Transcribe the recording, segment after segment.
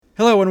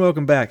Hello and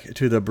welcome back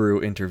to the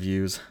Brew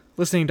Interviews.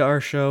 Listening to our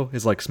show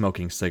is like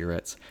smoking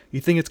cigarettes. You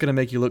think it's going to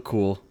make you look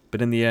cool,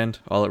 but in the end,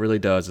 all it really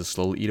does is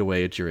slowly eat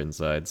away at your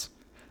insides.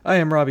 I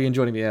am Robbie, and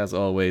joining me as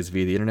always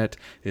via the internet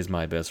is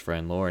my best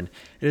friend Lauren.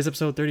 It is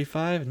episode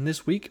 35, and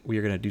this week we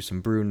are going to do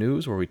some brew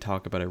news where we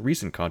talk about a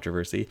recent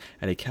controversy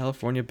at a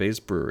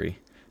California-based brewery.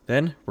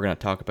 Then, we're going to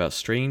talk about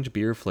strange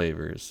beer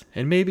flavors,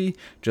 and maybe,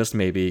 just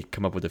maybe,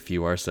 come up with a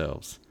few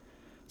ourselves.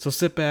 So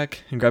sit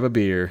back and grab a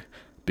beer,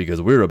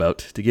 because we're about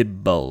to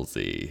get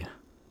ballsy.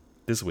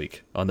 This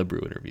week on the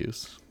Brew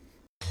Interviews.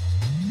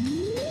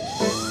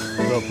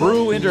 The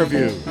Brew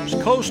Interviews,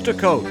 coast to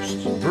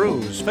coast,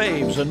 brews,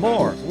 faves, and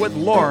more with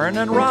Lauren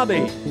and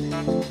Robbie.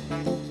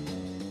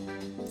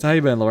 So how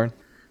you been, Lauren?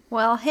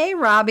 Well, hey,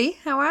 Robbie.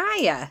 How are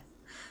ya?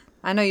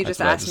 I know you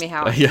just asked me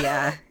how.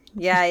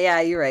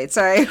 Yeah, you're right.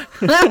 Sorry.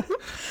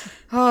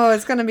 Oh,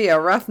 it's going to be a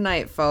rough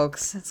night,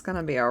 folks. It's going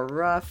to be a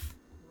rough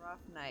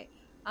night.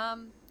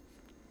 I'm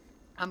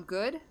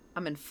good.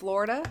 I'm in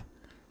Florida.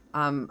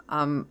 I'm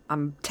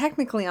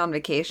technically on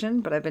vacation,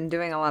 but I've been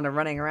doing a lot of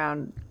running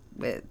around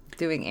with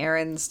doing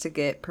errands to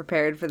get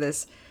prepared for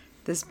this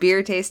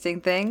beer tasting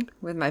thing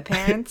with my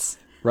parents.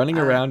 Running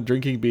around,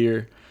 drinking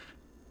beer,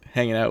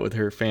 hanging out with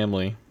her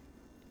family.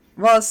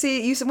 Well,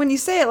 see, when you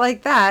say it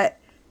like that,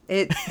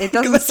 it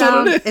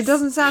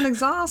doesn't sound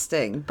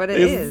exhausting, but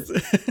it is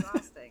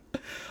exhausting.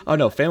 Oh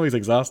no, family's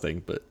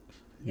exhausting, but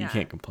you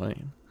can't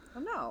complain.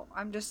 Well, no,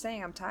 I'm just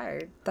saying I'm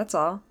tired. That's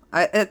all.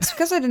 It's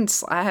because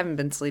I haven't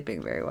been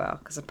sleeping very well.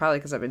 Probably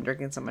because I've been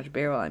drinking so much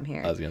beer while I'm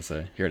here. I was gonna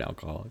say you're an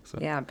alcoholic. So.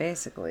 Yeah,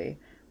 basically.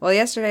 Well,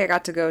 yesterday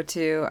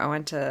I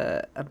went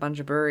to a bunch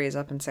of breweries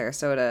up in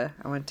Sarasota.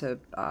 I went to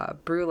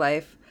Brew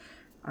Life.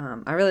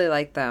 I really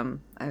like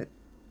them.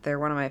 They're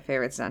one of my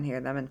favorites down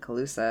here. Them and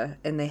Calusa,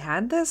 and they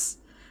had this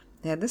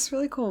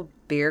really cool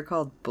beer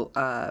called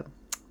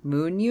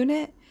Moon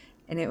Unit,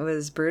 and it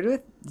was brewed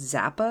with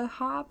Zappa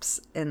hops,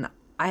 and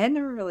I had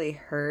never really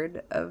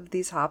heard of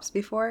these hops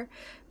before,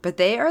 but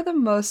they are it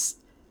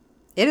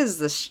is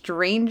the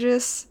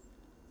strangest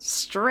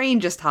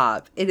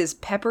hop. It is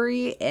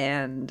peppery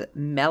and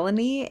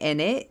melony, and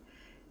it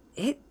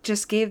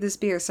just gave this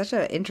beer such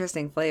an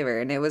interesting flavor,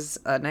 and it was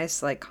a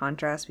nice like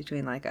contrast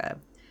between like a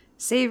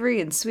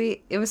savory and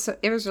sweet. It was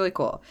really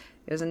cool.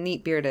 It was a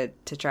neat beer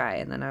to try,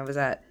 and then I was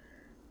at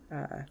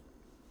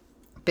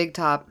Big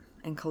Top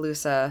and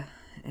Calusa,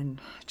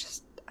 and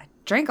I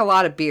drank a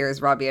lot of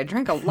beers, Robbie. I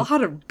drank a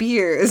lot of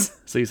beers.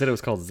 So you said it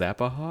was called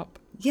Zappa hop?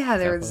 Yeah,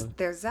 there's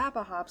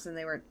Zappa hops, and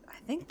I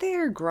think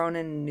they're grown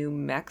in New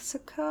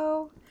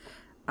Mexico.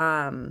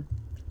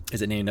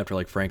 Is it named after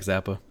like Frank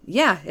Zappa?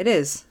 Yeah, it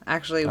is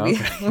actually.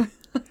 Okay.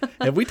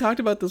 Have we talked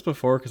about this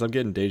before? Because I'm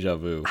getting deja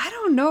vu. I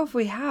don't know if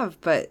we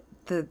have, but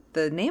the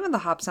name of the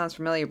hop sounds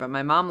familiar. But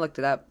my mom looked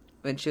it up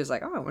and she was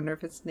like, "Oh, I wonder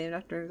if it's named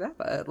after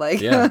Zappa."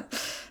 Like, yeah.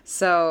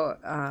 So,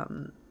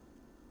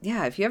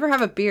 yeah, if you ever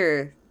have a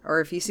beer,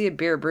 or if you see a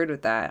beer brewed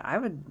with that, I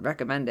would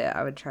recommend it.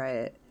 I would try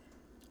it.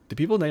 Do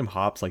people name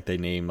hops like they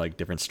name like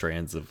different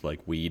strands of like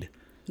weed?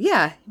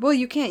 Yeah. Well,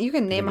 you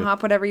can name a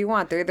hop whatever you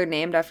want. They're either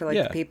named after like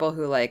the people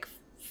who like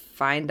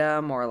find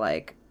them, or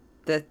like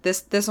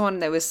this one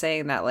that was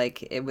saying that like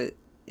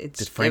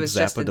Did Frank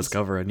Zappa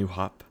discover a new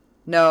hop?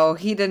 No,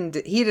 he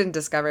didn't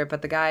discover it,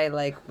 but the guy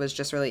like was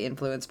just really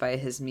influenced by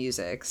his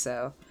music.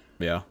 So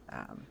yeah.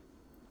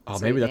 So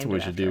maybe that's what we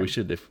should do. We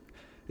should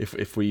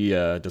if we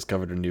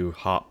discovered a new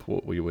hop,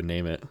 what we would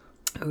name it.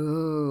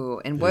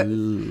 Ooh, and what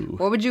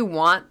would you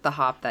want the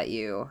hop that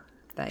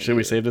should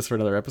we save this for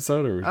another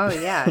episode, or? Oh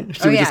yeah,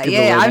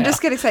 yeah. I'm just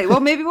getting excited.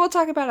 Well, maybe we'll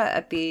talk about it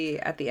at the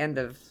end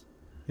of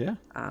the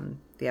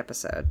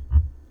episode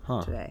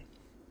today.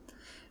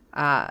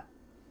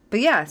 But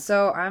yeah,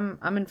 so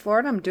I'm in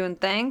Florida. I'm doing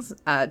things.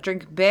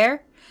 Drink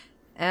beer.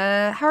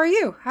 How are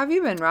you? How have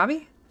you been,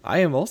 Robbie? I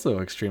am also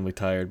extremely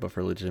tired, but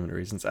for legitimate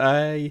reasons.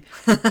 I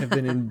have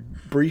been in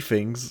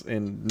briefings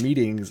and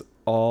meetings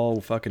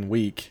all fucking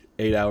week,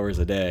 8 hours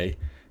a day.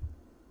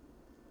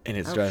 And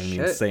it's driving me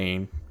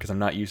insane because I'm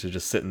not used to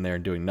just sitting there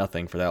and doing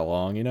nothing for that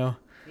long, you know?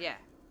 Yeah.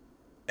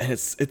 And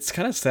it's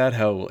kind of sad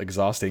how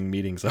exhausting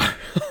meetings are.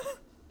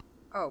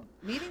 Oh,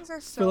 meetings are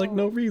so... For like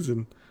no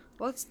reason.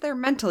 Well, they're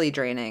mentally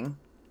draining.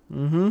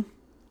 Mm-hmm.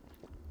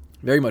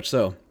 Very much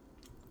so.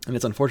 And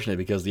it's unfortunate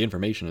because the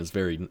information is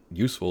very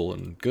useful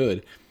and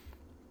good,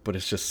 but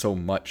it's just so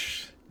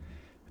much.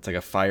 It's like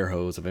a fire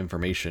hose of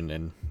information,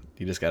 and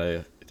you just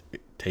gotta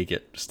take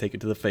it. Just take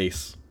it to the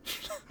face.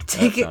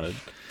 Take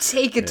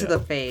it to the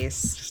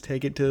face. Just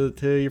take it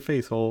to your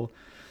face hole.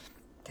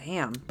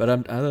 Damn. But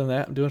other than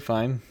that, I'm doing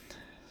fine.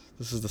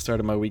 This is the start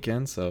of my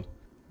weekend, so.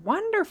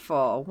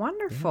 Wonderful.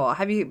 Yeah.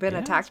 Have you been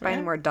attacked by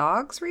any more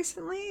dogs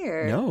recently?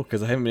 Or? No,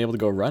 because I haven't been able to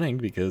go running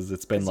because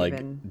it's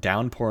been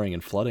downpouring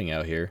and flooding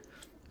out here.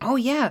 Oh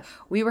yeah,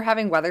 we were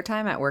having weather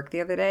time at work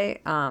the other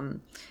day.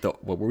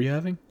 What were we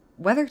having?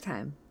 Weather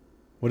time.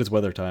 What is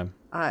weather time?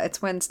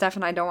 It's when Steph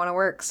and I don't want to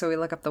work, so we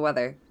look up the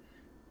weather.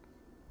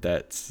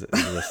 That's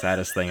the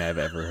saddest thing I've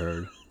ever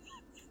heard.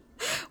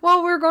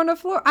 Well,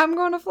 I'm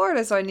going to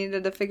Florida, so I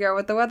needed to figure out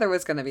what the weather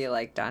was going to be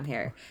like down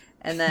here.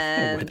 And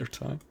then Weather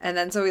time. And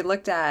then so we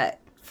looked at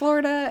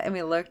Florida, and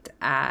we looked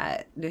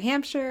at New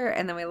Hampshire,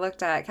 and then we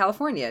looked at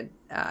California.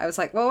 I was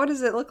like, well, what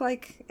does it look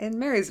like in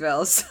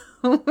Marysville?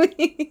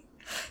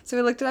 So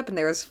we looked it up, and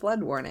there was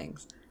flood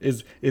warnings.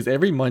 Is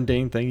every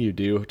mundane thing you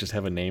do just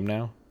have a name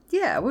now?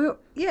 Yeah,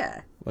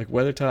 yeah. Like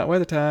weather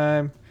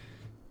time,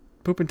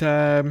 pooping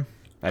time.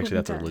 Actually,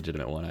 that's time. a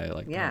legitimate one. I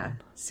like that Yeah, one.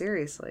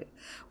 seriously.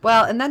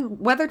 Well, and then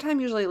weather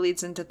time usually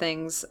leads into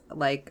things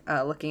like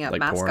looking at Like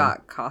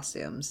mascot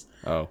costumes,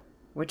 Oh.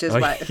 which is Oh,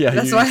 why. yeah,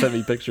 that's you why. sent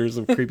me pictures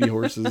of creepy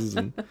horses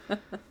and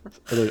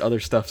other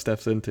stuff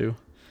steps into.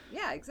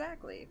 Yeah,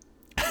 exactly.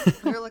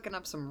 We were looking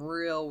up some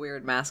real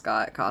weird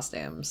mascot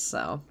costumes,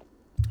 so.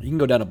 You can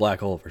go down a black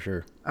hole for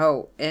sure.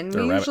 Oh, and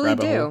Or we usually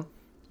rabbit do. hole.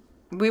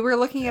 We were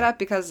looking it up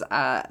because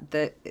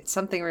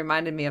something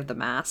reminded me of the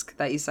mask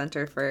that you sent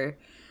her for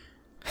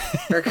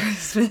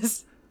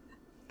Christmas.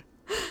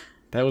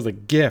 That was a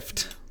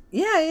gift.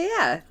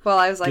 Yeah. Well,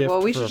 I was like, Gift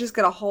well, we for should a- just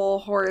get a whole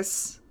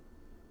horse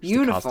a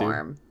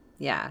uniform.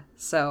 Yeah.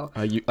 So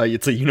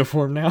It's a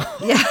uniform now.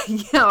 yeah.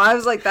 I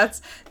was like,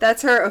 that's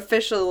her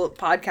official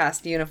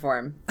podcast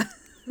uniform.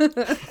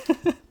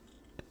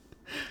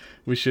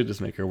 We should just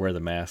make her wear the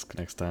mask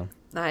next time.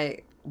 I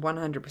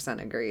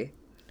 100% agree.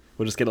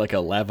 We'll just get like a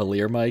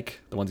lavalier mic,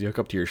 the ones you hook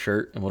up to your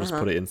shirt, and we'll just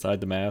put it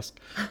inside the mask.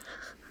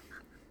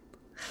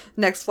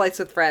 Next Flights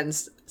with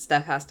Friends,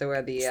 Steph has to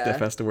wear the Steph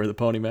has to wear the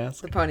pony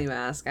mask. the pony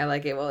mask. I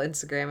like it. We'll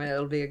Instagram it.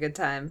 It'll be a good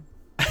time.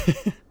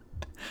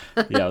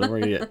 Yeah, then we're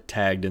gonna get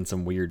tagged in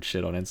some weird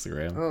shit on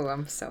Instagram. Oh,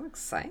 I'm so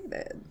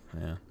excited.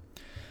 Yeah.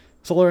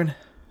 So Lauren,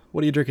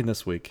 what are you drinking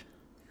this week?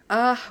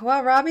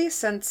 Well, Robbie,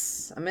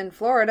 since I'm in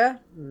Florida,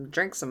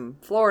 drink some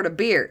Florida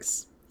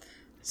beers.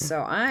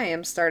 So I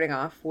am starting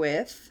off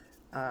with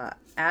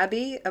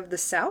Abbey of the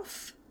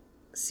South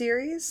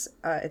series.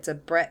 It's a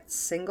Brett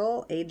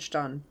single aged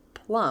on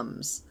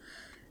plums,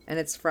 and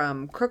it's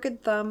from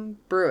Crooked Thumb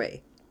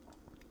Brewery.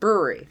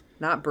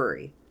 Not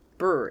brewery.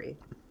 Brewery.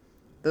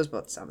 Those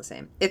both sound the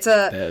same. It's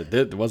a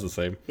It was the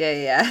same.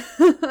 yeah.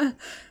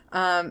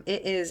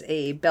 It is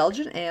a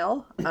Belgian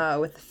ale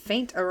with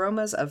faint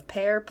aromas of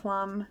pear,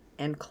 plum,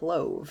 and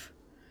clove.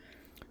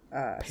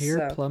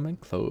 Pear, plum, and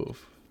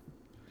clove.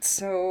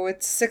 So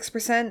it's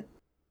 6%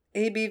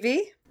 ABV,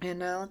 and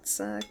let's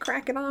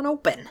crack it on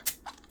open.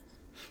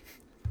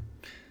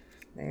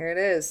 There it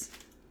is.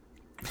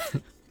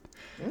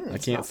 I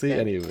can't see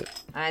any of it.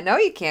 I know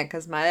you can't,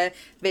 because my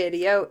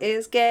video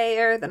is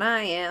gayer than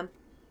I am.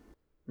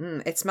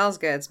 It smells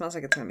good. It smells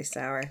like it's going to be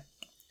sour.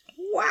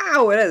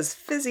 Wow, it is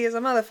fizzy as a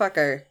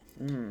motherfucker.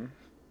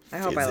 I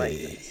hope I like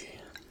this.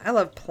 I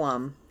love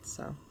plum,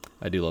 so.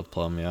 I do love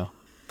plum, yeah.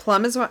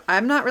 Plum is what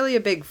I'm not really a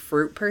big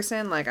fruit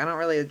person. Like, I don't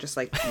really just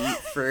like eat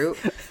fruit.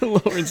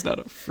 Lauren's not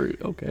a fruit.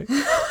 Okay.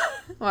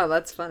 Well,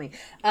 that's funny.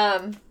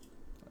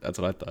 That's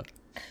what I thought.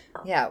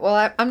 Yeah,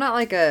 well, I'm not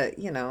like a,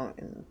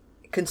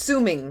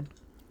 consuming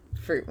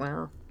fruit.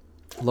 Well,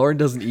 Lauren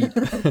doesn't eat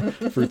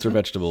fruits or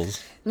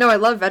vegetables. no, I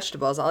love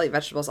vegetables. I'll eat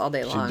vegetables all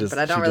day long, but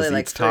I don't really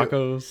like eats fruit.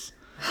 tacos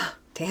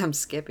Damn,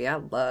 Skippy, I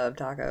love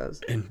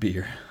tacos. and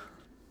beer.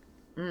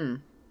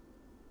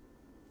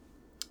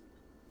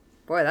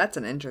 Boy, that's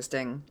an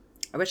interesting.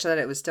 I wish that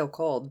it was still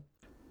cold.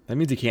 That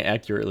means you can't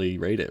accurately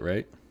rate it,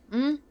 right?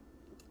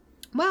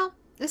 Well,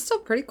 it's still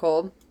pretty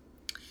cold.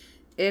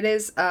 It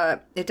is.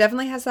 It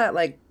definitely has that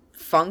like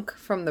funk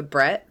from the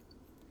Brett.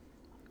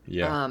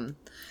 Yeah.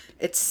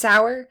 It's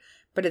sour,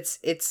 but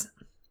it's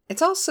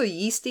also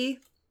yeasty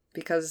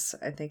because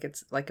I think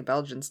it's like a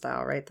Belgian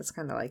style, right? That's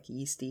kind of like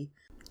yeasty.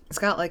 It's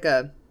got like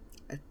a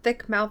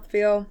thick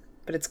mouthfeel,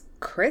 but it's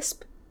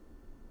crisp.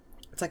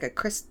 It's like a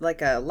crisp,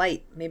 like a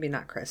light, maybe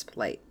not crisp,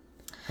 light.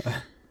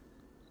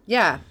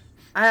 Yeah,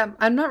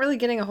 I'm not really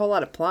getting a whole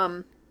lot of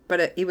plum,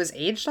 but it was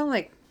aged on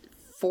like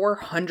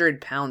 400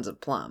 pounds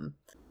of plum.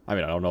 I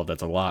mean, I don't know if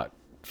that's a lot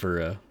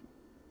for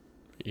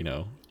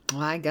Well,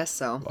 I guess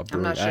so. a brewer.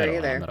 I'm not I sure don't know,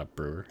 either. I'm not a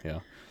brewer, yeah.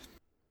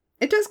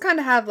 It does kind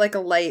of have like a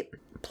light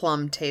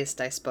plum taste,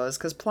 I suppose,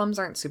 because plums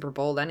aren't super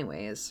bold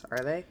anyways, are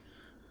they?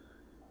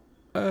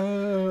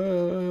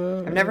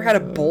 I've never had a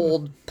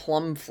bold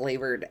plum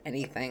flavored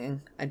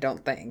anything, I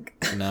don't think.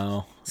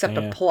 No. Except yeah.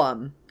 a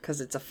plum, because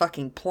it's a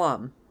fucking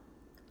plum.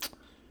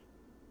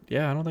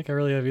 Yeah, I don't think I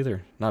really have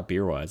either. Not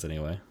beer-wise,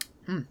 anyway.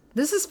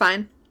 This is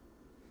fine.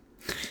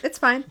 It's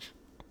fine.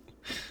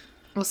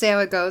 We'll see how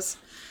it goes.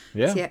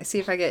 Yeah. See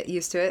if I get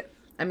used to it.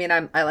 I mean,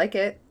 I like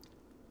it.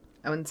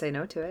 I wouldn't say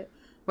no to it.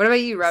 What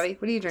about you, Robbie?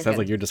 What are you drinking? Sounds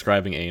like you're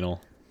describing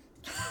anal.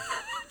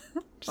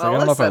 Just Well, like, I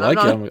don't know if I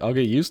listen, like it. I'll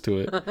get used to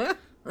it.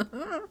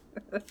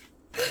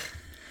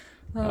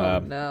 Oh,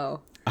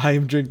 no. I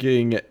am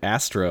drinking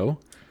Astro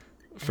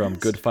from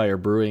Good Fire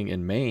Brewing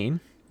in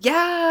Maine.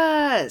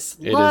 Yes!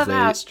 It Love is a-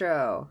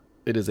 Astro.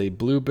 It is a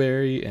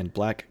blueberry and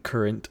black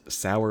currant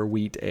sour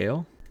wheat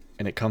ale,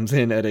 and it comes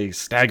in at a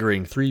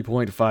staggering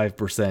 3.5%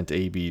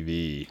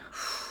 ABV.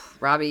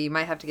 Robbie, you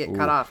might have to get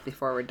cut off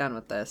before we're done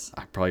with this.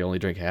 I probably only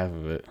drank half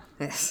of it.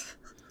 Yes.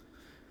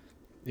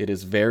 It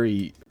is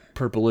very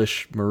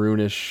purplish,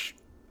 maroonish,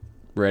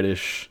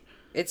 reddish,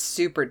 It's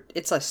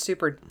a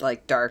super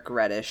like dark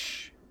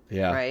reddish,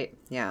 Yeah. right?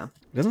 Yeah.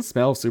 It doesn't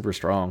smell super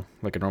strong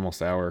like a normal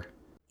sour.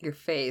 Your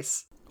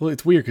face. Well,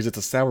 it's weird because it's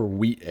a sour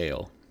wheat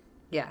ale.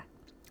 Yeah.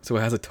 So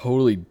it has a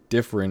totally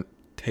different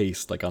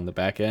taste, like on the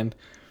back end,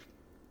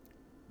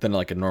 than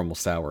like a normal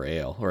sour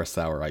ale or a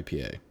sour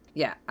IPA.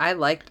 Yeah. I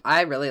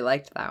really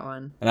liked that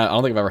one. And I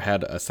don't think I've ever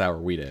had a sour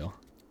wheat ale.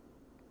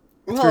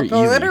 It's Well, very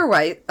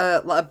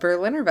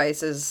Berliner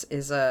Weiss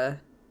is a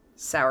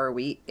sour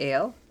wheat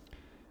ale.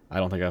 I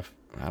don't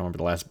remember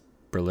the last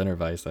Berliner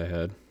Weiss I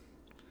had.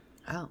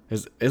 Oh.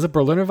 Is a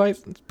Berliner Weiss?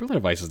 Berliner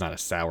Weiss is not a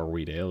sour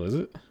wheat ale, is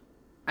it?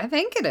 I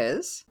think it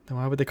is. Then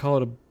why would they call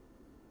it a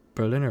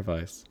Berliner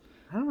Weiss?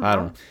 I don't know. I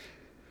don't know.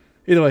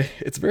 Either way,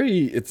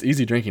 it's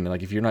easy drinking.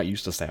 Like if you're not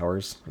used to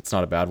sours, it's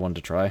not a bad one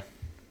to try.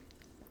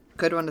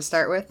 Good one to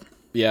start with.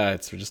 Yeah,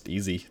 it's just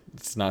easy.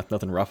 It's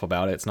nothing rough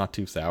about it. It's not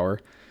too sour.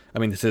 I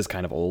mean, this is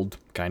kind of old,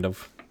 kind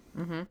of.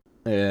 Mm-hmm.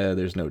 Yeah,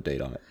 there's no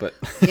date on it, but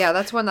Yeah,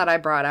 that's one that I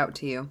brought out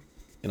to you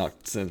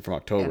from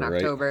October, in right?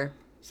 October.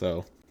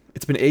 So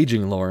it's been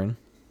aging, Lauren.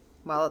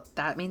 Well,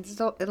 that means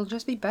it'll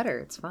just be better.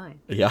 It's fine.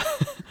 Yeah,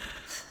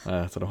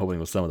 that's what I'm hoping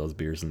with some of those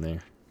beers in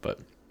there. But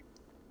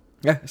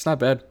yeah, it's not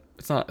bad.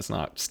 It's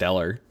not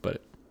stellar,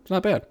 but it's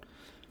not bad.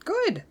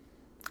 Good.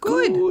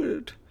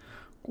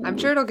 I'm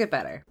sure it'll get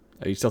better.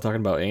 Are you still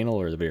talking about anal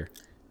or the beer?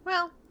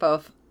 Well,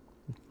 both.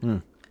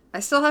 I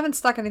still haven't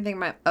stuck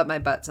anything up my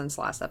butt since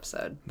last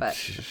episode, but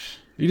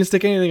You didn't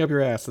stick anything up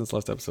your ass since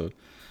last episode.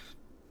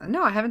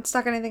 no, I haven't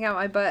stuck anything out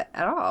my butt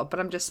at all. But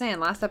I'm just saying,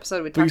 last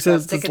episode we But you talked said about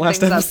since sticking last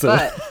things episode.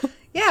 up butt.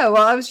 Yeah,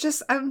 well,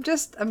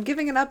 I'm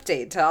giving an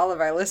update to all of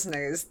our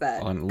listeners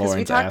that On because we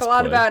Lauren's talk ass a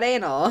lot play. about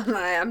anal, and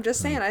I'm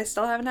just saying I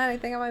still haven't had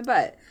anything on my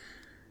butt.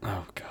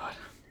 Oh God.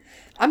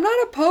 I'm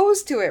not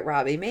opposed to it,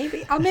 Robbie.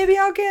 Maybe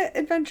I'll get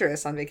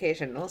adventurous on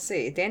vacation. We'll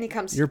see. Danny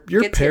comes. Your gets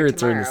here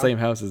parents are in the tomorrow. same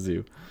house as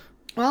you.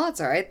 Well,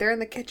 it's all right. They're in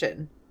the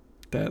kitchen.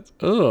 That's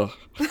ugh.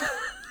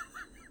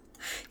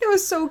 It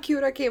was so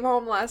cute. I came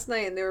home last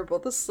night and they were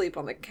both asleep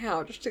on the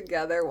couch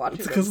together watching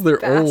It's the 'cause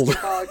they're old.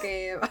 basketball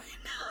game. I know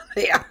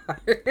they are.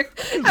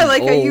 I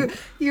like how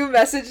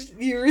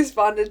you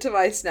responded to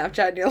my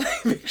Snapchat and you're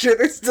like, make sure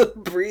they're still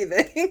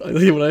breathing.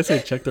 When I say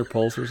check their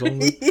pulse or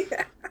something.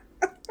 Yeah.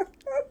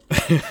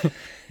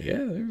 Yeah,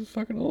 they're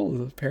fucking old.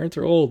 The parents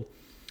are old.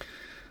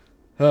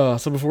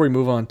 So before we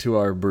move on to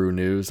our brew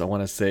news, I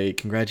want to say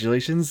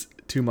congratulations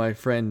to my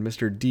friend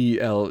Mr.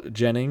 D.L.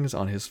 Jennings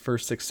on his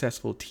first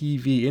successful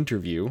TV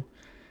interview.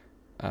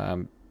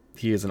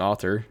 He is an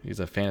author. He's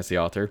a fantasy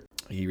author.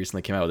 He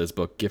recently came out with his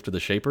book, Gift of the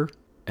Shaper,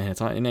 and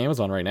it's in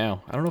Amazon right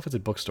now. I don't know if it's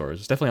in bookstores.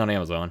 It's definitely on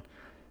Amazon.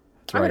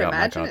 That's I where would got my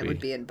imagine it copy. would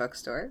be in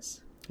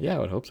bookstores. Yeah, I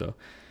would hope so.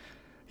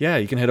 Yeah,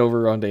 you can head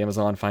over onto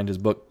Amazon, find his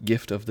book,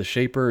 Gift of the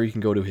Shaper. You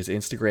can go to his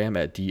Instagram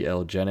at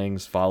DL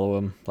Jennings, follow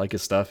him, like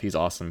his stuff. He's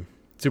awesome.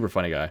 Super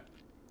funny guy.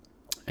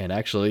 And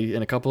actually,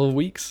 in a couple of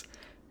weeks,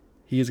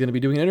 he is going to be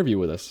doing an interview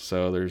with us.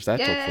 So there's that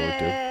to look forward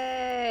to.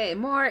 Yay!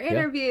 More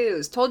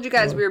interviews. Told you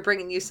guys we were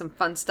bringing you some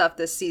fun stuff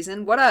this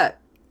season. What up?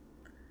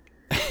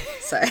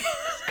 Sorry.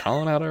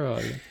 Calling out our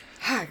audience.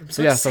 I'm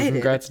So yeah, so excited.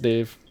 congrats,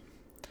 Dave.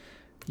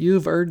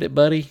 You've earned it,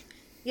 buddy.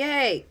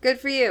 Yay! Good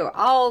for you.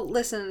 I'll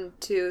listen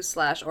to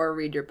 / or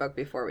read your book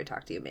before we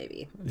talk to you.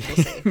 Maybe we'll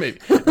see. Maybe.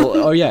 Well,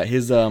 oh yeah,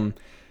 his the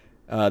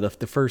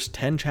first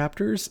 10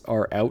 chapters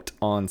are out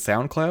on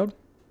SoundCloud.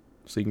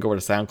 So you can go over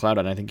to SoundCloud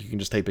and I think you can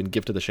just type in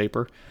Gift of the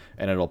Shaper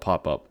and it'll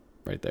pop up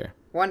right there.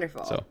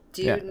 Wonderful. So,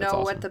 do you yeah, know that's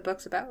awesome. what the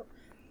book's about?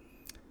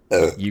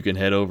 You can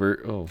head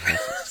over. Oh,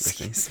 that's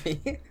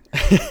disgusting.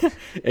 Excuse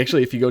me.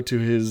 Actually, if you go to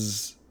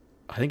his,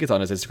 I think it's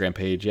on his Instagram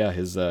page. Yeah,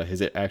 his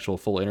actual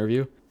full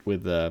interview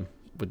with the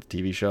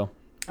TV show.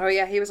 Oh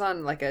yeah, he was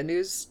on like a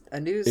news. Yeah,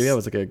 it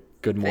was like a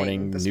Good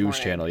Morning this news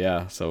morning. channel.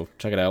 Yeah, so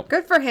check it out.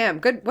 Good for him.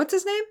 Good. What's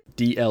his name?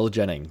 DL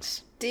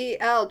Jennings.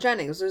 D.L.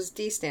 Jennings. What does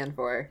D stand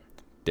for?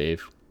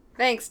 Dave.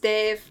 Thanks,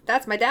 Dave.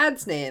 That's my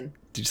dad's name.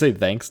 Did you say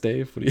thanks,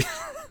 Dave? What do you?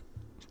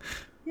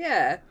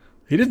 Yeah.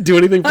 He didn't do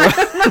anything for I us.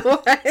 don't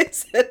know why I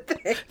said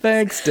thanks.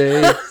 Thanks,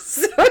 Dave. I'm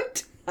so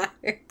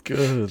tired.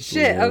 Good.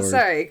 Shit, I'm Lord.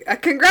 sorry.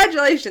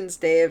 Congratulations,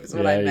 Dave, is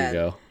what I There meant. you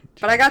go.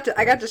 But I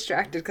got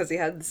distracted because he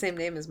had the same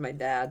name as my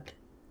dad.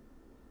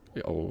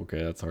 Oh,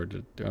 okay, that's hard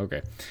to do.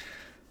 Okay.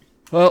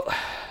 Well,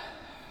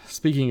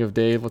 speaking of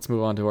Dave, let's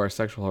move on to our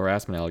sexual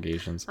harassment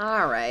allegations.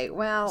 All right.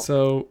 Well,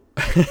 So,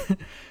 for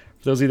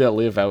those of you that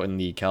live out in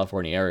the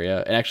California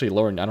area, and actually,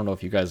 Lauren, I don't know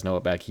if you guys know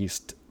it back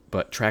east,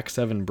 but Track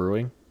 7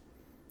 Brewing,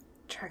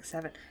 Track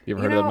 7. you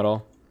ever heard of them at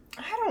all?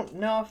 I don't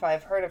know if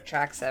I've heard of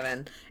Track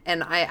 7.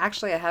 And I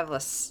have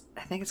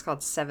I think it's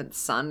called Seventh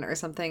Son or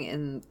something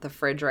in the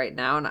fridge right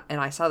now. And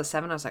I saw the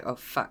 7. I was like, oh,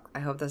 fuck. I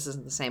hope this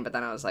isn't the same. But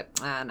then I was like,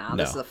 no,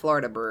 this is a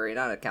Florida brewery,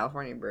 not a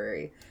California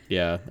brewery.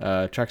 Yeah,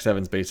 Track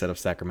 7's based out of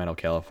Sacramento,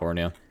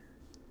 California.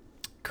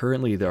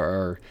 Currently, there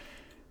are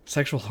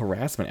sexual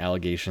harassment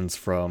allegations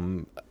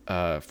from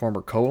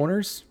former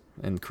co-owners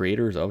and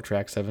creators of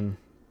Track 7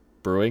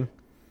 Brewing.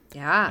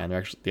 Yeah. And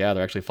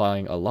they're actually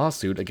filing a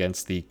lawsuit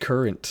against the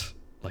current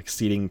like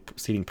seating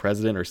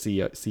president or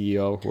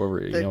CEO, whoever,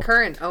 The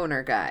current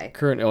owner guy.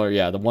 current owner,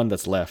 yeah, the one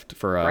that's left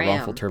for Graham.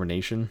 wrongful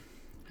termination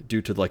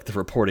due to like the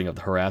reporting of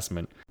the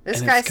harassment. This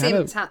And guy it's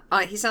kind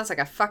seems he sounds like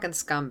a fucking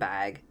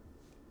scumbag.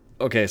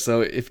 okay,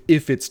 so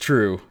if it's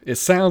true, it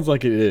sounds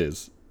like it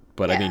is,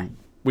 but I Yeah. mean,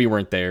 we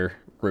weren't there.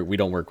 We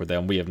don't work with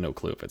them. We have no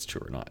clue if it's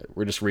true or not.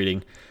 We're just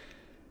reading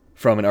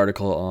from an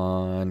article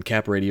on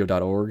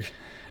capradio.org.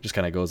 It just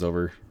kind of goes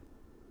over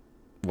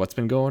what's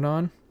been going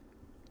on.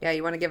 Yeah,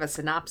 you want to give a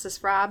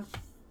synopsis, Rob?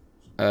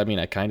 I mean,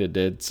 I kind of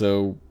did.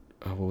 So,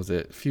 what was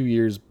it? A few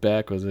years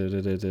back, was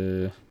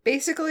it?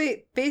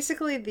 Basically,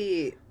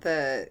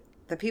 the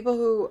people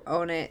who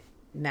own it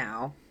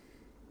now,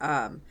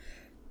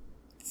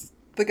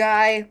 the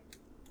guy,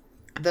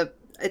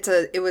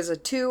 it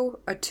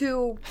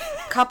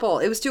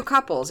was two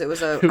couples. It was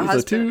two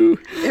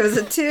It was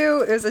a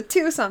two. It was a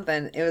two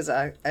something.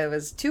 It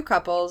was two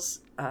couples,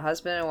 a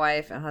husband and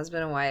wife,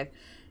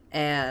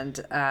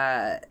 and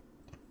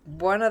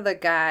one of the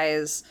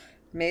guys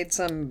made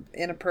some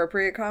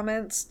inappropriate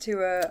comments to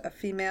a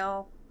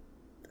female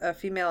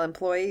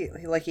employee.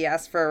 He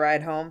asked for a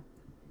ride home.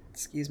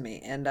 Excuse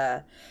me. And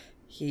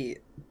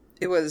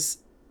it was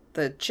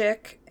the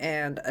chick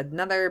and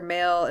another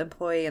male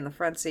employee in the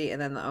front seat,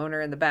 and then the owner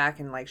in the back,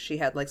 and like she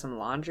had like some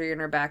laundry in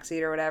her back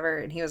seat or whatever,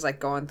 and he was like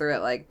going through it,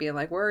 like being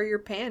like, "Where are your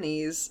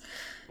panties?"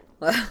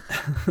 And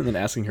then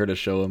asking her to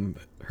show him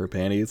her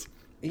panties.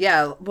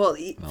 Yeah, well,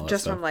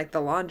 just stuff. from like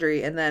the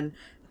laundry, and then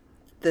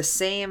the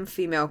same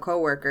female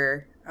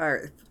coworker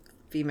or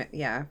female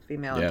Yeah, it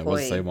was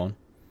employee. the same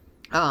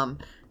one.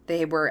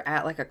 They were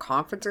at like a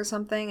conference or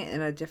something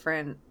in a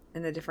different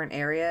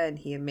area, and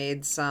he had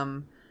made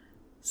some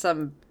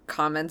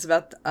comments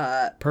about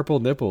Purple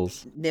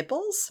nipples.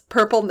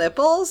 purple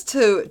nipples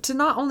to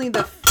not only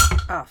the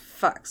oh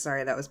fuck,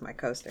 sorry, that was my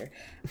coaster.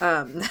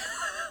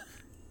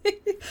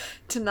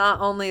 To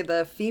not only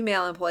the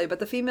female employee, but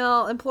the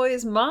female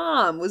employee's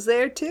mom was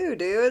there too,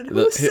 dude.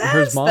 Who says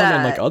Her mom that?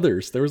 and like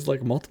others. There was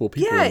like multiple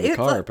people Yeah, in the it's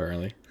car like-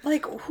 apparently.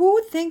 Like,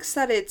 who thinks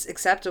that it's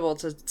acceptable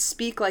to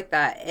speak like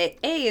that?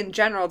 A in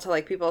general to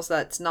like people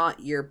that's not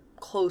your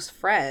close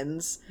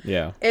friends.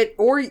 Yeah.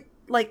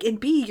 And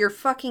B, your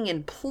fucking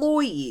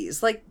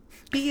employees. Like,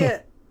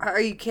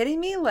 are you kidding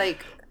me?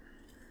 Like,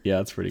 Yeah,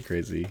 that's pretty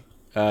crazy.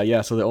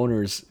 Yeah, so the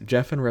owners,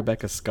 Jeff and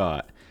Rebecca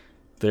Scott,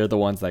 they're the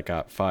ones that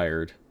got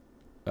fired.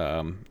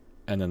 And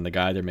then the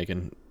guy they're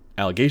making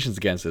allegations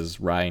against is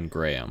Ryan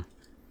Graham.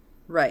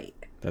 right.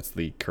 That's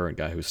the current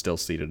guy who's still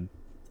seated,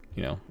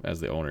 as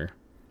the owner.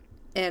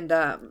 And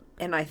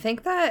I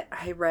think that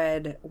I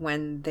read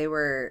when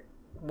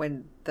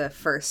the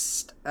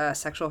first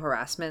sexual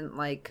harassment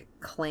like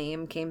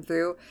claim came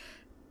through,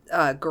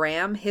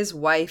 Graham, his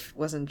wife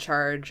was in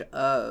charge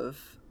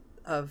of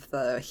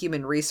the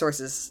human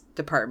resources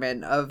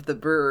department of the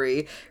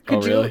brewery.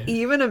 Could really? you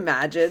even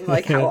imagine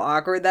like how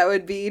awkward that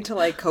would be to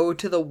like go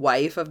to the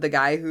wife of the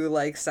guy who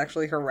like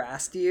sexually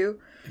harassed you?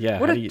 Yeah.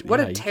 What how a do you- what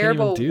yeah, a you can't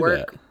terrible even do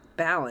work that.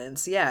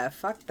 balance. Yeah,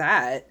 fuck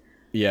that.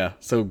 Yeah,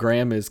 so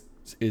Graham is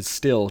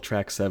still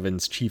Track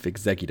 7's chief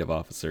executive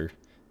officer,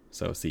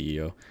 so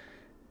CEO.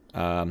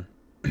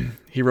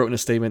 He wrote in a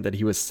statement that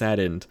he was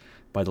saddened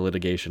by the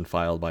litigation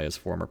filed by his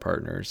former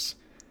partners.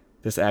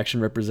 This action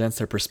represents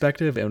their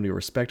perspective, and we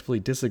respectfully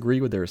disagree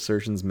with their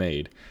assertions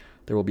made.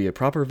 There will be a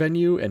proper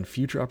venue and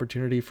future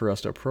opportunity for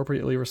us to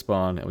appropriately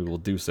respond, and we will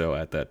do so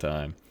at that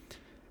time.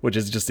 Which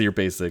is just your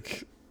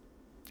basic,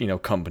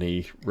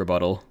 company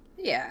rebuttal.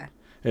 Yeah.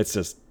 It's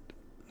just,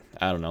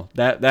 I don't know.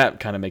 That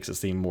kind of makes it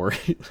seem more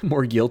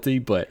more guilty,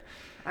 but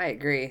I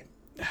agree.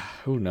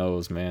 who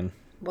knows, man?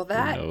 Well,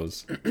 that Who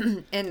knows?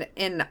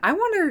 and I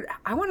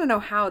want to know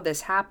how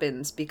this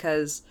happens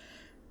because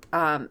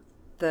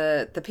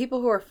the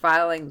people who are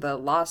filing the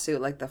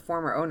lawsuit, like the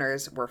former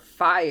owners, were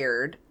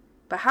fired.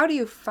 But how do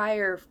you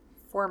fire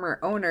former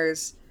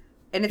owners?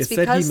 And it's It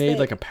said because he made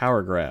like a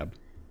power grab.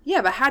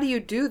 yeah, but how do you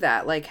do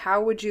that? Like,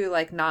 how would you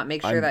like not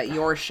make sure that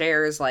your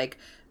shares like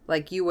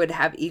you would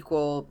have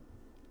equal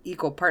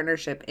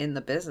partnership in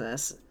the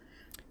business?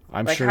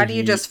 I'm Like, sure how do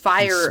you he- just he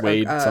fire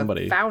swayed a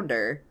somebody.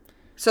 founder?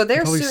 So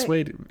they're Probably suing.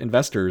 swayed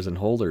investors and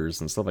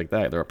holders and stuff like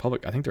that. They're a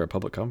public. I think they're a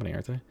public company,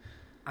 aren't they?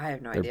 I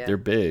have no They're idea. they're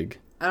big.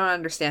 I don't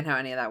understand how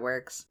any of that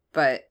works.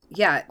 But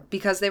yeah,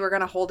 because they were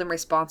going to hold him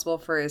responsible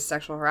for his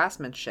sexual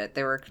harassment shit.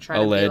 They were trying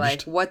to be like,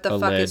 Alleged. what the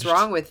fuck is Alleged.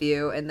 wrong with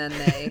you? And then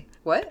they,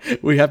 what?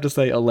 We have to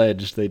say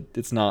alleged.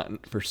 It's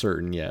not for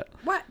certain yet.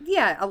 What?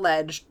 Yeah,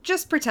 alleged.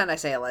 Just pretend I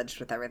say alleged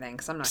with everything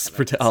because I'm not Just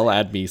going to. I'll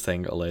add me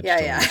saying alleged. Yeah,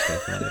 to yeah. all this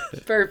stuff, and edit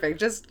it. Perfect.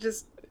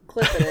 Just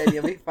clip it in.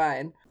 You'll be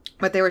fine.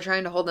 But they were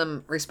trying to hold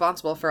him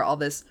responsible for all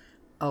this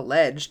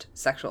alleged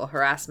sexual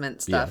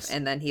harassment stuff. Yes.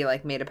 And then he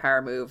like made a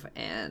power move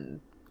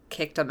and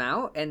kicked him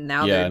out. And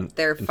now Yeah,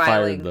 they're and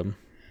filing. fired them.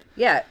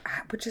 Yeah,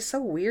 which is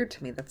so weird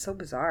to me. That's so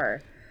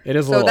bizarre. It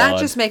is a So little that odd.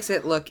 just makes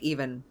it look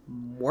even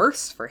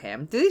worse for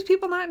him. Do these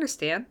people not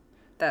understand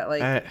that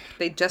like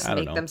they just I don't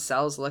make know.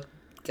 themselves look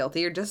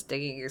guilty? You're just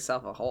digging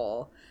yourself a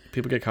hole.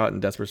 People get caught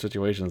in desperate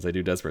situations. They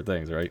do desperate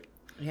things, right?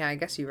 Yeah, I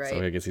guess you're right.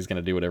 So I guess he's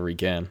gonna do whatever he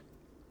can.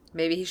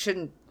 Maybe he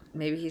shouldn't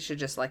maybe he should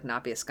just like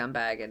not be a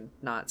scumbag and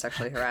not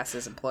sexually harass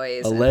his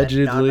employees.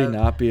 Allegedly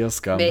not be a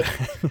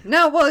scumbag.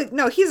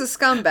 No, he's a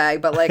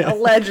scumbag, but like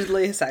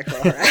allegedly a sexual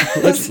harass.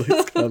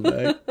 Allegedly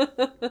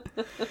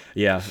scumbag.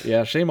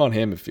 Yeah. Shame on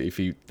him if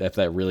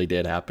that really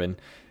did happen,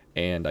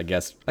 and I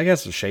guess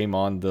shame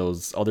on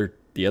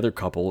the other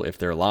couple if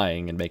they're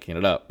lying and making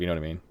it up. You know what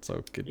I mean?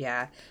 So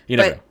yeah.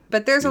 Know.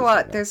 But there's a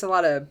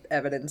lot of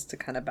evidence to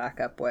kind of back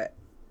up what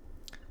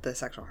the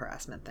sexual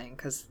harassment thing,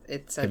 because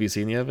it's have you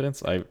seen the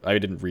evidence? I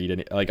didn't read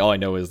any. Like, all I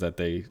know is that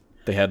they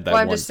had that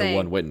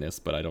one witness,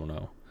 but I don't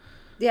know.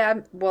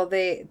 Yeah, well,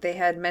 they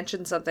had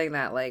mentioned something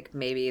that like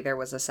maybe there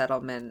was a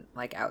settlement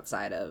like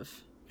outside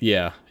of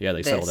they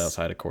settled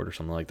outside of court or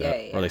something like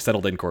that. Yeah. Or they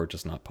settled in court,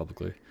 just not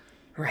publicly.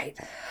 Right.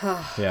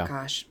 Oh yeah.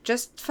 Gosh,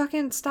 just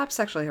fucking stop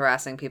sexually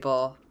harassing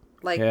people.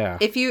 Like, yeah.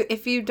 if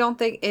you don't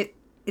think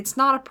it's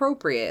not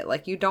appropriate,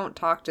 like, you don't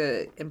talk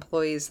to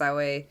employees that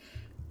way.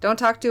 Don't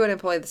talk to an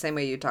employee the same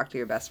way you talk to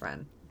your best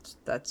friend.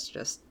 That's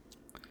just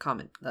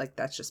common. Like,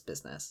 that's just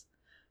business.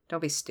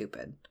 Don't be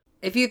stupid.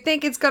 If you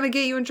think it's gonna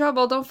get you in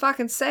trouble, don't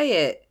fucking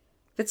say it.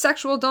 If it's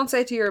sexual, don't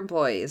say it to your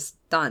employees.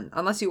 Done.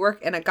 Unless you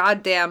work in a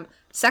goddamn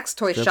sex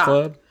toy Strip shop.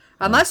 Club?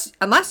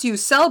 Unless you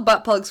sell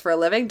butt plugs for a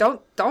living,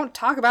 don't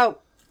talk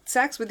about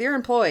sex with your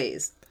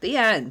employees. The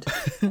end.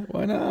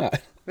 Why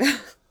not?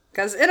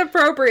 Because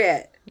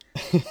inappropriate.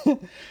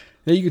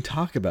 Yeah, you can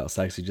talk about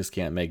sex, you just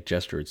can't make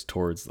gestures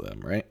towards them,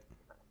 right?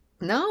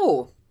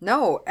 No.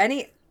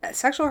 Any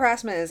sexual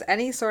harassment is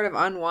any sort of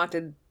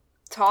unwanted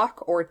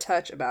talk or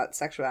touch about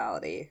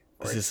sexuality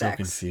or This is sex. so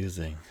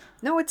confusing.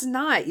 No, it's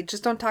not. You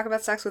just don't talk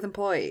about sex with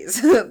employees.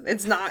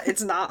 It's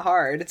not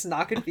hard. It's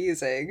not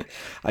confusing.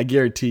 I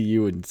guarantee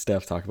you and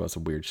Steph talk about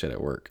some weird shit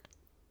at work.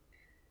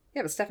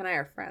 Yeah, but Steph and I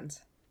are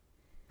friends.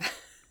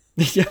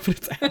 Yeah, but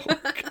it's at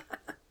work.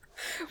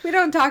 We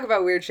don't talk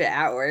about weird shit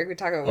at work. We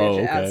talk about weird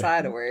shit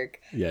outside of work.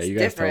 Yeah, It's you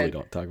guys different.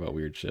 totally don't talk about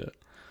weird shit.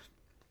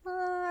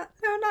 No,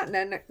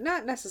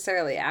 not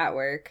necessarily at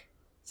work.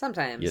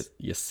 Sometimes.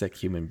 You sick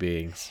human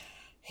beings.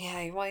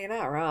 Yeah, well, you're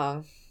not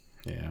wrong.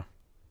 Yeah.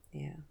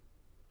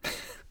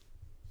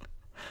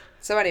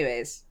 So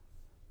anyways,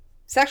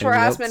 sexual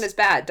Anything harassment else? is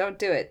bad. Don't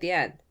do it. The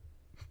end.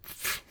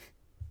 Is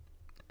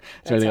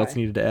there anything else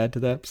you needed to add to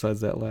that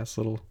besides that last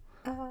little?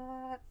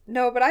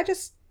 No, but I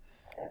just...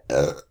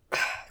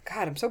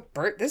 God, I'm so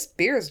burnt. This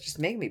beer is just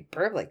making me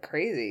burp like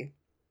crazy.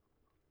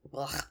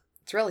 Ugh,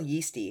 it's real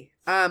yeasty.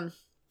 No,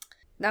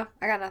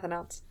 I got nothing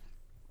else.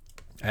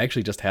 I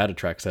actually just had a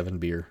Track 7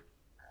 beer.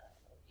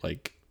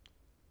 Like,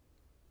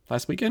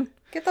 last weekend?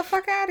 Get the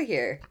fuck out of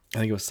here. I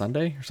think it was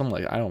Sunday or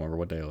something I don't remember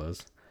what day it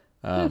was.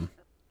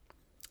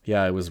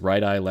 Yeah, it was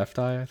Right Eye, Left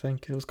Eye, I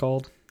think it was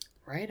called.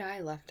 Right eye,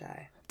 left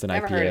eye. It's an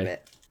Never IPA. heard of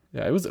it.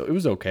 Yeah, it was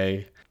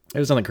okay. It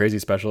was nothing crazy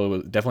special. It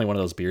was definitely one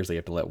of those beers that you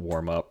have to let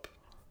warm up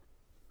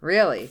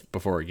Really?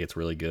 before it gets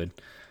really good.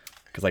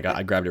 Because like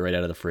I grabbed it right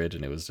out of the fridge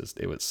and it was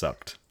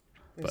sucked.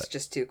 It's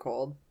just too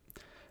cold.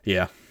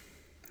 Yeah,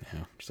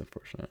 just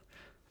unfortunate.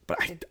 But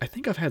I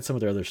think I've had some of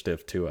their other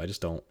stuff too. I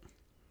just don't.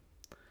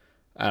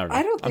 I don't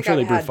know. I'm sure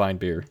they brew fine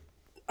beer.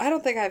 I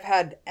don't think I've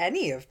had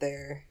any of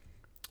their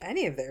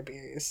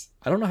beers.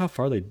 I don't know how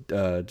far they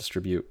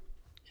distribute.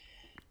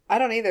 I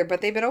don't either,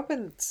 but they've been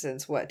open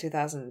since what,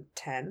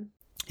 2010?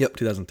 Yep,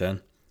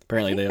 2010.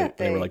 Apparently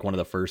they were like one of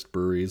the first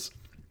breweries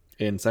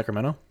in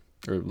Sacramento,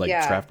 or like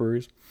craft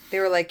breweries. They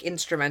were like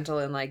instrumental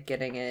in like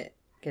getting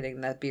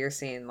that beer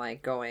scene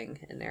like going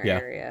in their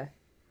area.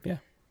 Yeah.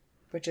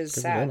 Which is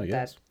Good for sad them, I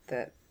guess.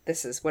 that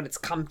this is what it's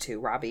come to,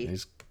 Robbie.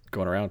 He's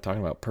going around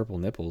talking about purple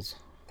nipples.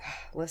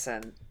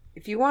 Listen,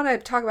 if you want to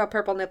talk about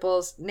purple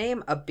nipples,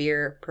 name a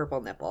beer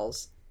purple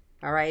nipples.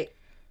 All right?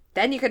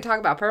 Then you can talk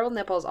about purple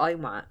nipples all you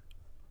want.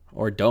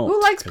 Or don't.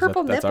 Who likes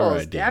purple that's our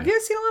nipples? idea. Have you ever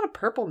seen a lot of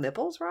purple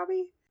nipples,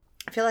 Robbie?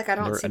 I feel like I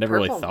don't see I never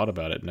purple. really thought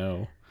about it,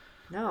 no.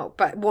 No,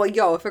 but, well,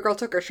 if a girl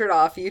took her shirt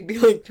off, you'd be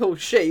like, oh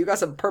shit, you got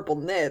some purple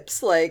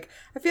nips. Like,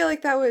 I feel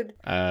like that would...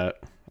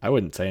 I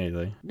wouldn't say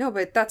anything. No,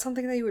 but that's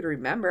something that you would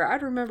remember.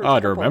 I'd remember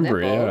I'd purple remember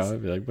nipples. it, yeah.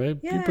 I'd be like, babe,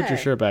 you put your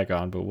shirt back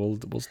on, but we'll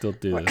still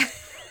do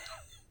this.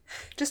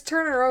 Just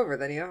turn her over,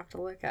 then you don't have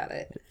to look at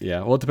it.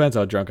 Yeah, well, it depends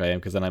how drunk I am,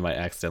 because then I might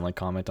accidentally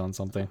comment on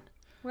something.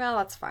 Well,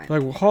 that's fine.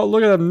 Like, oh,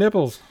 look at them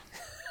nipples.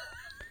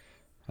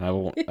 I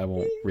won't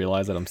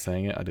realize that I'm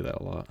saying it. I do that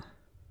a lot.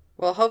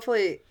 Well,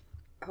 hopefully,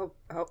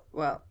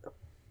 well,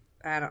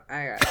 I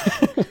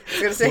was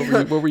gonna say,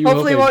 What were you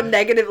hopefully, it hoping? won't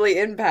negatively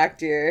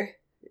impact your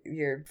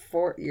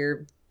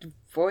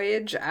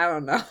voyage. I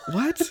don't know.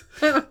 What?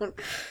 I don't-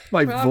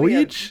 My well,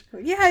 voyage?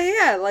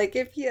 Yeah. Like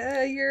if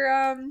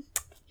your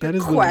That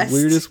is quest, the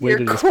weirdest way your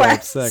to describe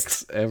quest.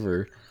 sex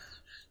ever.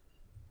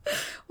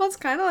 Well, it's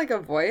kind of like a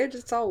voyage.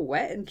 It's all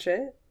wet and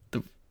shit.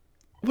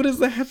 What does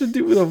that have to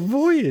do with a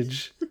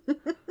voyage?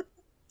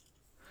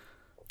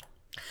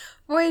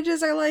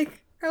 Voyages are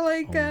like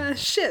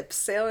ships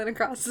sailing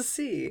across the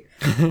sea.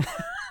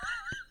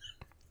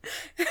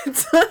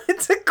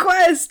 It's a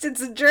quest.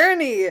 It's a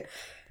journey.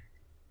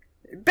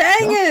 No, keep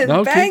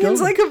Banging's going.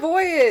 like a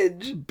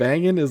voyage.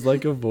 Banging is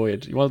like a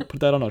voyage. You want to put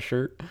that on a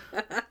shirt?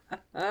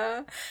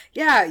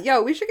 Yeah,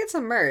 yo, we should get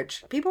some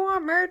merch. People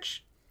want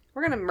merch?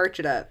 We're gonna merch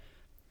it up.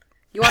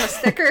 You want a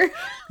sticker?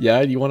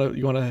 Yeah, you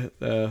wanna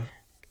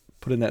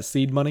put in that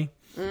seed money?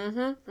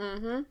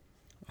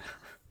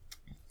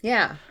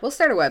 Yeah, we'll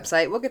start a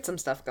website. We'll get some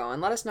stuff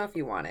going. Let us know if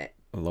you want it.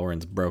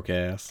 Lauren's broke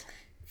ass.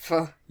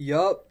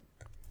 Yup.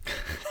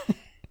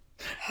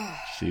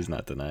 She's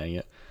not denying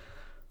it.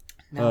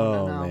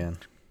 No. Man.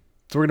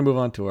 So we're gonna move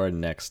on to our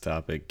next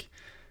topic,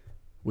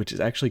 which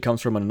actually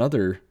comes from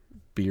another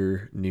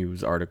beer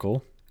news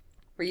article.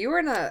 Well, you were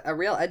in a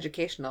real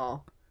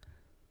educational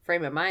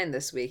frame of mind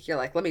this week. You're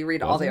like, let me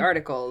read all the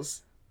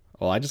articles.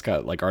 Well, I just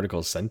got like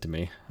articles sent to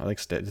me. I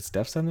think did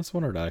Steph send this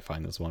one or did I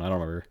find this one? I don't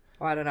remember.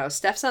 Well, I don't know.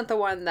 Steph sent the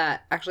one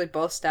that actually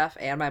both Steph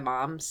and my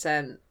mom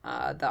sent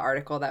the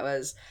article that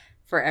was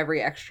for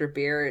every extra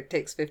beer, it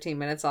takes 15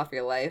 minutes off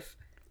your life.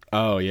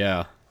 Oh,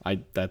 yeah. I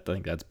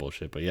think that's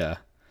bullshit, but yeah.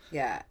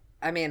 Yeah.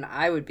 I mean,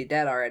 I would be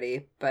dead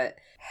already, but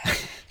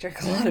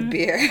drink a lot of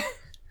beer.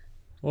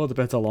 Well, it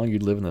depends how long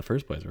you'd live in the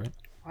first place, right?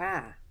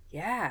 Wow.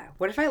 Yeah.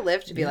 What if I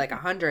lived to be like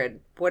 100?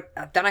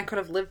 Then I could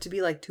have lived to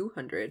be like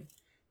 200.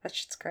 That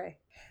shit's cray.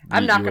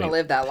 I'm not going to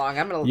live that long.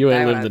 I'm going to you die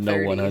ain't when lived I'm to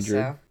 30, no 100.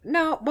 so.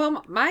 No,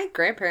 well, my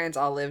grandparents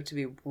all lived to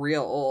be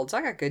real old, so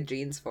I got good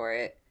genes for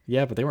it.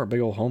 Yeah, but they weren't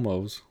big old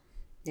homos.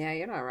 Yeah,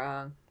 you're not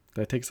wrong.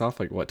 That takes off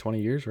like, what,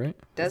 20 years, right?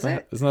 Does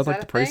it? Isn't that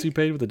like the price you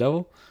paid with the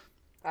devil?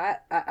 I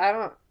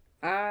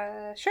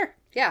don't... Sure.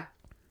 Yeah.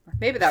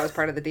 Maybe that was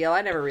part of the deal.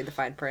 I never read the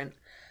fine print.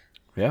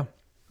 Yeah.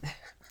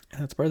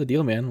 That's part of the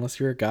deal, man. Unless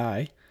you're a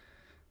guy,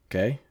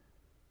 okay?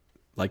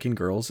 Liking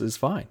girls is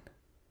fine.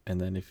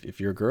 And then if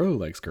you're a girl who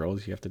likes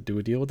girls, you have to do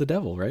a deal with the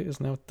devil, right?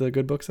 Isn't that what the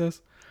good book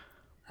says?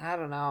 I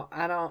don't know.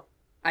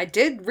 I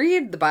did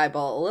read the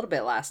Bible a little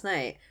bit last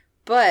night,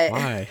 but...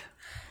 Why?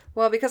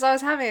 Well, because I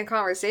was having a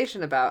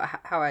conversation about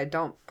how I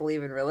don't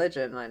believe in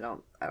religion. I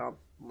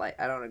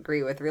don't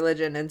agree with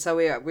religion, and so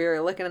we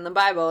were looking in the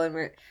Bible, and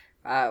we're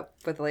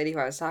with the lady who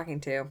I was talking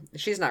to.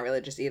 She's not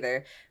religious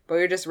either, but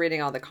we were just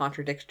reading all the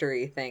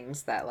contradictory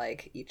things that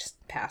like each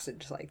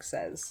passage like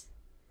says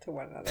to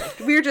one another.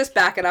 We were just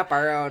backing up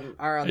our own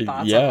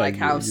thoughts on like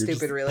how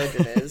stupid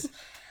religion is.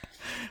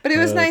 But it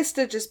was nice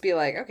to just be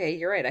like, okay,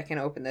 you're right. I can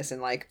open this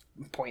and like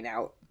point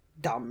out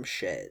dumb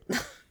shit.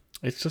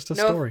 It's just a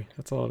story.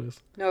 That's all it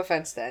is. No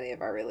offense to any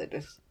of our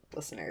religious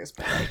listeners,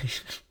 but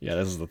yeah,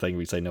 this is the thing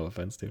we say no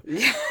offense to.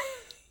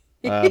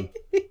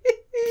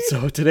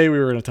 So today we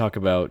were going to talk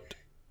about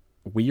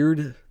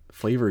weird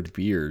flavored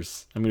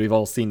beers. I mean, we've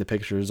all seen the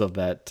pictures of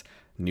that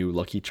new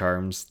Lucky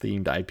Charms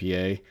themed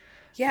IPA.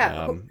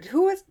 Yeah,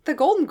 who was the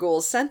Golden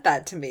Ghouls sent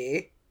that to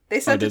me? They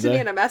sent it to me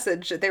in a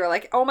message. They were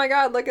like, "Oh my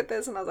god, look at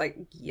this!" And I was like,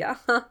 "Yeah."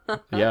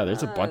 Yeah,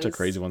 there's a bunch of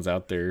crazy ones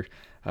out there.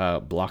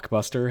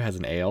 Blockbuster has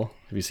an ale.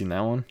 Have you seen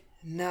that one?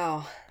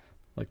 No.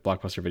 Like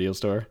Blockbuster Video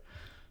Store.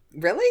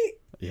 Really?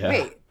 Yeah.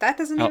 Wait, that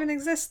doesn't even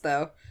exist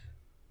though.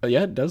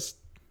 Yeah, it does.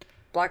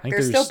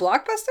 There's still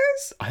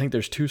Blockbusters? I think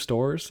there's 2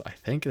 stores. I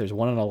think there's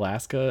one in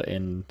Alaska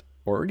and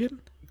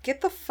Oregon.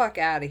 Get the fuck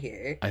out of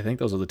here. I think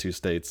those are the 2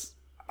 states.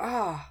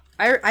 Oh,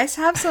 I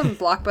have some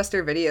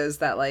Blockbuster videos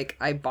that like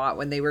I bought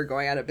when they were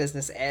going out of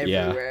business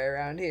everywhere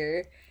around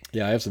here.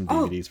 Yeah, I have some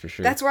DVDs for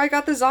sure. That's where I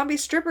got the Zombie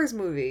Strippers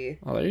movie.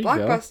 Oh, there you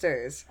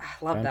Blockbusters. go.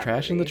 I love that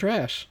Trash movie. in the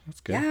trash. That's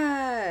good.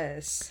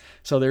 Yes.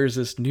 So there's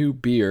this new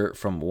beer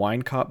from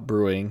Winekop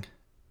Brewing.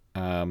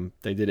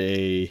 They did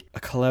a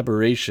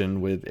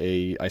collaboration with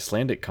a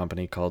Icelandic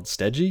company called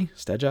Stegi.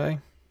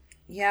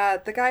 Yeah,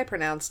 the guy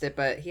pronounced it,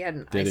 but he had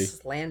an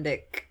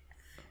Icelandic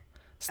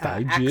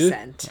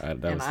accent,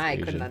 and I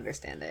couldn't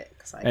understand it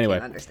because I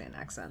can't understand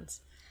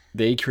accents.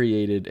 They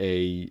created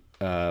a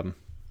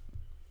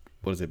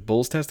what is it?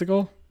 Bull's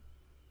Testicle,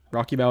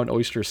 Rocky Mountain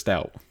Oyster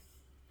Stout.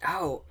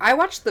 Oh, I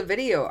watched the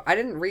video. I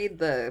didn't read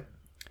the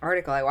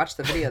article. I watched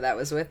the video that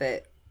was with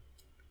it.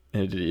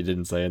 It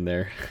didn't say in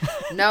there.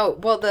 No,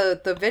 well,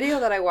 the video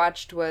that I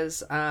watched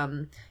was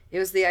it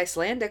was the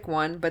Icelandic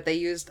one, but they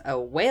used a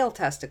whale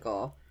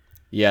testicle.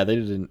 Yeah, they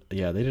did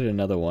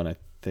another one, I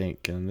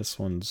think, and this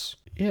one's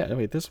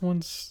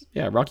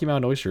Rocky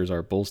Mountain oysters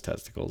are bull's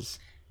testicles.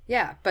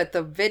 Yeah, but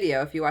the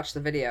video, if you watch the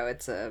video,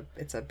 it's a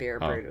beer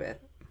brewed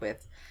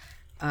with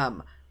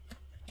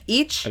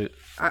each.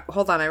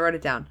 Hold on, I wrote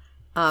it down.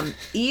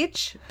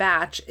 Each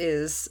batch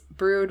is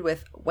brewed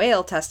with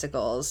whale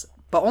testicles,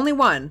 but only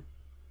one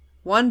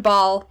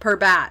ball per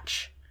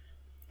batch,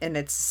 and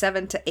it's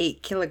 7 to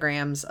 8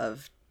 kilograms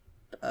of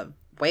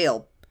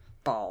whale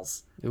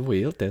balls. The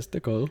whale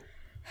testicle.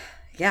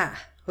 Yeah.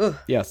 Ugh.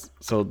 Yes.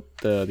 So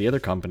the other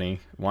company,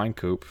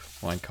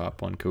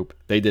 Winekop,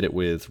 they did it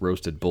with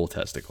roasted bull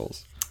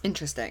testicles.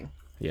 Interesting.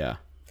 Yeah.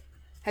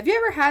 Have you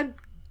ever had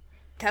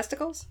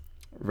testicles?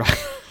 Right.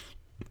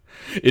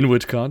 In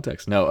which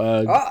context?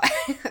 No.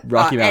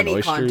 Rocky Mountain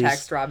oysters. Any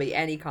context, Robbie.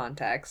 Any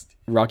context.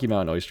 Rocky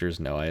Mountain oysters.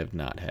 No, I have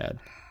not had.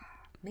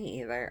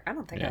 Me either. I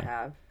don't think I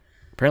have.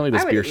 Apparently,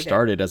 this beer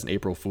started as an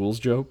April Fool's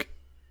joke,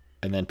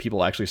 and then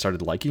people actually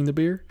started liking the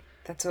beer.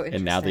 That's so interesting.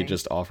 And now they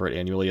just offer it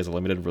annually as a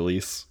limited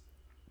release.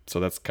 So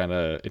that's kind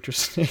of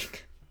interesting.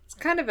 It's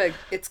kind of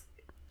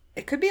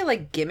it could be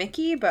like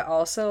gimmicky, but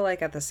also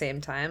like at the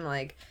same time,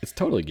 like It's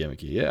totally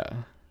gimmicky, yeah.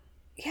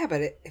 yeah,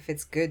 but if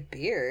it's good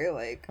beer,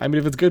 like I mean,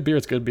 if it's good beer,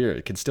 it's good beer.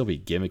 It can still be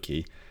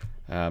gimmicky.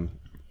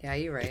 yeah,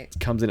 you're right. It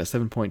comes in at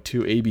 7.2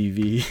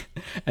 ABV,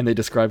 and they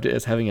described it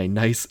as having a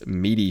nice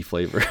meaty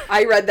flavor.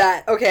 I read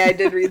that. Okay, I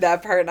did read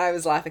that part, and I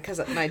was laughing because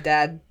my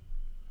dad.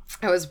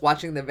 I was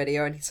watching the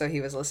video, and so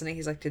he was listening.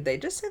 He's like, "Did they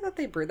just say that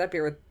they brewed that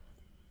beer with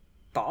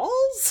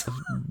balls?"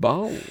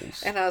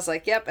 Balls. And I was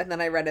like, "Yep." And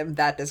then I read him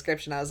that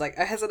description. I was like,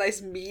 "It has a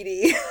nice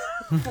meaty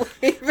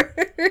flavor."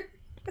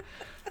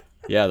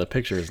 Yeah, the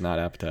picture is not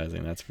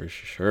appetizing, that's for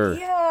sure.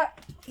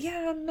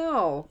 Yeah,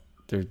 no.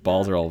 Their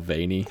balls are all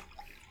veiny.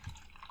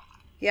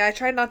 Yeah, I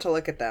tried not to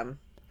look at them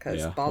because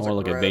Yeah, I balls don't are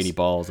want to look gross. at veiny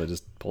balls. I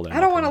just pulled out. I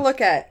don't want to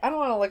look at. I don't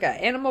want to look at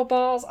animal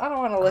balls. I don't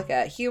want to look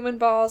at human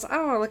balls. I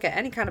don't want to look at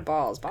any kind of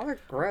balls. Balls are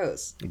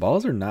gross.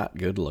 Balls are not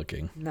good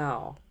looking.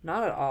 No,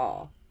 not at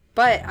all.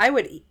 But I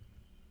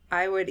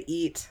would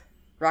eat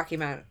Rocky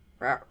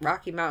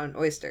Mountain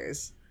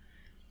oysters.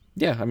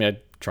 Yeah, I mean,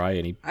 I'd try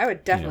any. I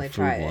would definitely food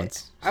try it.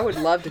 once. I would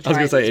love to I try. was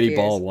gonna say these any beers.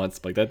 ball once,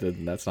 but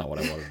that's not what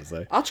I wanted to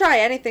say. I'll try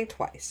anything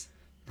twice.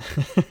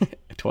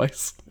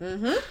 Twice.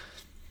 Mm-hmm.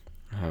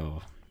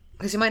 Oh,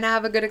 Because you might not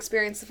have a good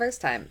experience the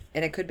first time,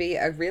 and it could be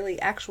a really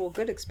actual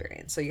good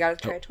experience. So you got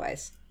to try it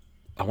twice.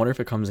 I wonder if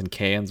it comes in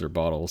cans or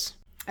bottles.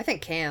 I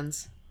think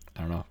cans.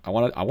 I don't know. I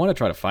want to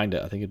try to find it.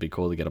 I think it'd be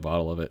cool to get a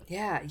bottle of it.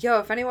 Yeah, yo,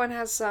 if anyone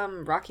has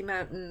some Rocky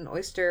Mountain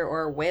oyster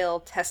or whale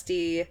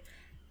testy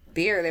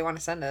beer they want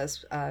to send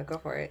us, go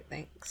for it.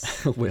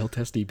 Thanks. Whale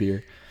testy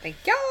beer. Thank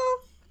y'all.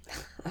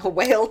 A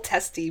whale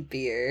testy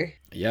beer.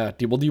 Yeah.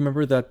 Do you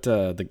remember that?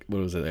 What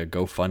was it? A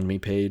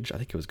GoFundMe page? I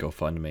think it was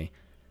GoFundMe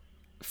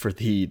for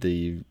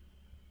the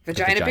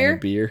Vagina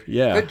beer?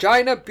 Yeah.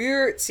 Vagina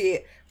beer. See,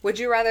 would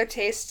you rather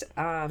taste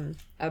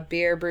a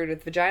beer brewed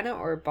with vagina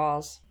or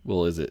balls?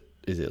 Well, is it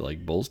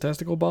like bull's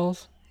testicle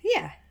balls?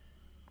 Yeah.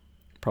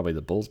 Probably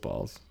the bull's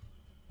balls.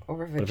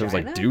 Over vagina? But if it was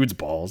like dude's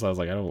balls, I was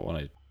like, I don't want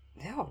to.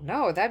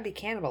 No, that'd be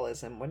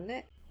cannibalism, wouldn't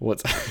it?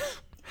 What's?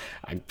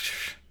 I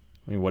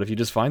mean, what if you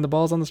just find the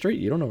balls on the street?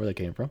 You don't know where they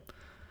came from.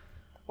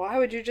 Why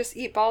would you just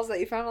eat balls that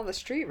you found on the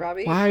street,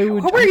 Robbie? Why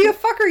would Where the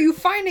fuck are you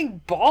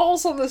finding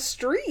balls on the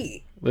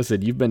street?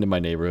 Listen, you've been to my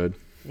neighborhood.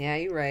 Yeah,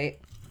 you're right.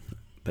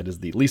 That is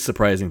the least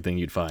surprising thing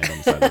you'd find on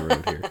the side of the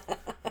road here.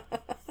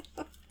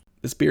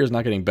 This beer is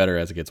not getting better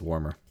as it gets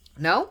warmer.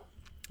 No?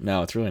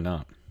 No, it's really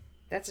not.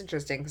 That's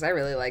interesting because I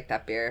really like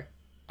that beer.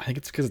 I think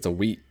it's because it's a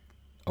wheat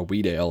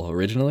ale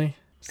originally,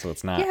 so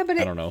it's not. Yeah, but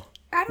I don't know.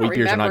 I don't Wheat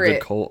beers are not remember good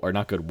it. cold or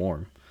not good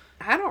warm.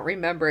 I don't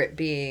remember it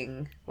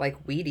being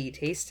like weedy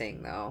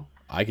tasting though.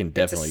 I can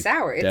definitely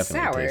sour. It's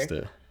definitely sour. taste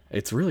it.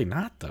 It's really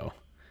not though.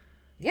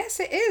 Yes,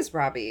 it is,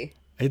 Robbie.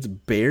 It's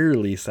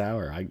barely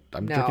sour.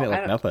 I'm No, drinking it I like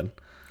don't- nothing.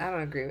 I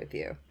don't agree with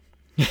you.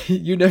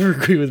 You never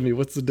agree with me.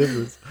 What's the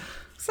difference?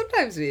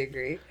 Sometimes we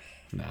agree.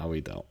 No,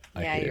 we don't.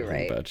 I Yeah, hate you're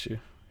everything right. about you.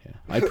 Yeah,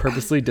 I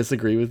purposely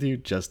disagree with you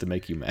just to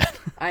make you mad.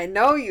 I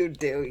know you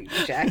do,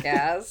 you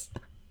jackass.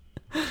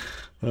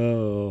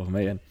 Oh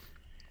man.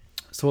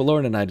 So what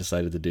Lauren and I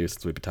decided to do,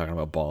 since we've been talking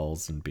about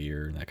balls and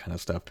beer and that kind of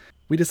stuff,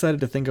 we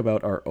decided to think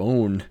about our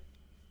own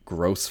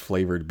gross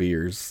flavored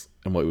beers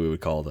and what we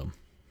would call them.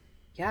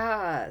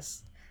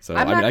 Yes. So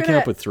I'm I mean, not I came gonna-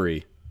 up with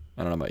 3.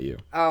 I don't know about you.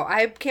 Oh,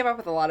 I came up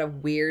with a lot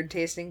of weird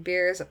tasting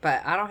beers,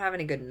 but I don't have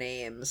any good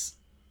names.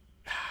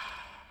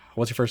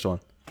 What's your first one?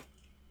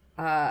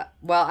 Well,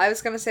 I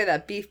was gonna say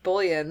that beef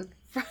bouillon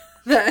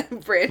that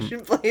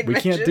Brandon Blade We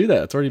mentioned. can't do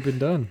that. It's already been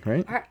done,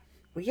 right?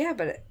 Well, yeah,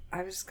 but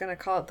I was gonna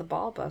call it the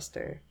Ball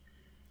Buster.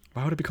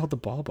 Why would it be called the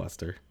Ball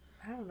Buster?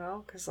 I don't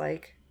know, cause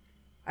like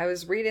I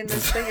was reading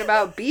this thing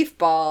about beef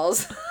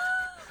balls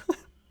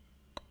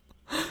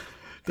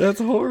That's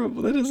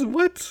horrible. That is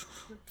what?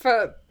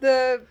 for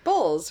the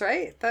bulls,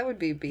 right? That would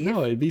be beef.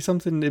 No, it'd be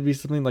something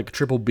like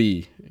triple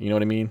B. You know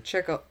what I mean?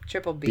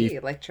 Triple B,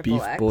 like triple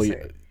beef X.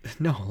 bouillon.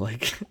 No,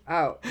 like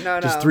Oh no,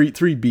 just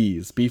three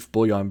B's. Beef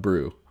bouillon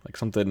brew. Like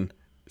something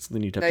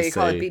you'd have No, to you say.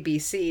 call it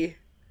BBC.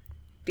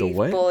 The Beef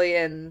what?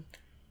 bouillon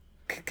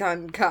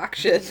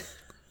concoction.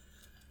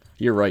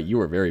 You're right. You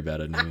were very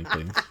bad at naming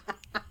things.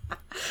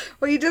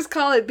 Well, you just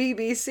call it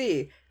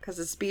BBC because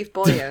it's beef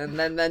bouillon,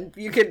 and then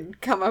you can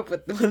come up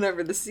with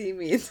whatever the C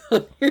means.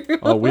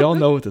 Oh, we all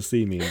know what the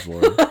C means,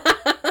 Laura.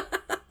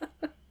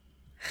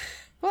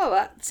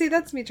 Well,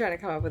 that's me trying to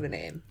come up with a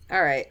name.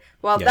 All right.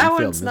 Well, Yeah, that you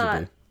failed one's not.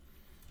 miserably.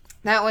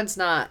 That one's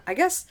not. I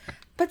guess.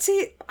 But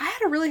see, I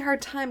had a really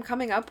hard time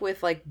coming up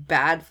with like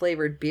bad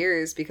flavored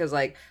beers because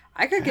like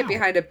I could get How?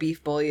 behind a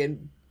beef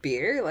bouillon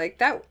beer like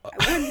that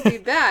wouldn't be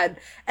bad.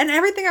 And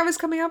everything I was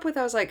coming up with,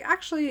 I was like,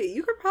 actually,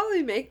 you could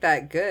probably make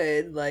that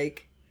good.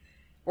 Like,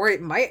 or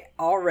it might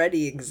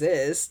already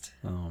exist.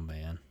 Oh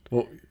man.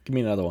 Well, give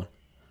me another one.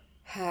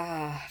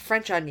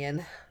 French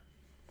onion.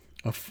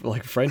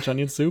 Like French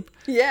onion soup.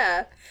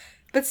 Yeah.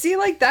 But see,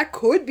 like, that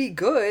could be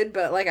good,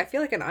 but, like, I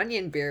feel like an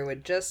onion beer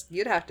would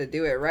you'd have to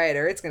do it right,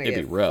 or it's gonna It'd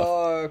get be rough.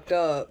 fucked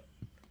up.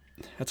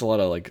 That's a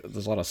lot of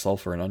there's a lot of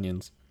sulfur in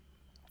onions.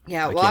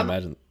 Yeah, I well, can't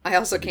imagine. I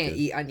also that'd be can't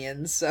good. eat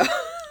onions, so.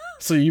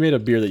 So you made a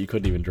beer that you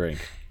couldn't even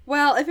drink.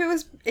 Well, if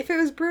it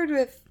was brewed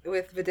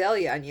with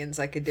Vidalia onions,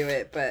 I could do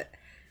it. But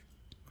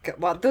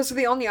well, those are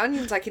the only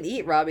onions I can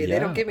eat, Robbie. They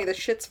don't Yeah. give me the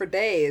shits for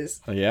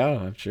days. Yeah,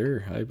 I'm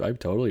sure. I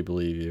totally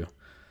believe you.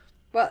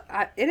 Well,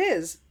 it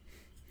is.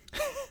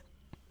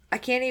 I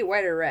can't eat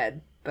white or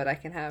red, but I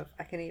can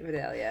eat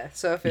Vidalia.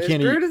 So if it was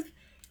can't brewed eat- with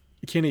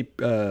You can't eat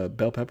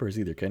bell peppers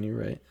either, can you?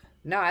 Right?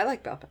 no, I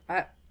like bell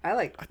pepper.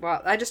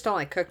 I just don't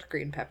like cooked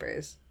green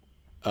peppers.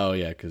 Oh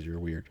yeah, because you're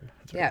weird.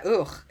 That's right. Yeah,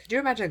 ugh. Could you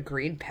imagine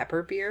green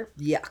pepper beer?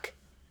 Yuck.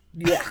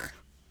 Yuck.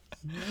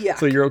 Yuck.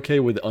 So you're okay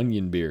with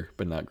onion beer,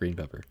 but not green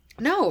pepper.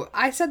 No,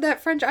 I said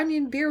that French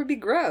onion beer would be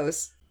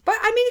gross. But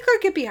I mean, you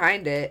could get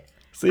behind it.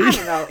 See? I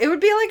don't know. It would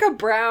be like a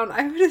brown.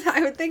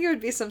 I would think it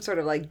would be some sort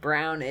of like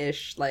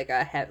brownish, like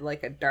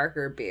a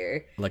darker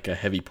beer. Like a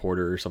heavy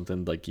porter or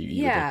something, like you eat with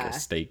Yeah. like a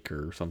steak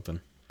or something.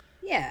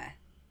 Yeah.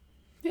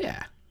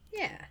 Yeah.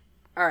 Yeah.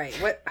 All right.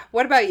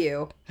 What about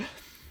you?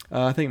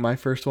 I think my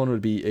first one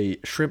would be a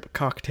shrimp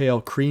cocktail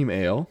cream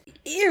ale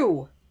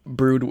Ew.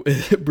 brewed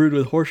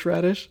with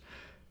horseradish,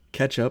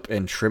 ketchup,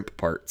 and shrimp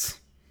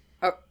parts.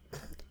 Oh,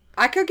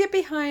 I could get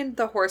behind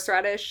the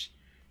horseradish.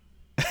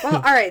 Well,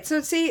 all right.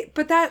 So see,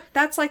 but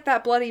that's like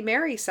that Bloody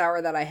Mary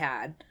sour that I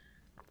had.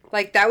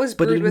 Like that was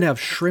But it brewed didn't with have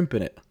shrimp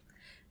in it.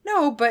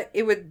 no, but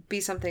it would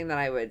be something that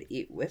I would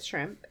eat with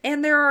shrimp.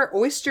 And there are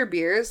oyster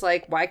beers.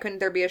 Like, why couldn't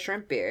there be a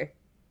shrimp beer?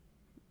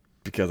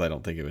 Because I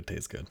don't think it would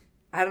taste good.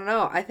 I don't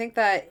know. I think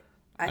that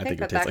think it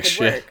that tastes like could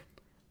shit. work.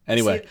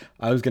 Anyway, See-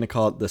 I was going to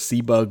call it the Sea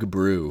Bug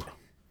Brew.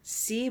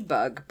 Sea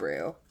bug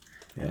brew.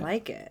 I Yeah.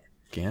 like it.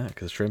 Yeah,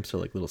 because shrimps are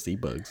like little sea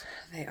bugs.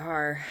 They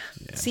are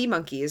sea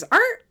monkeys.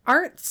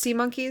 Aren't sea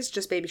monkeys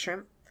just baby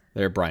shrimp?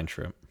 They're brine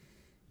shrimp.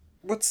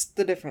 What's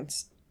the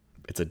difference?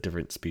 It's a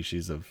different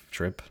species of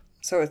shrimp.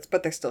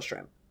 But they're still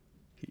shrimp.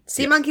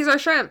 Sea Yes. monkeys are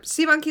shrimp.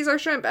 Sea monkeys are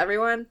shrimp.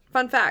 Everyone,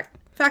 fun fact,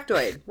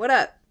 factoid. What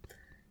up?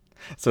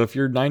 So if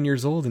you're 9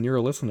 years old and you're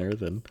a listener,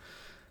 then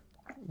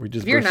we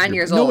just If you're bursted 9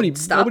 your- years old,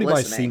 stop nobody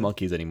buys sea listening.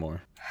 monkeys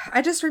anymore.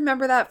 I just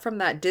remember that from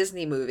that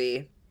Disney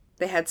movie.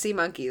 They had sea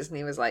monkeys, and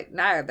he was like,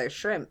 "Nah, they're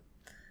shrimp."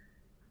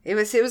 It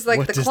was like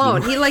What the Disney clone.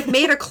 movie? He like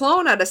made a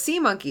clone out of sea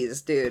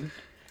monkeys, dude.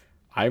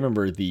 I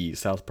remember the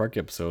South Park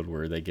episode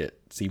where they get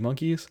sea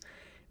monkeys,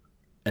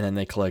 and then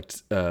they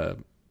collect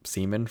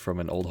semen from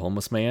an old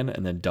homeless man,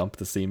 and then dump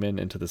the semen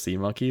into the sea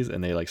monkeys,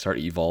 and they like start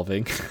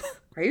evolving.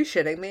 Are you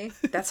shitting me?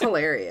 That's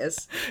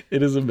hilarious.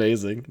 It is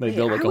amazing. They Hey,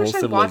 build like I a whole wish I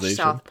watched civilization.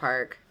 South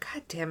Park.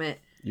 God damn it.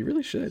 You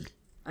really should.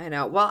 I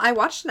know. Well, I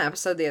watched an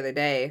episode the other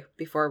day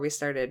before we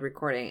started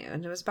recording,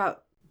 and it was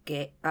about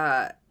gay.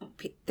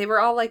 They were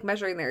all like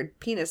measuring their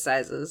penis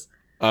sizes.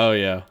 Oh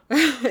yeah.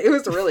 It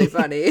was really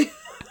funny.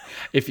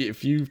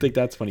 If you think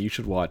that's funny, you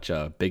should watch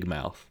Big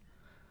Mouth.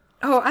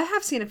 Oh, I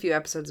have seen a few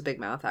episodes of Big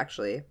Mouth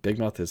actually. Big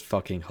Mouth is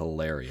fucking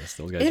hilarious.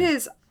 Those guys. It are-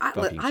 is.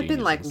 fucking I've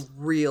been like geniuses.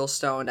 real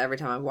stoned every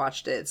time I've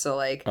watched it, so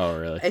like Oh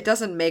really, it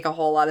doesn't make a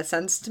whole lot of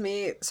sense to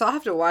me. So I'll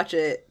have to watch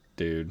it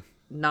dude?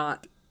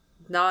 not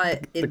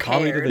The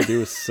comedy that impaired. they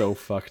do is so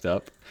fucked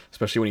up,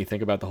 especially when you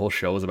think about the whole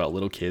show is about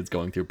little kids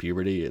going through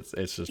puberty. It's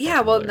just Yeah,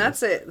 fucking well, hilarious.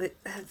 that's it.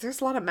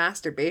 There's a lot of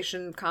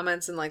masturbation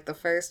comments in like the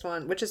first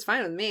one, which is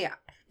fine with me.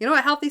 You know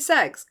what? Healthy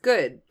sex,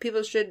 good.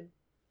 People should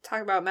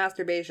talk about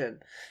masturbation.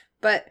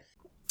 But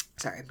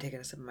sorry, I'm taking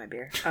a sip of my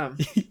beer.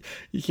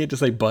 You can't just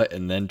say "but"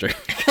 and then drink.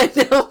 I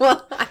know.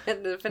 Well, I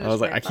had to finish. I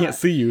was like, my I can't thought.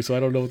 see you, so I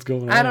don't know what's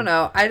going on. I don't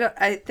know.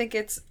 I think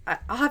it's.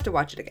 I'll have to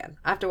watch it again.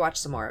 I have to watch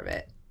some more of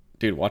it.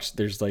 Dude. Watch.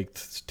 There's like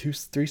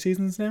 3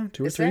 seasons now,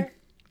 2 or Is 3. there?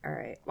 All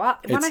right. Well,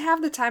 when It's- I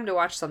have the time to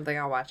watch something,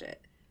 I'll watch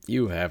it.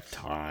 You have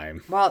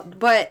time. Well,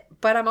 but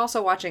I'm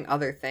also watching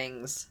other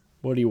things.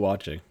 What are you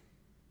watching?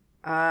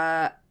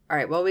 All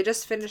right. Well, we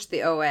just finished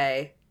the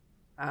OA,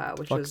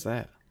 which Fuck's was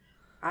that?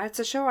 it's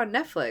a show on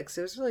Netflix.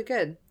 It was really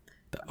good.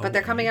 But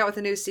they're coming out with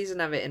a new season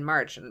of it in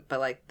March. But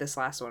like this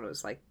last one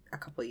was like a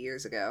couple of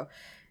years ago.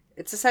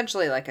 It's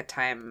essentially like a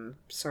time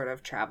sort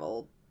of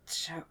travel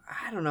show.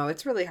 I don't know.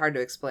 It's really hard to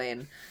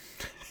explain.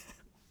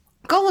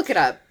 Go look it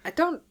up.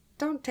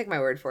 Don't take my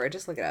word for it.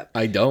 Just look it up.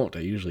 I don't. I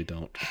usually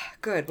don't.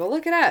 Good. Well,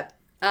 look it up.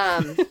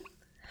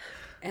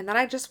 And then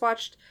I just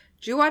watched.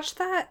 Did you watch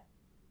that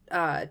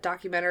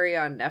documentary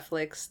on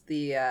Netflix?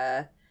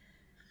 The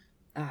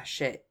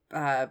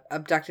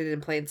Abducted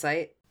in Plain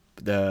Sight.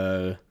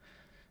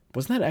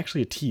 Wasn't that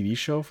actually a TV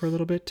show for a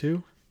little bit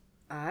too?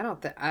 I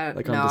don't think.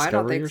 Like no, on I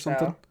don't Discovery think or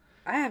something? so.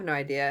 I have no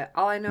idea.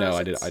 All I know No, is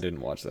I did. it's- I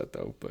didn't watch that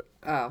though. But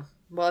Oh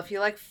well, if you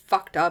like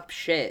fucked up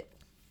shit,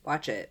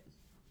 watch it.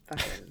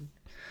 Fucking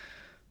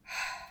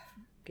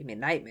give me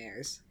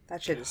nightmares.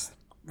 That shit is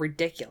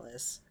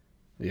ridiculous.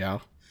 yeah,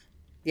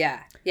 Yeah.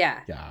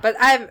 Yeah. But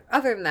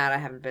other than that, I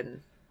haven't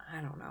been. I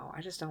don't know.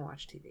 I just don't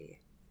watch TV.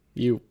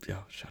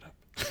 shut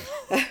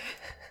up.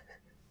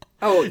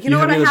 Oh, you You know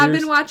have what I any have others?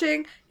 been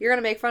watching? You're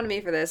gonna make fun of me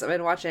for this. I've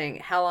been watching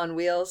Hell on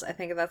Wheels. I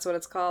think that's what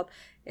it's called.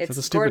 It's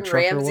the stupid Gordon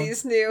trucker one?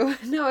 Ramsay's new.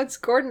 No, it's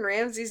Gordon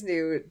Ramsay's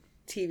new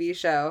TV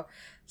show.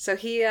 So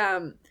he,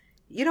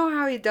 you know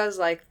how he does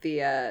like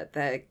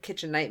the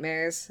kitchen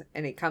nightmares,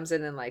 and he comes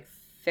in and like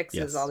fixes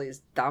Yes. all these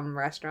dumb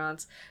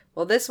restaurants.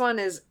 Well, this one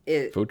is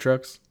it. Food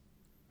trucks.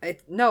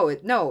 No,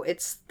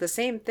 it's the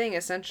same thing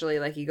essentially.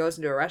 Like he goes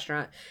into a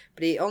restaurant,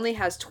 but he only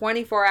has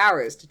 24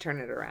 hours to turn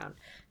it around.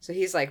 So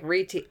he's like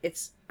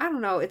it's I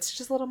don't know, it's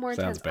just a little more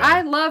Sounds intense. bad.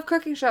 I love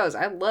cooking shows.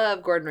 I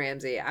love Gordon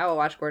Ramsay. I will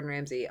watch Gordon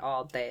Ramsay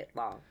all day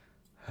long.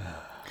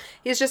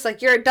 He's just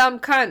like, you're a dumb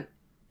cunt.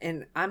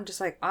 And I'm just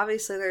like,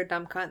 obviously they're a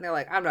dumb cunt. And they're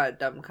like, I'm not a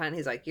dumb cunt.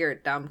 He's like, you're a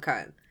dumb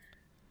cunt.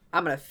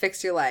 I'm going to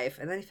fix your life.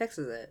 And then he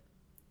fixes it.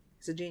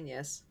 He's a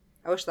genius.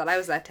 I wish that I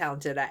was that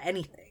talented at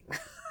anything.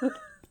 Do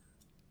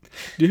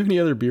you have any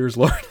other beers,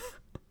 Lauren?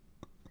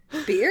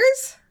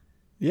 Beers?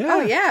 Yeah.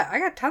 Oh, yeah. I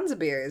got tons of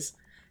beers.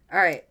 All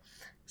right.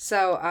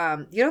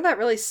 So, you know that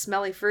really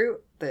smelly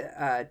fruit?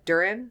 The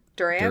durian?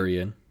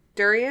 Durian.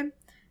 Durian?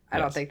 I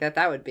don't Yes. think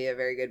that would be a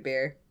very good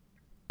beer.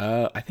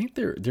 I think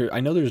I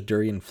know there's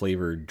durian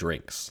flavored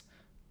drinks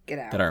Get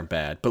out. that aren't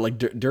bad, but like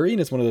durian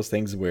is one of those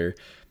things where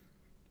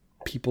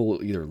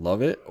people either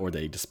love it or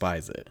they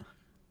despise it.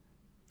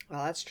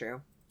 Well, that's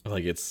true.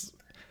 Like it's,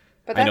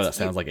 But I know that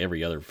sounds like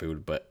every other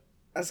food, but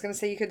I was gonna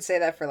say you could say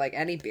that for like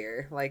any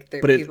beer. Like,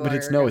 but it's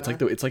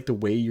like the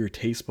way your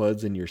taste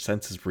buds and your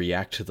senses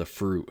react to the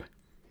fruit.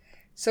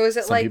 So is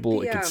it Some like people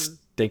the, it could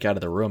stink out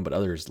of the room, but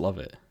others love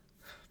it.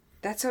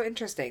 That's so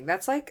interesting.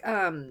 That's like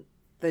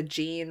the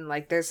gene,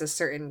 like there's a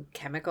certain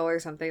chemical or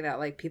something that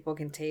like people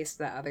can taste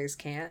that others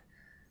can't.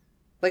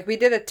 Like we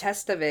did a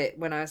test of it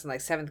when I was in like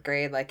 7th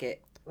grade,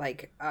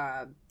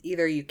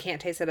 either you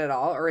can't taste it at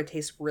all or it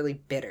tastes really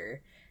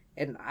bitter.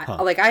 And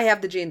I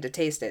have the gene to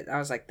taste it. I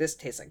was like, this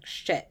tastes like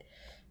shit.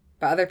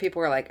 But other people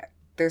were like,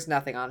 there's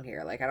nothing on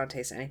here. Like I don't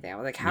taste anything. I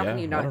was like, how can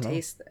you not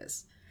taste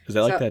this? Is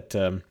that like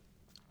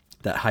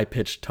that high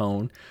pitched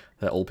tone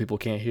that old people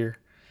can't hear?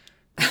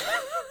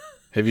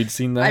 Have you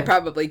seen that? I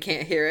probably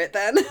can't hear it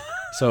then.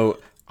 So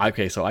I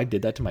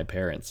did that to my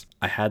parents.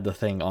 I had the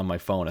thing on my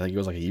phone. I think it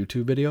was like a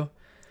YouTube video,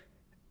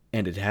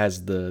 and it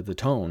has the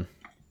tone.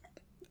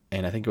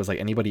 And I think it was like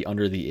anybody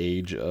under the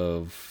age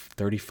of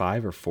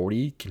 35 or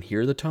 40 can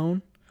hear the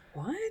tone.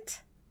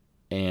 What?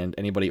 And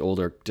anybody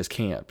older just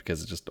can't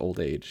because it's just old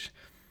age.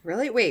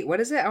 Really? Wait, what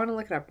is it? I want to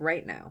look it up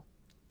right now.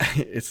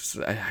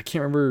 I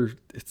can't remember.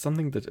 It's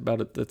something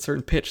about a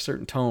certain pitch,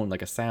 certain tone,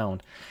 like a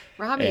sound.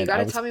 Robbie, And you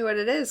gotta tell me what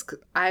it is.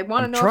 I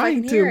want to know if I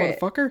trying can to, hear it.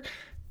 motherfucker.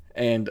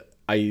 And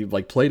I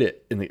like played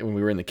it when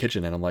we were in the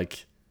kitchen, and I'm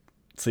like,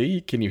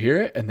 "See, can you hear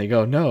it?" And they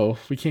go, "No,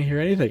 we can't hear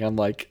anything." I'm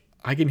like,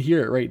 "I can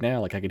hear it right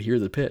now. Like I could hear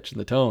the pitch and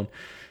the tone."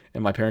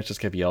 And my parents just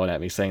kept yelling at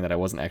me, saying that I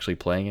wasn't actually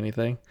playing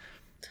anything,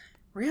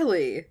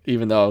 Really?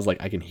 even though I was like,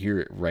 "I can hear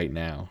it right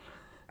now."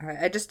 All right,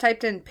 I just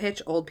typed in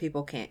pitch old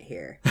people can't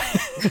hear.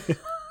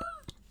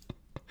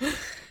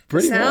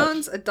 Pretty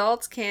Sounds much.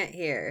 adults can't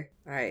hear.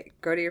 All right,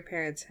 go to your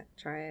parents.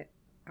 Try it.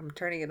 I'm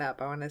turning it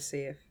up. I want to see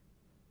if.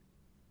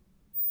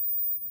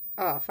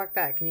 Oh, fuck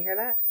that. Can you hear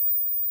that?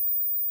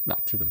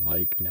 Not through the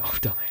mic, no,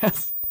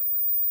 dumbass.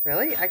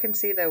 Really? I can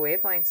see the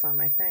wavelengths on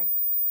my thing.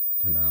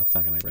 No, it's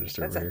not gonna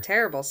register That's over a here.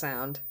 terrible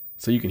sound.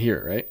 So you can hear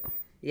it, right?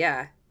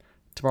 Yeah,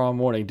 Tomorrow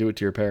morning, do it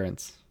to your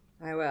parents.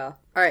 I will.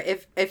 All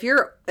right, if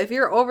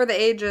you're over the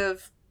age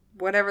of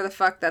whatever the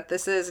fuck that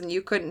this is and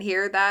you couldn't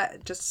hear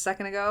that just a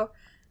second ago,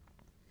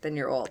 then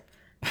you're old.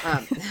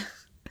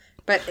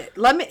 But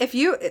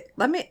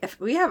if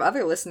we have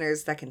other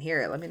listeners that can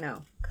hear it, let me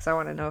know because I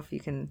want to know if you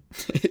can.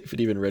 If it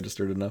even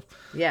registered enough.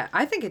 Yeah,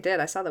 I think it did.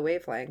 I saw the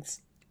wavelengths.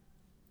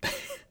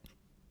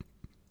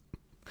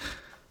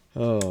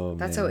 Oh,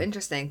 That's man. so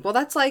interesting. Well,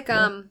 that's like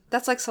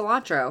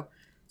cilantro.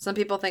 Some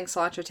people think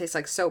cilantro tastes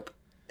like soap,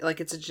 like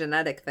it's a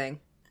genetic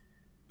thing.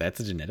 That's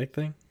a genetic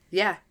thing?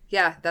 Yeah.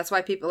 That's why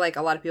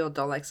a lot of people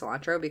don't like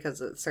cilantro because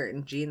a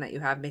certain gene that you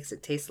have makes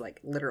it taste like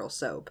literal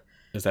soap.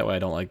 Is that why I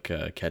don't like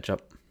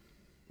ketchup?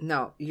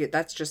 No,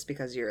 that's just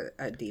because you're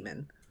a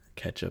demon.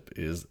 Ketchup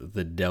is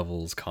the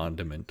devil's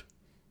condiment.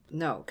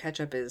 No,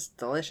 ketchup is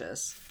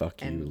delicious.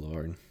 Fuck you, And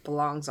Lord.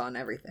 belongs on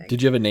everything.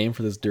 Did you have a name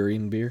for this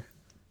durian beer?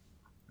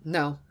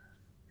 No,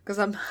 because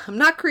I'm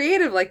not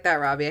creative like that,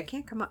 Robbie. I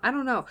can't come up. I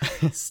don't know.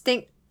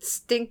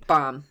 Stink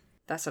bomb.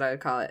 That's what I would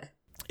call it.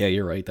 Yeah,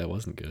 you're right. That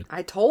wasn't good.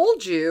 I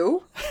told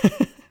you.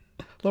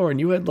 Lauren,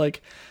 you had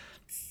like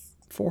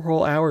 4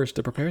 whole hours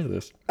to prepare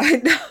this. I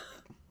know.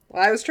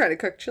 Well, I was trying to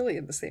cook chili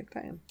at the same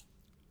time.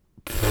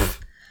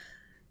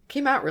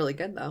 Came out really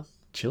good though.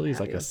 Chili's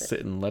like Happy a with it. sit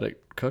and let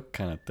it cook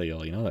kind of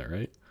deal. You know that,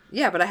 right?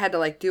 Yeah, but I had to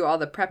like do all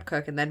the prep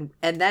cook and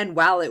then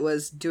while it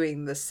was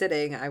doing the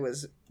sitting, I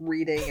was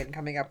reading and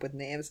coming up with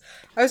names.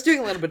 I was doing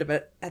a little bit of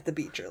it at the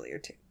beach earlier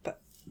too,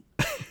 but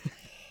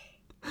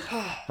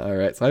All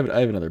right, so I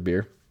have another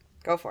beer.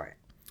 go for it.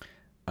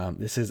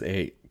 This is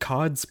a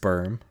cod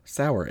sperm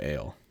sour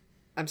ale.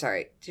 I'm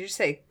sorry. Did you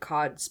say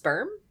cod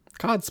sperm?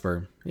 Cod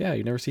sperm. Yeah,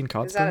 you never seen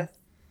cod Is sperm? that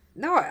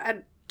No,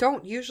 I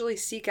don't usually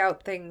seek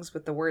out things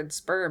with the word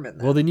sperm in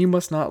them. Well, then you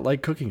must not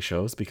like cooking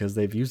shows because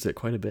they've used it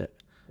quite a bit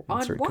in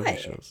On certain cooking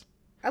what? shows.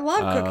 I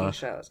love cooking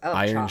shows. I love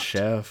Iron Chopped.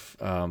 Chef,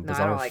 I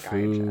Bizarre don't like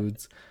Iron Chef.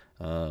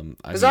 Foods.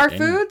 Bizarre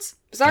Foods?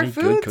 Bizarre any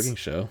good Foods? cooking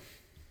show.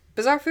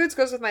 Bizarre Foods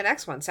goes with my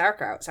next one,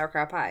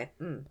 sauerkraut pie.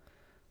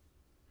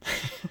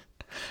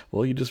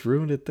 Well, you just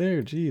ruined it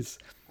there. Jeez.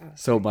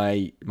 So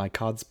my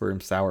cod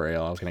sperm sour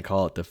ale, I was gonna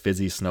call it the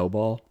fizzy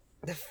snowball.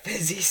 The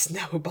fizzy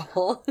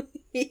snowball.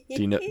 Do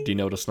you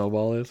know what a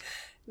snowball is?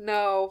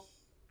 No,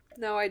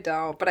 I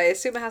don't. But I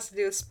assume it has to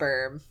do with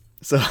sperm.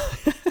 So,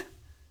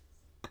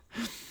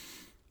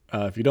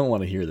 if you don't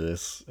want to hear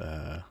this,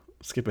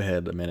 skip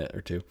ahead a minute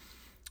or two.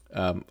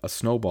 A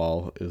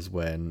snowball is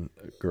when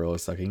a girl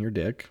is sucking your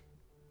dick,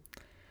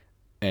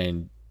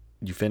 and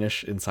you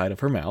finish inside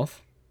of her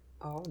mouth.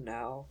 Oh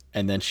no!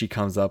 And then she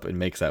comes up and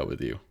makes out with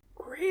you.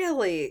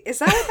 Really? Is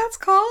that what that's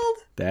called?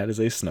 That is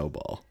a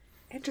snowball.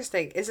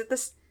 Interesting. Is it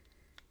this?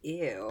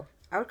 Ew.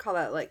 I would call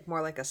that like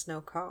more like a snow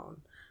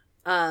cone.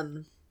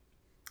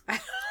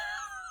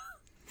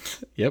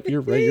 Yep,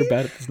 you're right. You're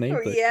bad at this name.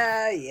 But...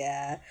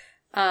 Yeah.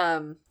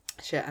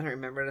 Shit, I don't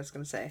remember what I was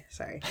gonna say.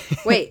 Sorry.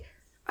 Wait.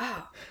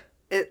 Oh,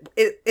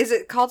 is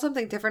it called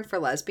something different for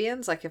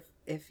lesbians? Like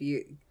if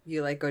you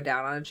like go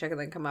down on a chick and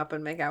then come up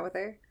and make out with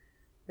her?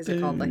 Is it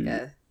called like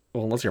a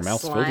well, unless your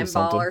mouth's filled slime with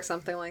ball something or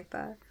something like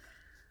that?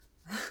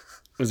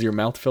 Was your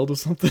mouth filled with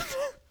something?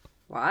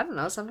 Well, I don't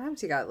know.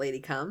 Sometimes you got lady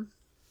cum.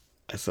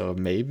 So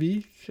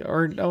maybe,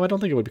 or no, I don't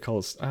think it would be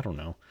called. I don't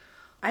know.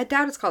 I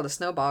doubt it's called a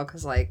snowball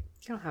because like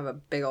you don't have a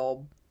big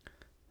old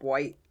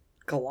white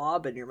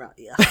glob in your mouth.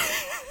 Yuck.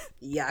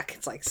 Yuck!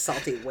 It's like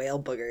salty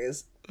whale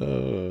boogers.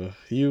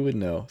 You would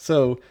know.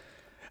 So,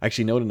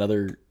 actually, note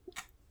another.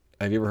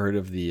 Have you ever heard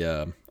of the?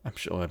 I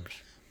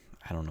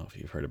don't know if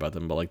you've heard about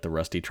them, but like the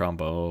rusty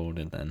trombone,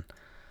 and then.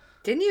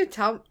 Didn't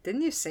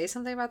you say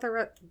something about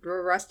the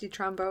rusty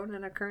trombone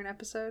in a current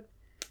episode?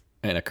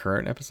 In a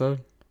current episode?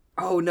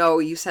 Oh no,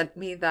 you sent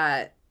me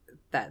that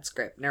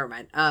script. Never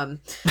mind.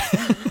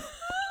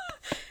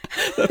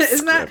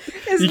 Isn't that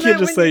you can't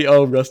just say,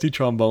 "Oh, rusty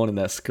trombone" in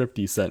that script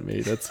you sent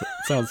me. That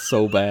sounds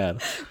so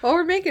bad. Well,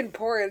 we're making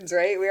porns,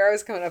 right? We're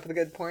always coming up with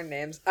good porn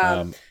names.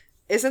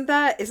 Isn't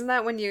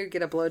that when you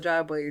get a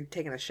blowjob while you're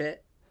taking a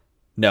shit?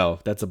 No,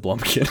 that's a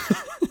Blumpkin.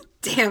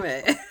 Damn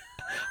it.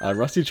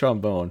 Rusty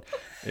trombone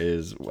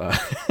is. Why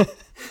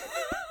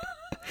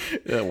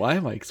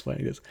am I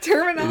explaining this?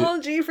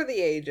 Terminology for the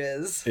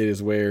ages. It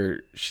is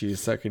where she's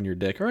sucking your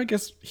dick, or I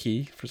guess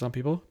he for some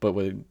people. But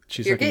when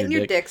she's you're sucking getting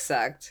your dick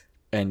sucked,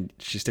 and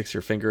she sticks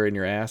your finger in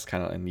your ass,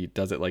 kind of, and he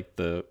does it like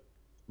a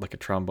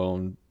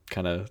trombone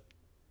kind of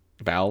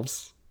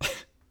valves.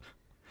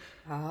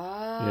 Oh, you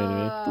know what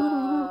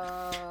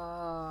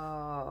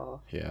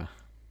I mean? Yeah.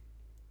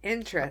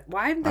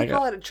 Why didn't they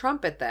call it a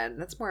trumpet then?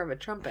 That's more of a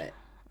trumpet.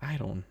 I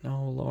don't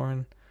know,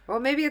 Lauren. Well,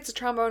 maybe it's a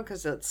trombone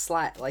because it's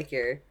like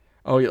you're.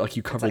 Oh, yeah, like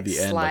you cover like the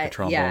end like a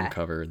trombone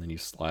cover, and then you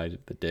slide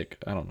the dick.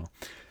 I don't know.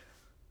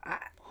 I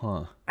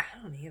don't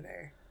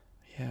either.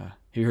 Yeah. Have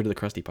you heard of the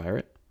Krusty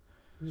Pirate?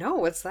 No,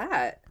 what's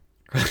that?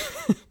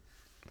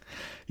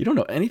 You don't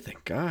know anything.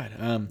 God.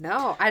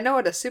 No, I know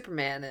what a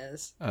Superman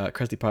is.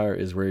 Krusty Pirate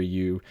is where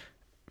you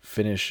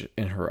finish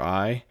in her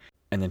eye,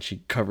 and then she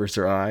covers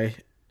her eye,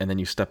 and then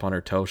you step on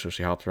her toe so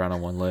she hops around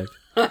on one leg.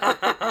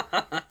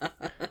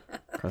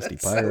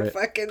 Krusty Pirate. So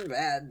fucking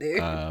bad,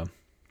 dude.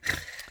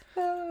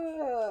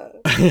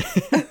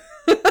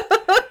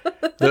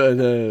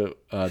 The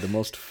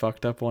most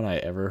fucked up one I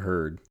ever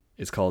heard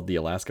is called the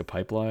Alaska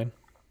Pipeline.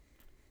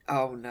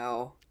 Oh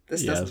no,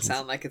 this doesn't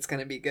sound like it's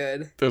gonna be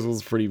good. This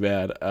was pretty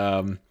bad.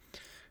 Does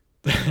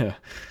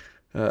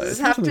this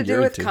have to do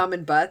with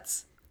common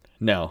butts?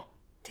 No.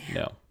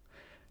 Damn.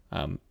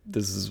 No.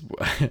 This is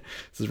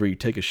where you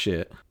take a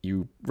shit,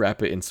 you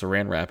wrap it in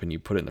saran wrap, and you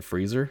put it in the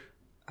freezer.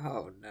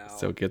 Oh no.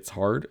 So it gets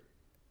hard,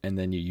 and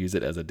then you use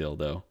it as a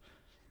dildo.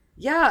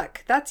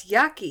 Yuck! That's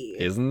yucky.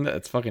 Isn't it?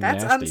 It's fucking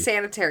That's nasty.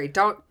 unsanitary.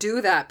 Don't do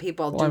that,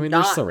 people. Well,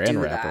 There's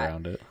saran wrap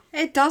around it.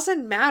 It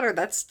doesn't matter.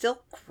 That's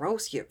still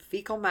gross. You have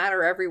fecal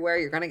matter everywhere.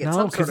 You're gonna get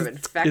some sort of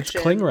infection. It's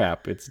cling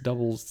wrap. It's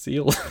double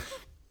sealed.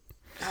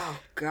 Oh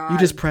god! You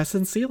just press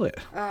and seal it.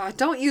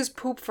 Don't use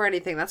poop for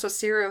anything. That's what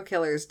serial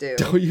killers do.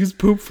 Don't use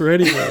poop for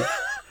anything.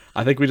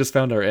 I think we just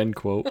found our end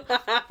quote.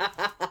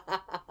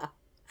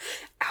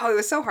 Oh, it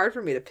was so hard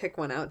for me to pick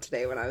one out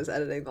today when I was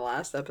editing the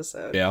last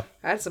episode. Yeah.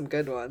 I had some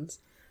good ones.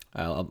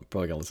 I'll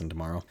probably go listen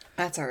tomorrow.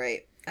 That's all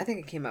right. I think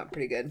it came out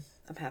pretty good.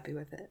 I'm happy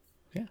with it.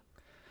 Yeah.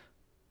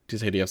 Do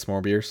you have some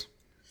more beers?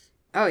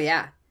 Oh,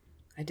 yeah.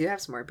 I do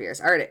have some more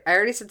beers. I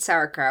already said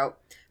sauerkraut.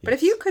 But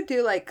if you could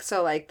do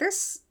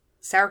there's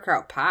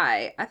sauerkraut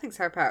pie. I think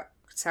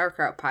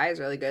sauerkraut pie is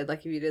really good.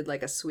 Like if you did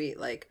like a sweet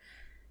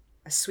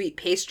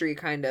pastry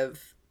kind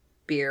of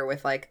beer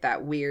with like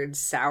that weird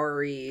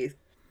soury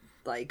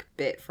like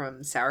bit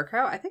from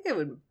sauerkraut. I think it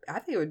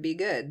would be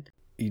good.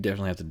 You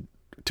definitely have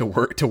to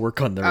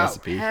work on the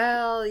recipe.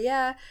 Hell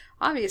yeah.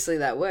 Obviously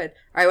that would.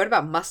 All right, what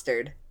about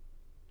mustard?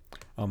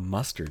 A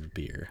mustard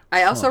beer.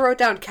 I also wrote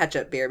down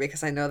ketchup beer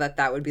because I know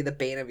that would be the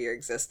bane of your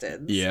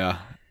existence. Yeah.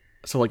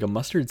 So like a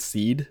mustard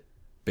seed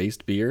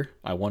based beer,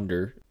 I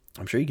wonder.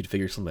 I'm sure you could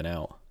figure something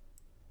out.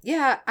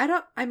 Yeah,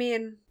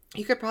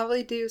 you could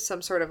probably do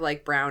some sort of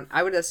like brown.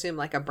 I would assume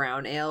like a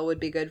brown ale would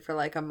be good for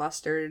like a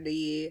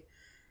mustardy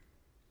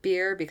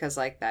beer because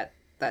like that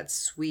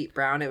sweet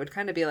brown, it would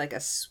kind of be like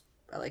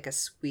like a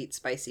sweet,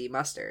 spicy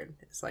mustard.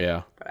 It's like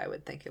Yeah. what I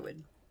would think it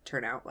would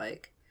turn out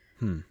like.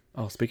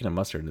 Oh, speaking of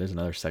mustard, there's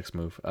another sex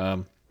move.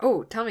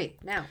 Oh, tell me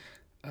now.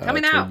 Tell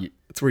me now.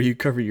 It's where you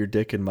cover your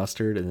dick in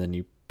mustard and then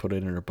you put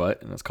it in her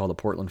butt, and it's called a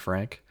Portland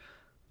Frank.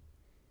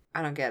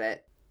 I don't get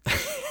it.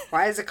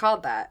 Why is it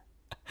called that?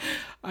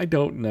 I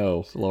don't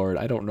know, Lord.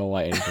 I don't know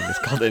why anything is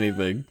called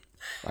anything.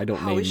 I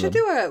don't name we should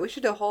them. we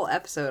should do a whole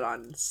episode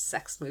on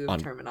sex move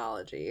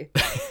terminology.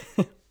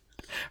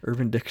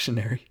 Urban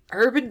Dictionary.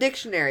 Urban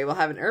Dictionary. We'll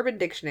have an Urban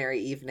Dictionary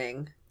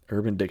evening.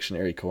 Urban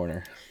Dictionary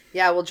corner.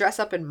 Yeah, we'll dress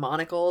up in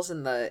monocles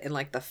in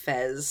like the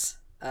fez,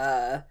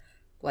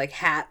 like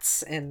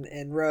hats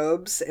and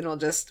robes, and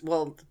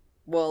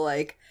we'll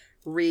like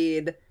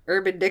read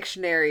Urban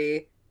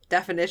Dictionary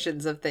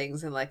definitions of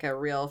things in like a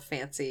real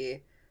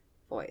fancy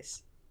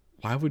voice.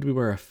 Why would we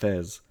wear a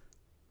fez?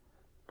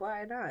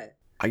 Why not?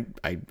 I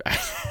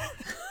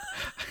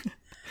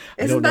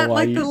Isn't that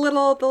like you... the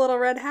little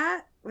red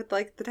hat with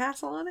like the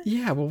tassel on it?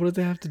 Yeah, but what does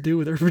that have to do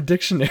with Urban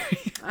Dictionary?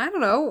 I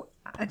don't know.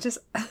 I just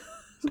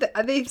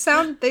they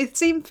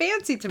seem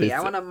fancy to me.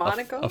 I want a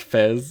monocle. A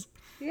fez.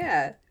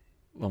 Yeah.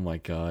 Oh my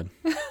god.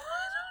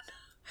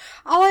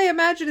 All I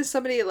imagine is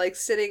somebody like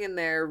sitting in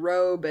their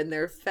robe and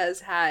their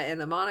fez hat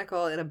and a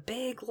monocle in a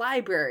big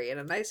library in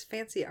a nice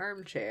fancy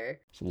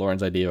armchair. So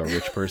Lauren's idea of a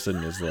rich person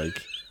is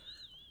like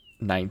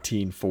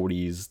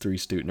 1940s Three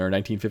Stooges or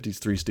 1950s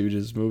Three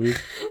Stooges movie.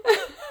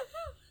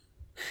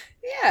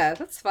 Yeah,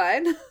 that's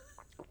fine.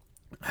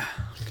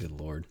 Good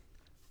lord.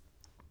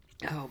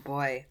 Oh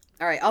boy.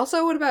 All right.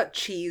 Also, what about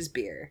cheese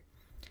beer?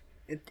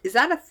 Is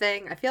that a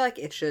thing? I feel like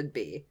it should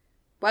be.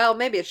 Well,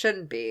 maybe it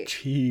shouldn't be.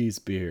 Cheese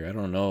beer. I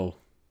don't know.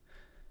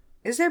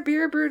 Is there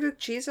beer brewed with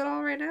cheese at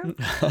all right now?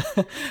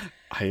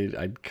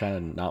 I'd kind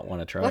of not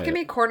want to try Look it. at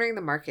me cornering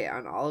the market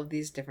on all of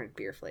these different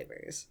beer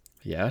flavors.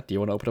 Yeah? Do you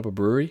want to open up a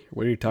brewery?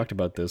 We already talked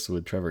about this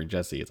with Trevor and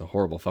Jesse. It's a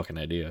horrible fucking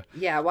idea.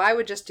 Yeah, well, I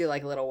would just do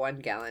like little 1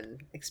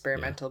 gallon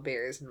experimental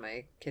beers in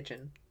my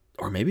kitchen.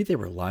 Or maybe they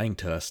were lying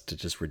to us to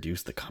just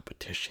reduce the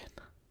competition.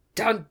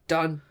 Dun,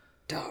 dun,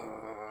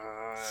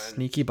 dun.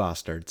 Sneaky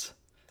bastards.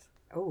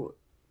 Oh,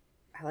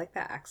 I like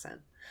that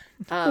accent.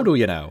 Who do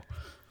you know?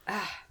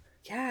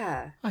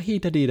 Yeah. A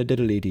heat a dee a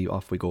diddly dee,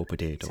 off we go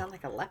potato. Sound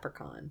like a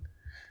leprechaun.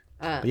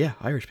 But yeah,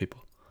 Irish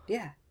people.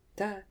 Yeah.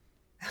 Duh.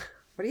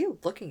 What are you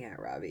looking at,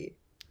 Robbie?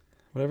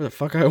 Whatever the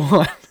fuck I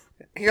want.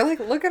 You're like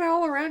looking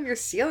all around your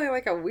ceiling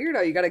like a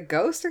weirdo. You got a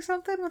ghost or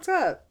something? What's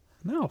up?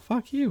 No,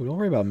 fuck you. Don't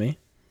worry about me.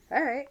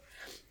 All right.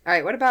 All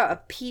right. What about a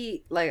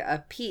peas?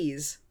 A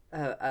peas?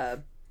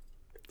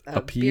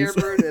 beer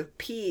brewed with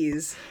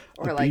peas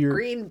or like beer.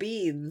 green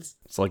beans.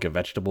 It's like a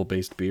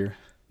vegetable-based beer.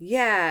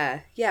 Yeah.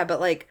 Yeah, but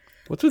like.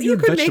 What's with you you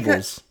and could make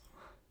vegetables?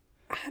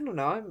 I don't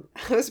know.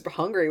 I was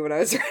hungry when I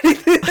was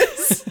writing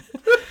this.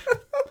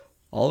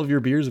 All of your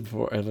beers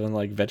before have been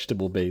like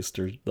vegetable-based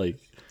or like...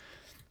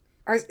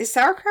 Is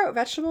sauerkraut a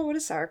vegetable? What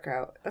is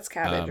sauerkraut? That's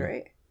cabbage,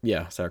 right?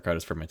 Yeah, sauerkraut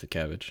is fermented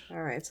cabbage.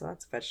 All right, so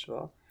that's a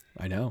vegetable.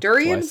 I know.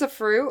 Durian's a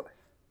fruit.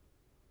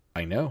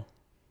 I know.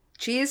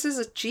 Cheese is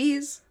a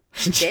cheese.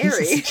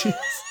 Dairy.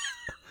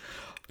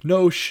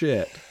 No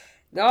shit.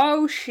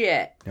 No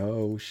shit.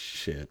 No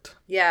shit.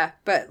 Yeah,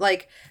 but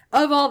like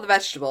of all the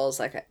vegetables,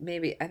 like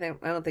maybe I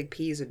don't think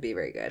peas would be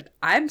very good.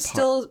 I'm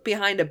still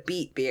behind a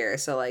beet beer,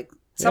 so like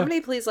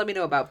somebody please let me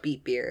know about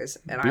beet beers,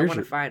 and I want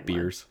to find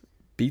beers.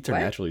 Beets are What?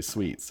 naturally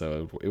sweet,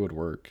 so it would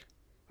work.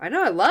 one. I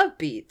know I love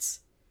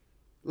beets.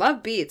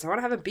 Love beets. I want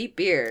to have a beet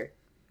beer.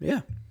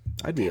 Yeah,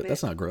 I'd be. Damn it.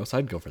 That's not gross.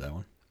 I'd go for that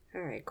one.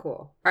 All right,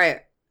 cool. All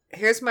right,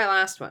 here's my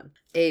last one: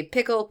 a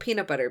pickle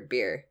peanut butter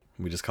beer.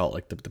 We just call it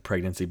like the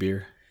pregnancy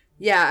beer.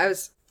 Yeah,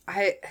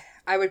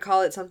 I would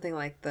call it something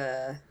like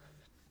the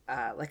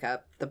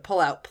pull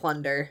out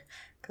plunder,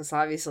 because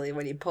obviously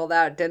when you pulled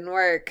out it didn't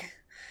work,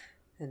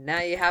 and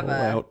now you have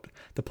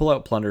The pull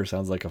out plunder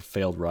sounds like a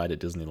failed ride at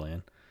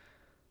Disneyland.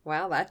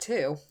 well, that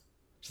too.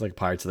 It's like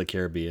Pirates of the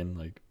Caribbean.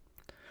 Like,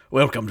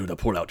 welcome to the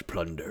pull out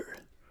plunder.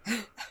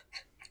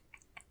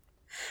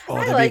 Oh,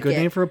 that'd like be a good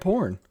it. name for a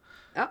porn.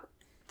 Oh,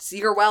 so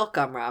you're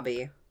welcome,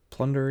 Robbie.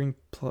 Plundering.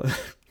 Plunder.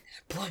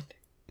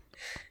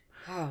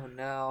 Oh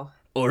no.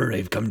 Or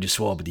I've come to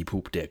swab the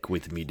poop deck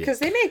with me, dick. Because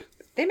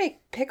they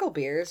make pickle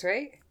beers,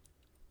 right?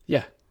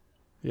 Yeah.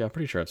 Yeah, I'm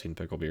pretty sure I've seen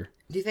pickle beer.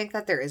 Do you think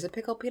that there is a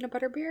pickle peanut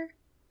butter beer?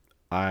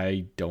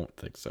 I don't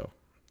think so.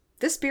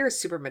 This beer is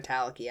super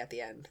metallic-y at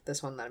the end.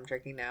 This one that I'm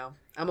drinking now.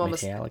 I'm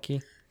almost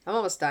Metallic-y? I'm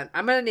almost done.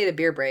 I'm gonna need a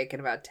beer break in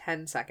about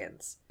 10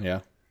 seconds.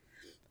 Yeah.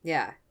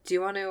 Yeah. Do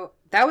you want to?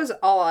 That was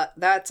all.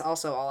 That's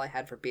also all I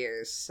had for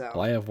beers. So.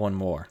 Well, I have one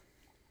more.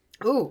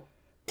 Ooh.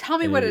 Tell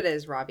me what it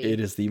is, Robbie. It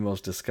is the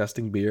most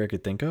disgusting beer I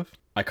could think of.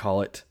 I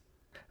call it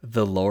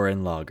the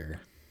Lauren Lager.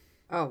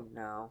 Oh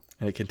no.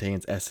 And it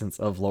contains essence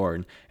of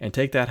Lauren. And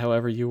take that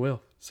however you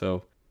will.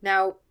 So,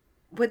 Now,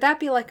 would that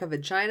be like a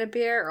vagina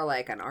beer or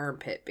like an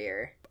armpit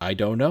beer? I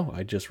don't know.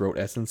 I just wrote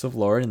essence of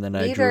Lauren and then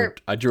I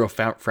drew a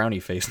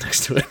frowny face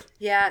next to it.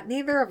 Yeah,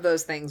 neither of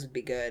those things would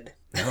be good.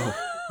 No.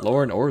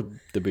 Lauren or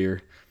the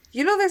beer.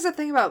 You know, there's a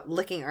thing about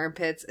licking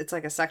armpits. It's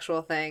like a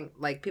sexual thing.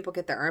 Like people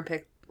get their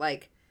armpit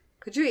like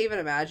Could you even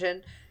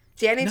imagine?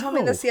 Danny told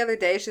me No. this the other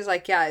day. She's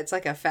like, yeah, it's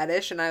like a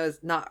fetish. And I was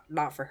not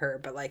for her,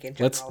 but like in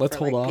general Let's for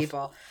hold like off.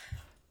 people.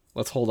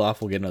 Let's hold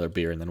off. We'll get another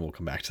beer and then we'll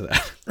come back to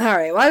that. All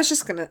right. Well, I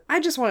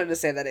just wanted to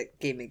say that it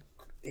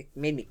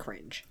made me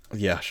cringe.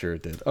 Yeah, sure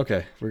it did.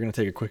 Okay, we're going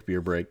to take a quick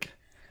beer break.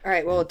 All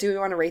right. Well, do we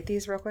want to rate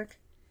these real quick?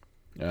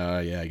 Yeah,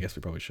 I guess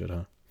we probably should,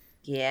 huh?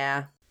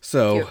 Yeah.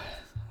 So,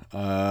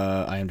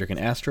 I am drinking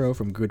Astro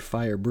from Good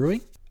Fire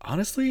Brewing.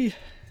 Honestly,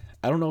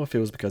 I don't know if it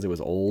was because it was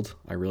old.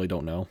 I really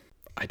don't know.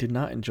 I did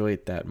not enjoy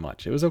it that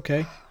much. It was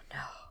okay. Oh, no.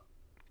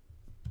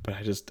 But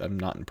I'm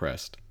not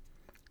impressed.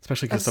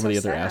 Especially because That's some of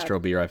the so other sad. Astro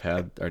beer I've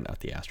had, or not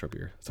the Astro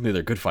beer, some of the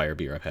other Good Fire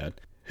beer I've had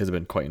has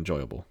been quite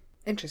enjoyable.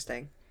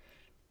 Interesting.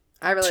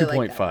 I really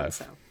like that one, 2.5.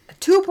 so.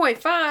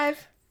 2.5?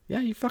 Yeah,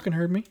 you fucking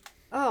heard me.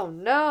 Oh,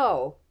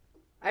 no.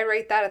 I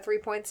rate that a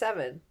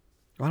 3.7.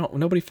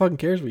 Nobody fucking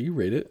cares what you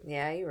rate it.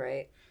 Yeah, you're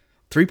right.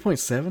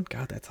 3.7?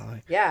 God, that's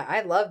high. Yeah,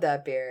 I love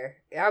that beer.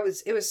 It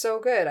was so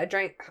good.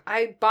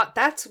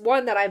 That's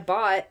one that I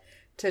bought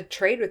to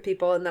trade with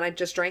people, and then I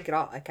just drank it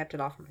all. I kept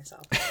it all for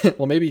myself.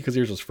 Well, maybe because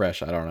yours was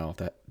fresh. I don't know if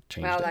that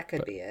changed Well, it, that could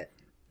but- be it.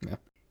 Yeah.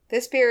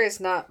 This beer is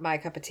not my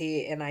cup of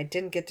tea, and I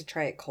didn't get to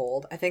try it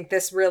cold. I think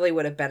this really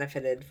would have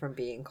benefited from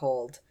being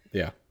cold.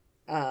 Yeah.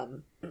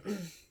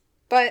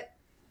 But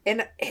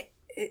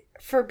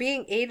for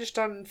being aged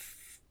on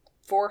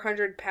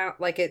 400 pounds,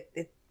 like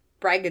it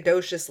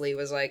braggadociously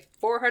was like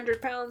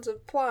 400 pounds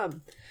of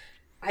plum.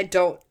 I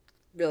don't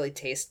really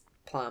taste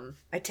plum.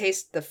 I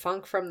taste the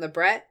funk from the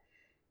Brett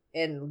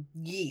and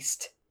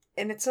yeast,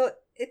 and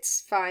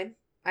it's fine.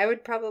 I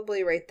would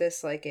probably rate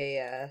this like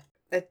a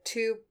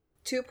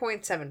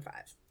 2.75.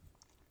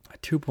 A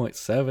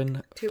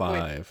 2.75.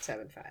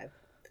 2.75.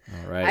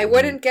 All right. I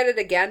wouldn't get it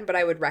again, but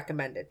I would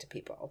recommend it to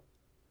people.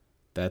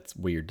 That's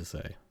weird to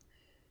say.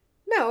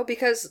 No,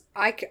 because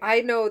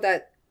I know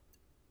that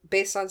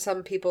based on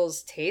some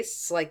people's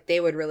tastes, like they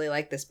would really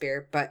like this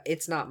beer, but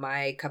it's not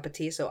my cup of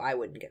tea, so I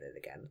wouldn't get it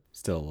again.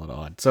 Still a little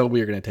odd. So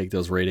we are going to take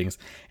those ratings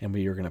and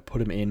we are going to put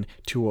them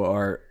into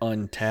our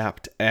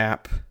Untapped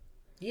app.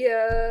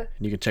 Yeah.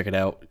 And you can check it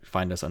out.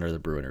 Find us under the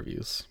Brew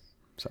Interviews.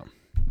 So.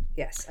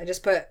 Yes, I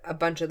just put a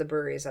bunch of the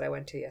breweries that I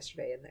went to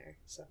yesterday in there.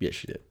 So. Yes,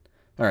 she did.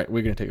 All right,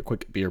 we're going to take a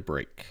quick beer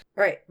break.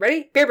 All right,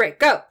 ready? Beer break,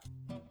 go!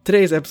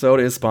 Today's episode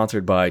is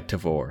sponsored by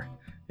Tavour.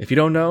 If you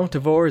don't know,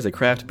 Tavour is a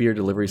craft beer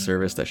delivery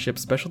service that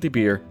ships specialty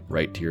beer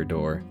right to your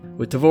door.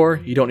 With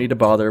Tavour, you don't need to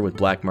bother with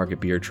black market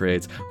beer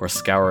trades or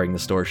scouring the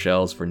store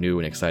shelves for new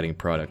and exciting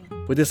product.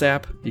 With this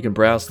app, you can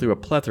browse through a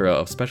plethora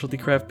of specialty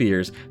craft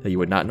beers that you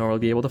would not normally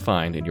be able to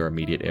find in your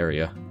immediate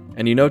area.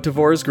 And you know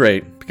Tavour is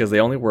great because they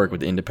only work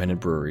with independent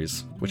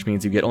breweries, which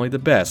means you get only the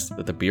best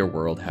that the beer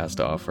world has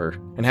to offer.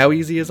 And how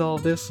easy is all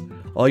of this?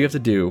 All you have to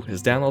do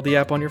is download the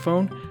app on your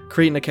phone,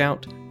 create an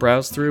account,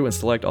 browse through and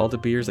select all the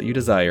beers that you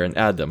desire and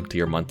add them to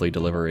your monthly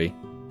delivery.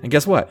 And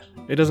guess what?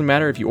 It doesn't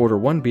matter if you order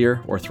 1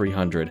 beer or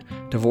 300.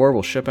 Tavour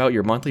will ship out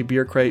your monthly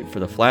beer crate for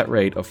the flat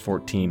rate of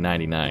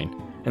 $14.99.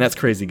 And that's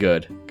crazy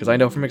good, because I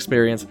know from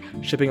experience,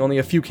 shipping only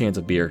a few cans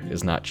of beer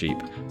is not cheap,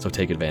 so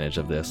take advantage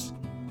of this.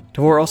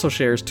 Tavour also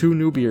shares 2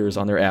 new beers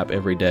on their app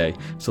every day,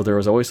 so there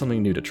is always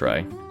something new to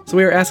try. So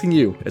we are asking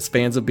you, as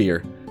fans of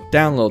beer,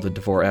 download the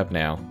Tavour app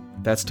now.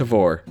 That's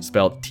Tavour,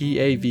 spelled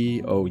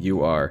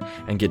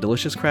Tavour, and get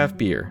delicious craft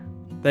beer.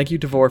 Thank you,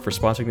 Tavour, for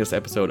sponsoring this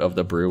episode of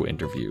the Brew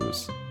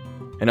Interviews.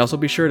 And also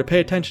be sure to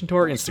pay attention to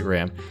our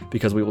Instagram,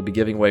 because we will be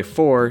giving away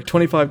 4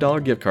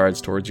 $25 gift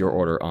cards towards your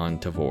order on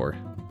Tavour.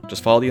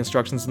 Just follow the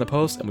instructions in the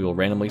post, and we will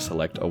randomly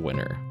select a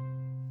winner.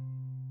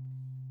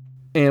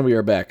 And we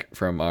are back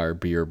from our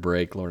beer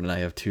break. Lauren and I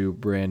have 2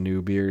 brand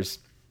new beers.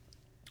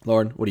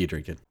 Lauren, what are you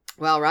drinking?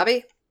 Well,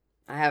 Robbie,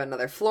 I have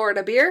another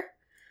Florida beer.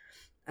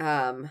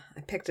 I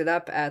picked it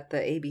up at the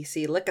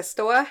ABC liquor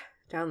store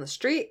down the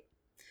street.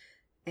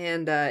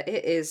 And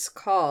it is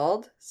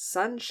called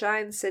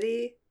Sunshine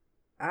City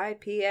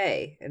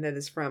IPA. And it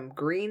is from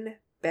Green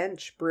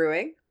Bench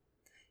Brewing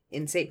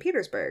in St.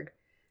 Petersburg.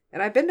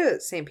 And I've been to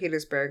St.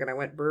 Petersburg and I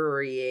went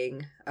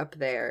brewerying up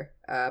there.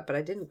 But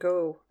I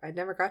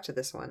never got to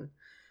this one.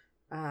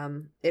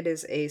 It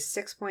is a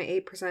 6.8%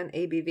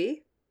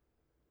 ABV.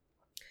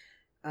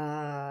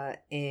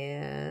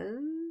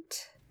 And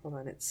hold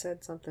on, it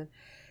said something.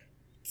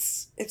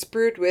 It's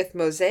brewed with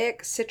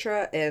Mosaic,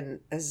 Citra, and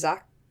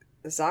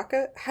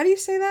Azaka. How do you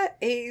say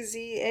that?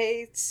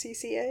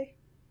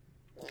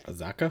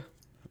 Azacca?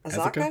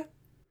 Azaka?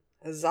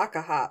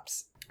 Azaka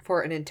hops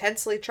for an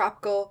intensely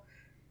tropical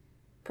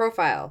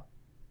profile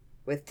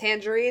with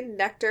tangerine,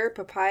 nectar,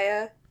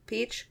 papaya,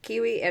 peach,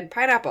 kiwi, and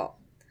pineapple.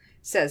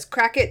 Says,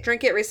 crack it,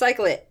 drink it,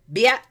 recycle it.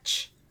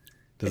 Biatch.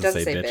 Does It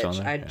doesn't say bitch on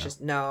bitch.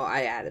 there? No,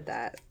 I added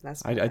that.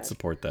 That's my I'd bad.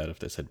 support that if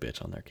they said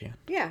bitch on their can.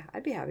 Yeah,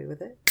 I'd be happy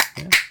with it.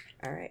 Yeah.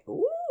 All right.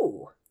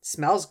 Ooh,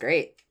 smells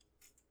great.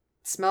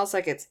 Smells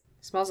like it's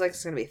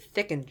gonna be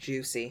thick and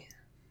juicy,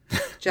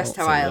 just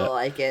Don't how say I that.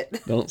 like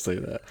it. Don't say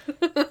that.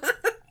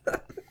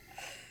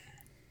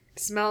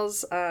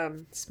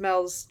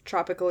 Smells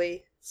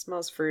tropically.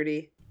 Smells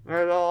fruity.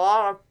 There's a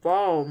lot of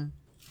foam.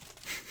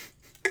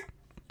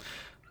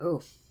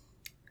 Ooh,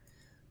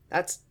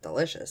 That's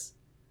delicious.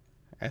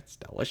 That's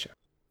delicious.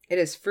 It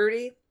is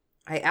fruity.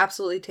 I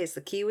absolutely taste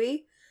the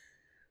kiwi.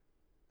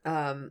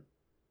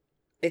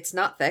 It's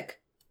not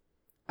thick,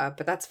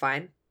 but that's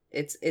fine.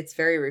 It's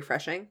very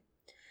refreshing.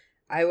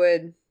 I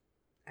would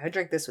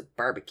drink this with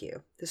barbecue.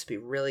 This would be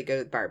really good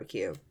with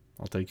barbecue.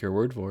 I'll take your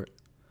word for it.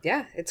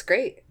 Yeah, it's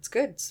great. It's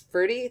good. It's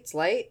fruity. It's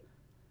light.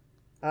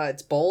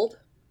 It's bold.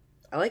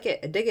 I like it.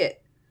 I dig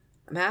it.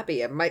 I'm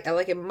happy. I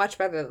like it much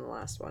better than the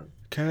last one.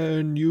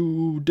 Can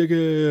you dig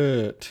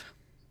it?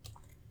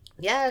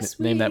 Yes,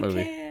 Name that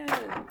movie. Can.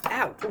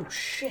 Ow! Oh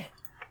shit!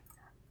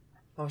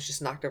 I was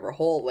just knocked over a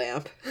whole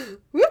lamp.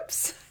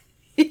 Whoops.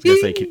 I was gonna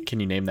say, can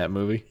you name that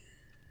movie?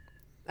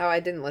 Oh, I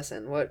didn't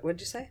listen. What'd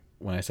you say?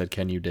 When I said,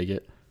 "Can you dig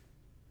it?"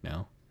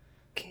 No.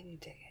 Can you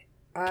dig it?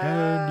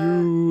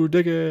 Can you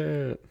dig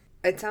it?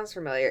 It sounds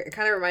familiar. It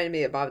kind of reminded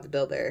me of Bob the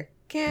Builder.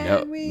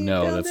 Can we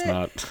no, build that's it?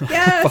 not.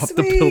 Yes, Bob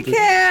the we Builder.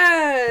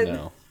 can.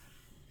 No,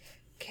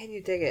 Can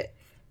you dig it?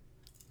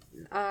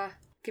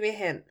 Give me a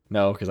hint.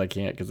 no, because I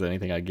can't. Because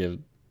anything I give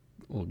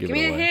will give Give it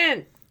me away. a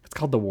hint. It's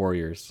called The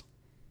Warriors.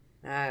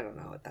 I don't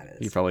know what that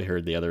You is. probably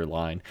heard the other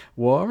line.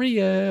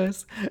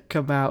 Warriors,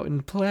 come out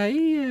and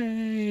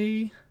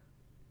play.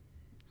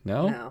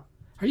 No? No.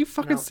 Are you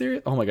fucking No.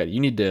 serious? Oh my god, you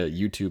need to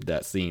YouTube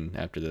that scene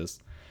after this.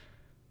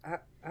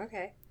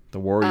 Okay. The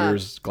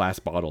Warriors glass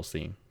bottle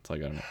scene. That's all I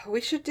gotta know. We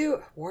should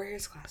do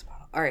Warriors glass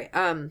bottle. All right.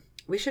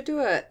 We should do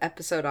a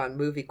episode on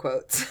movie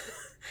quotes.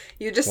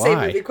 You just say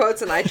Why? movie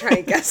quotes and I try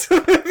and guess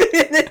what movie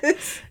it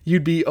is.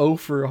 You'd be 0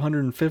 for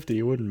 150.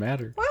 It wouldn't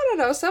matter. Well, I don't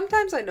know.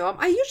 Sometimes I know them.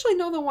 I usually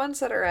know the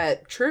ones that are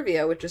at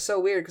trivia, which is so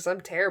weird because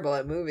I'm terrible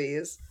at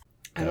movies.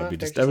 I That don't would be know if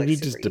just they're that would be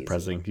like, just super easy.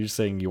 depressing. You're just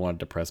saying you want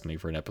to depress me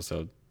for an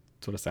episode.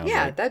 That's what it sounds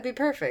Yeah, like. that'd be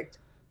perfect.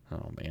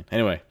 Oh man.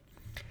 Anyway,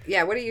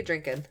 Yeah, what are you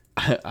drinking?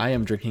 I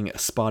am drinking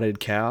Spotted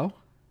Cow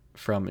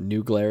from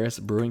New Glarus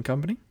Brewing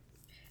Company.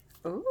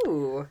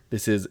 Ooh.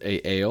 This is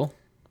a ale,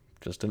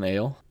 just an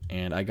ale,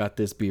 and I got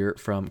this beer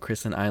from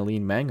Chris and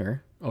Eileen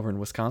Manger over in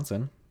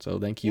Wisconsin. So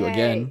thank you Yay.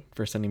 again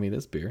for sending me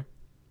this beer.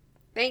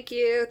 Thank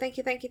you. Thank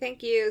you, thank you,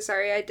 thank you.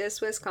 Sorry I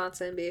dissed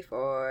Wisconsin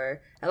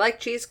before. I like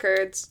cheese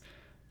curds.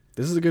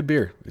 This is a good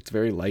beer. It's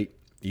very light,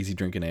 easy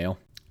drinking ale.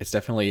 It's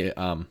definitely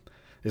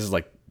this is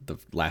like the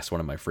last one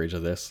in my fridge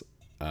of this.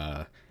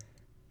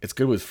 It's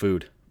good with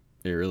food.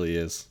 It really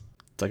is.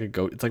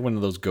 It's like one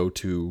of those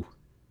go-to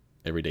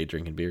everyday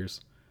drinking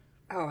beers.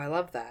 Oh, I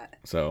love that.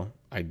 So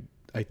I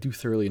do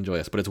thoroughly enjoy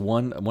this, but it's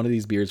one of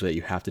these beers that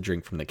you have to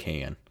drink from the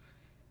can.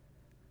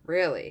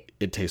 Really?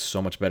 It tastes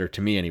so much better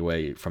to me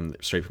anyway,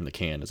 straight from the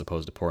can as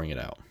opposed to pouring it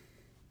out.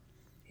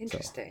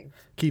 Interesting.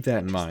 Keep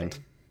that in mind.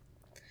 Interesting.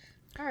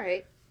 All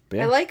right. But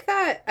yeah,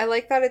 I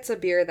like that it's a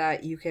beer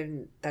that you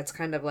can, that's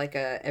kind of like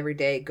a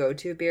everyday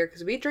go-to beer,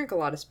 because we drink a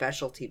lot of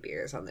specialty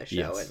beers on this show.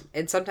 Yes.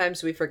 And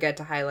sometimes we forget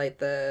to highlight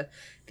the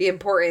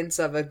importance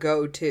of a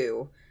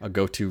go-to. a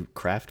go-to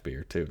craft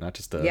beer too, not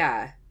just a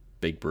Yeah,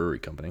 big brewery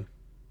company.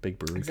 Big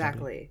brewing exactly.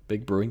 company.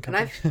 Big brewing And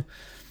company.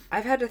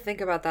 I've had to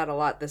think about that a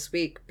lot this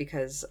week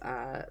because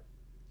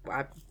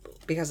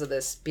because of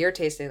this beer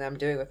tasting that I'm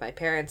doing with my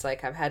parents.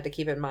 Like, I've had to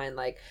keep in mind,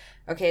 like,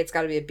 okay, it's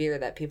got to be a beer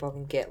that people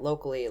can get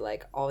locally,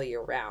 like, all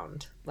year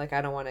round. Like,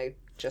 I don't want to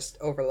just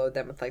overload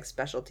them with, like,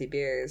 specialty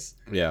beers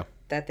Yeah.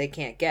 that they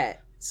can't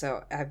get.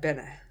 So I've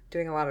been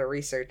doing a lot of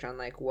research on,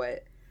 like,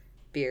 what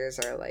beers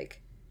are,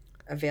 like,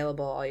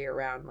 available all year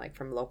round, like,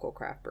 from local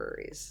craft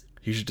breweries.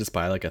 You should just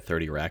buy like a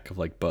 30 rack of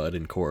like Bud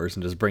and Coors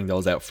and just bring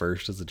those out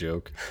first as a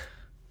joke.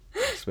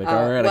 Just be like,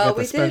 all right, well, I got the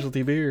we did-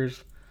 specialty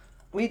beers.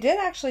 We did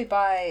actually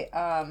buy,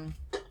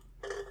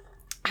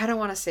 I don't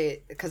want to say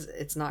it because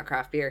it's not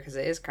craft beer, because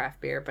it is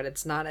craft beer, but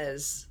it's not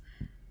as,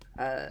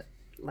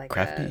 like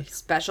Crafty? a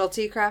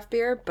specialty craft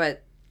beer,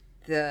 but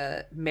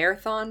the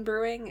Marathon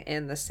Brewing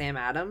and the Sam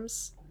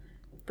Adams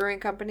Brewing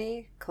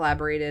Company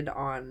collaborated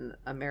on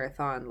a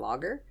Marathon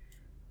lager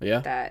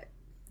Yeah. that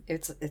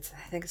it's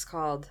I think it's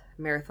called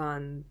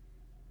Marathon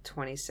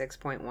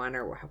 26.1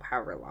 or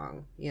however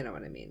long, you know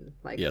what I mean?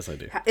 Like, Yes, I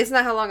do. Isn't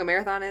that how long a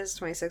marathon is?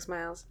 26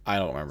 miles? I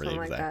don't remember the Something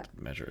like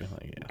exact measure.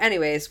 Like, yeah.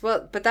 Anyways,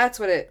 well, but that's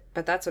what it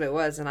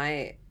was, and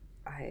I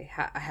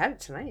had it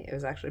tonight. It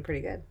was actually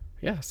pretty good.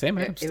 Yeah, Sam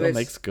It- Adams it still was-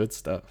 makes good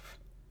stuff.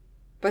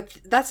 But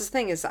that's the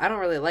thing, is I don't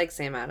really like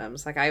Sam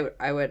Adams. Like,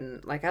 I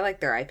wouldn't, like, I like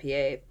their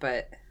IPA,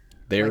 but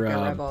Their like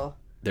their Rebel.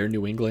 their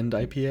New England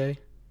IPA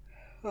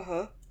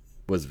Uh-huh.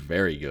 was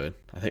very good.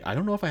 I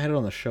don't know if I had it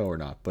on the show or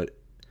not, but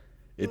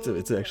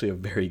it's actually a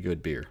very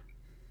good beer.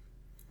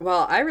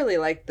 Well, I really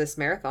liked this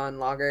Marathon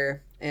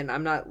lager, and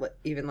I'm not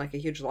even like a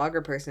huge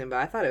lager person, but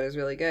I thought it was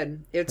really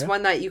good. It's Yeah.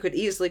 one that you could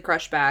easily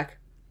crush back.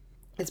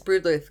 It's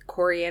brewed with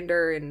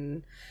coriander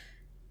and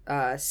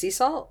sea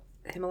salt,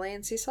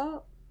 Himalayan sea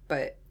salt,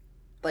 but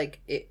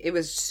like it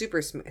was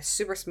super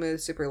smooth,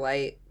 super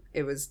light.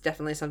 It was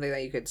definitely something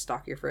that you could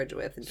stock your fridge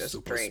with and just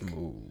Super drink.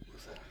 smooth.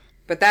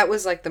 But that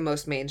was like the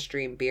most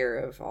mainstream beer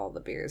of all the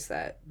beers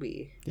that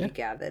we Yeah.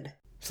 gathered.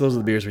 So those are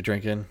the beers we're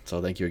drinking.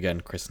 So thank you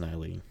again, Chris and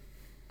Eileen.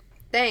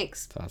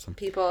 Thanks, It's awesome.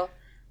 people.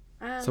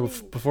 So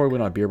before we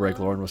went on beer break,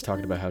 Lauren was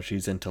talking about how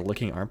she's into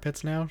licking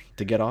armpits now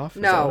to get off.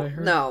 Is that what I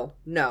heard?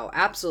 No,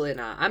 absolutely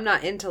not. I'm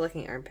not into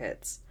licking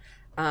armpits.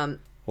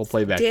 We'll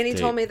play back. Danny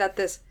told me that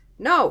this.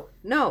 No,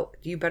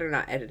 you better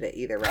not edit it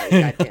either, right?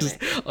 God damn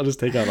it. I'll just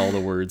take out all the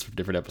words from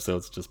different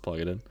episodes, just plug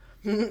it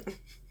in.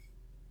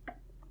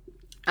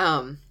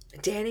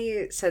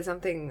 Danny said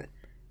something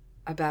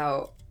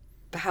about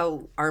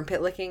how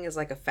armpit licking is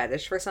like a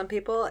fetish for some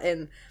people,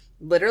 and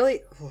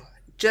literally,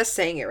 just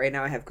saying it right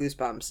now, I have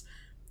goosebumps.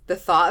 The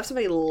thought of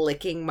somebody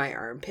licking my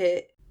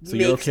armpit. So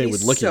you're okay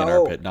with licking an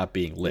armpit, not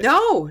being licked?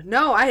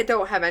 No, I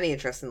don't have any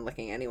interest in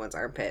licking anyone's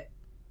armpit.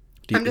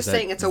 I'm just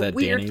saying it's a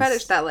weird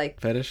fetish that like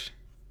fetish.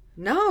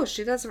 No,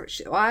 she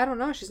doesn't. Well, I don't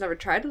know. She's never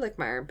tried to lick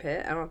my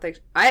armpit. I don't think.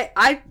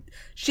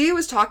 She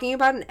was talking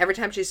about it, and every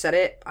time she said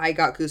it, I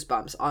got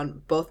goosebumps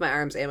on both my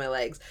arms and my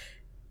legs.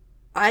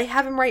 I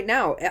have them right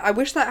now. I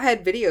wish that I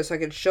had video so I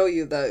could show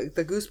you the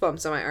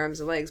goosebumps on my arms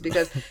and legs,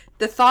 because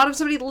the thought of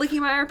somebody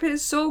licking my armpit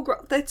is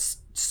that's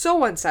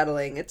so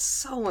unsettling. It's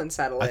so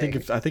unsettling.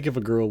 I think if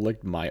a girl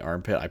licked my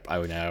armpit, I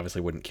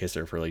obviously wouldn't kiss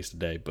her for at least a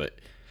day, but.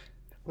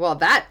 Well,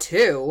 that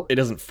too. It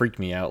doesn't freak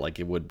me out like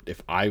it would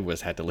if I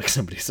had to lick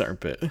somebody's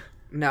armpit.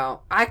 No,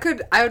 I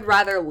would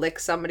rather lick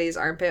somebody's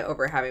armpit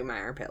over having my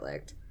armpit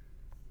licked.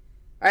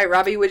 All right,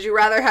 Robbie, would you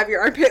rather have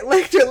your armpit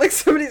licked or lick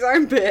somebody's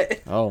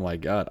armpit? Oh my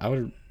god, I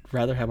would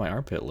rather have my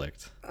armpit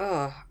licked.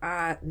 Oh,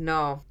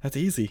 no. That's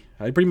easy.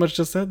 I pretty much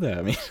just said that.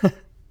 I mean,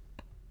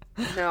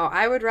 no,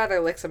 I would rather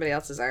lick somebody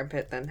else's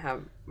armpit than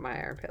have my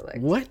armpit licked.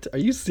 What? Are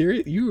you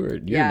serious? You're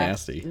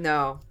nasty.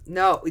 No,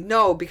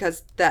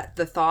 because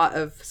the thought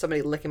of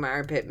somebody licking my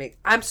armpit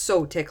I'm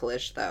so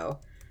ticklish though.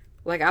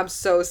 Like, I'm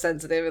so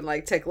sensitive and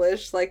like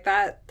ticklish like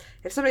that.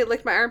 If somebody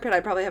licked my armpit,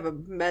 I'd probably have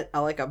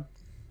a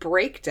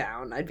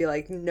breakdown. I'd be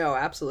like, no,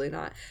 absolutely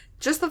not.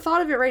 Just the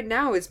thought of it right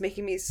now is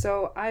making me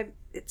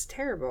it's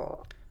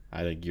terrible.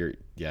 I think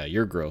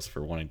you're gross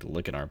for wanting to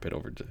lick an armpit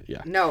over to,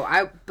 yeah.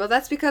 No, but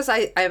that's because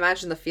I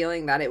imagine the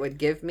feeling that it would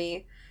give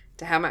me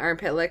to have my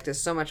armpit licked is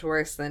so much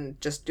worse than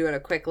just doing a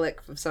quick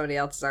lick of somebody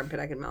else's armpit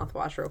I can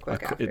mouthwash real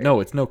quick after.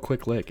 No, it's no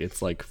quick lick.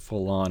 It's like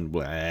full on,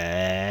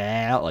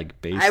 like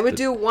base. I would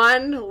do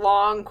one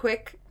long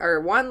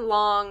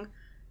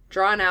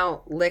drawn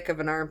out lick of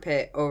an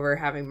armpit over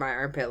having my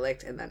armpit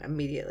licked and then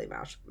immediately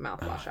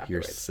mouthwash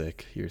afterwards.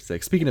 You're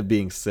sick. Speaking of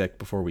being sick,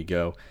 before we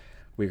go,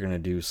 we're going to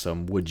do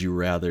some would you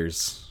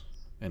rathers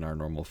in our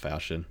normal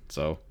fashion.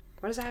 So,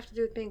 what does that have to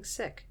do with being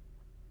sick?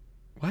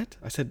 What?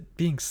 I said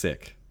being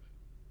sick.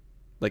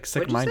 Like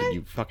sick-minded,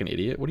 you fucking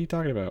idiot. What are you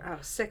talking about? Oh,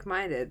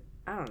 sick-minded.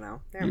 I don't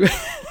know.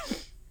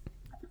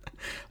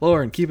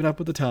 Lauren, keeping up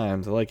with the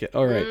times. I like it.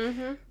 All right.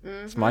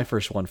 It's my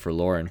first one for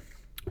Lauren.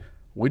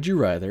 Would you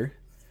rather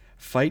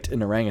fight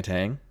an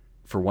orangutan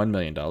for $1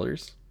 million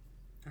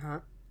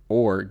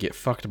or get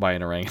fucked by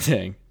an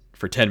orangutan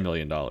for $10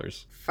 million?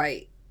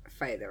 Fight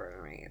an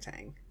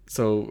orangutan.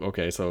 So,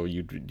 okay, so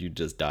you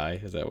just die?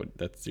 Is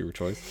that's your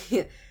choice?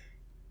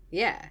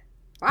 Yeah.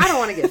 Well, I don't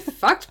want to get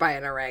fucked by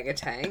an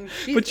orangutan.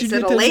 But is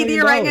it a lady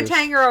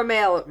orangutan or a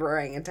male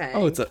orangutan?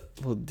 Oh, it's a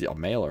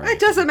male orangutan. It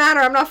doesn't matter.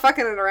 I'm not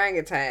fucking an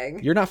orangutan.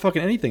 You're not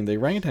fucking anything. The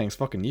orangutan's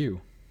fucking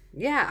you.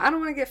 Yeah, I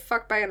don't want to get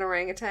fucked by an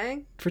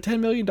orangutan. For $10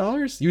 million?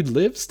 You'd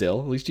live still.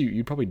 At least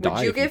you'd probably die.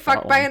 Would you get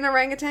fucked by an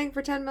orangutan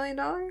for $10 million?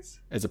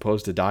 As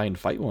opposed to die and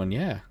fight one,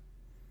 yeah.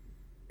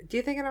 Do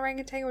you think an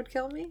orangutan would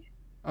kill me?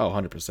 Oh,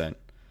 100%.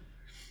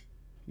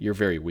 You're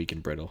very weak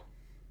and brittle.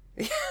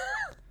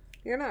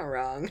 You're not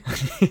wrong.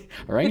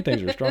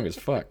 Orangutans are strong as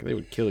fuck. They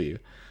would kill you.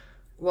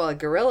 Well, a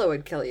gorilla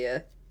would kill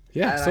you.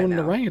 Yeah, so would an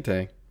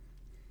orangutan.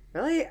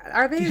 Really?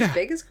 Are they as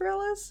big as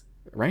gorillas?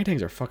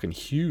 Orangutans are fucking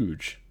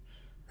huge.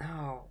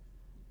 Oh.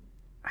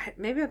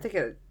 Maybe I'm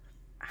thinking...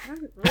 I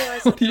didn't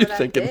realize that they were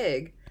that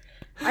big.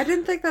 I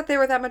didn't think that they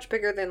were that much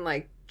bigger than,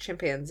 like,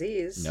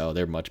 chimpanzees. No,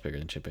 they're much bigger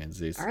than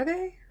chimpanzees. Are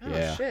they? Oh,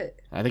 yeah.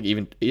 Shit. I think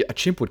even... A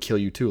chimp would kill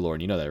you too,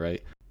 Lauren. You know that,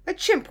 right? A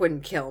chimp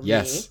wouldn't kill me.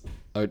 Yes.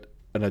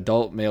 An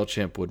adult male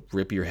chimp would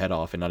rip your head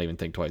off and not even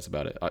think twice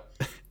about it.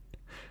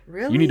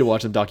 Really? You need to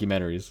watch some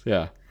documentaries.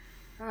 Yeah.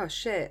 Oh,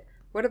 shit.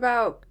 What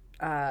about...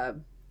 I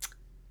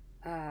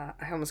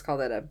almost called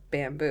it a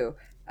bamboo.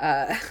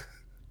 What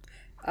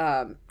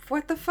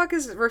the fuck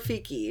is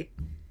Rafiki?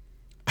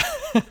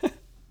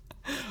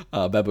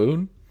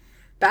 Baboon?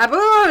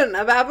 Baboon!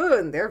 A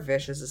baboon! They're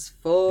vicious as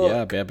fuck.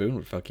 Yeah, baboon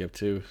would fuck you up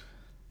too.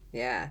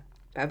 Yeah.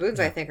 Baboons,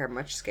 I think, are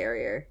much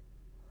scarier.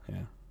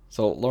 Yeah.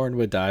 So Lauren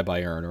would die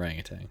by her own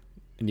orangutan.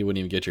 And you wouldn't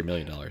even get your $1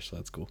 million, so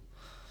that's cool.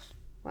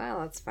 Well,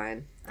 that's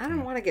fine. I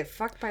don't want to get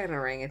fucked by an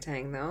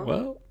orangutan, though.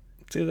 Well,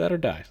 it's either that or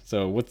die.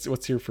 So what's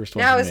your first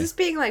one? Now, is this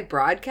being, like,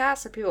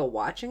 broadcast? Are people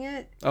watching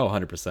it? Oh,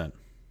 100%.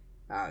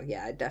 Oh,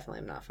 yeah, I definitely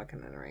am not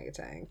fucking an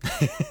orangutan.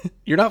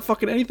 You're not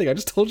fucking anything. I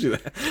just told you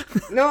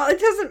that. No, it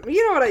doesn't...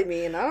 You know what I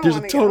mean. There's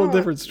a total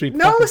difference between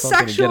no fucking something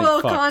sexual and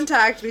getting fucked.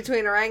 contact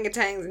between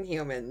orangutans and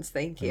humans.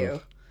 Thank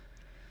you.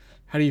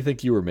 How do you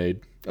think you were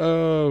made?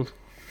 Oh...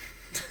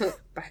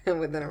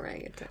 With an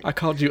orangutan. I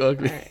called you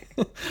ugly.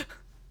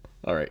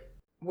 All right.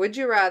 Would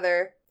you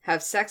rather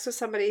have sex with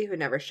somebody who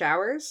never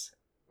showers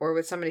or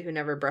with somebody who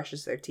never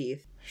brushes their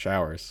teeth?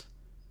 Showers.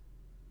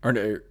 Or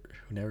no,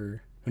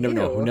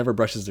 who never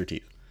brushes their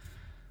teeth.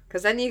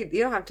 Because then you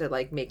don't have to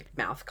like make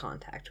mouth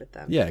contact with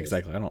them. Yeah,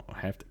 exactly. I don't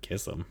have to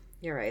kiss them.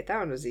 You're right. That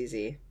one was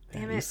easy.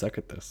 Damn it. You suck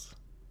at this.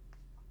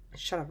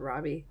 Shut up,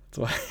 Robbie. That's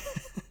why.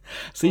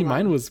 See,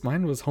 mine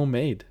was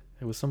homemade.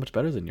 It was so much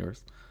better than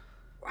yours.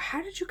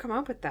 How did you come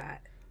up with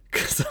that?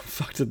 Because I'm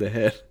fucked in the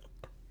head.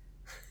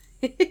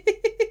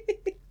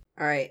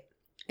 All right.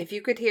 If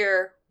you could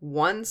hear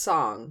one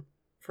song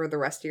for the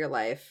rest of your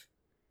life,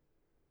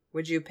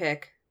 would you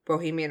pick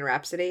Bohemian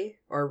Rhapsody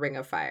or Ring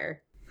of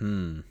Fire?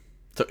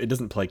 So it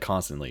doesn't play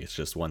constantly. It's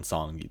just one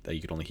song that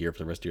you could only hear for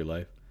the rest of your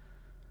life?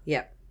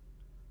 Yep.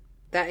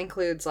 That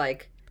includes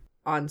like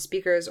on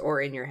speakers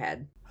or in your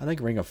head. I think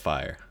Ring of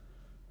Fire.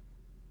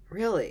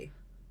 Really?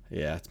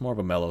 Yeah, it's more of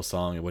a mellow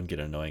song. It wouldn't get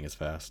annoying as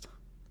fast.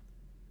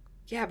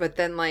 Yeah, but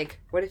then like,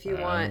 what if you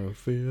want... I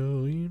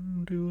fell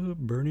into a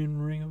burning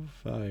ring of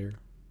fire.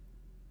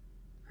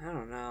 I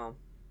don't know.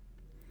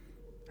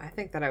 I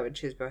think that I would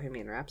choose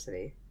Bohemian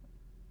Rhapsody.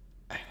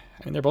 I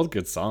mean, they're both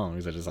good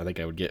songs. I think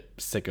I would get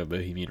sick of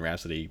Bohemian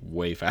Rhapsody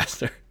way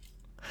faster.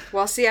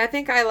 Well, see, I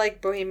think I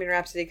like Bohemian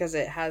Rhapsody because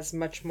it has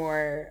much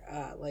more,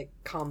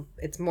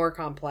 it's more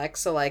complex.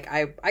 So, like,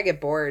 I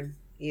get bored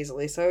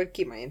easily, so it would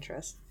keep my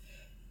interest.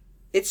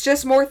 It's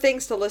just more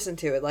things to listen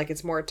to.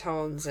 It's more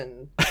tones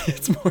and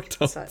It's more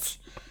tones. Such.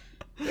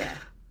 Yeah.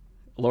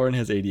 Lauren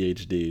has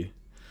ADHD.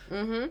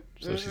 Mm-hmm.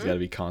 So she's got to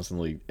be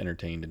constantly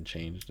entertained and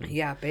changed. And,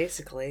 yeah,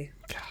 basically.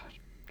 God,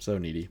 so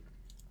needy.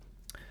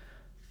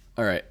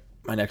 All right,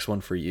 my next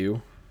one for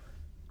you.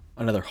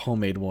 Another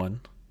homemade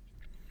one.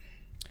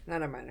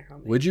 None of mine are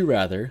homemade. Would you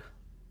rather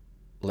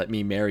let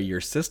me marry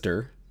your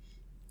sister,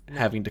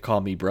 having to call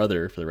me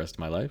brother for the rest of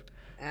my life,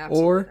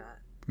 Absolutely or not.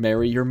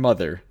 marry your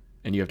mother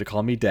and you have to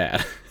call me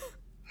dad?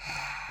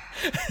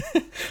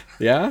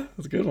 Yeah,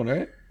 that's a good one,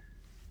 right?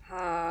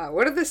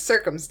 What are the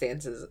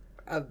circumstances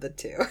of the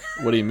two?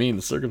 What do you mean,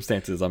 the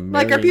circumstances? I'm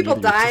Like, marrying are people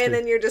your sister. dying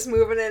and you're just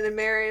moving in and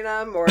marrying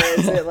them? Or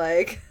is it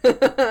like...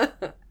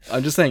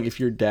 I'm just saying, if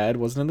your dad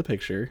wasn't in the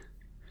picture,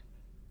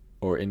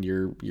 or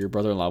your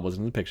brother-in-law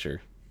wasn't in the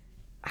picture,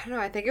 I don't know.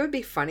 I think it would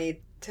be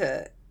funny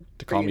to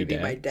call you me to be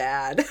dad. my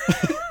dad.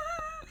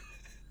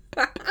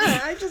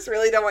 I just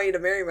really don't want you to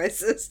marry my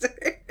sister.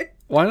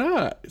 Why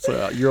not?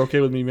 So you're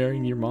okay with me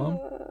marrying your mom?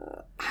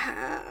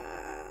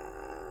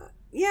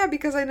 Yeah,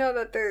 because I know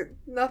that there's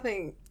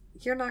nothing.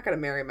 You're not going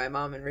to marry my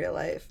mom in real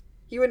life.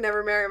 You would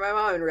never marry my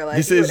mom in real life.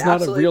 This you is would not a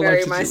absolutely real life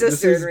marry my situation.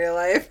 sister in real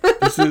life.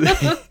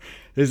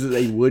 This is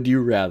a would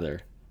you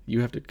rather.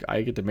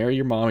 I get to marry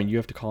your mom and you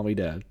have to call me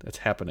dad. That's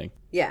happening.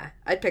 Yeah,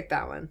 I'd pick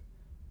that one.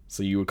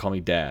 So you would call me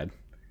dad.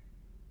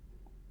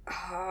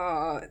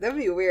 Oh, that'd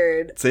be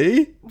weird.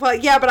 See? Well,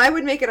 yeah, but I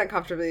would make it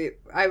uncomfortably.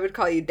 I would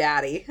call you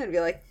daddy and be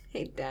like,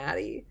 "Hey,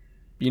 daddy."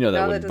 You know that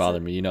No, that wouldn't bother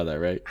doesn't- me. You know that,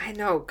 right? I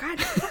know. God,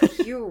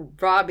 fuck you,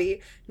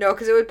 Robbie. No,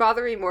 because it would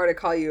bother me more to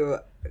call you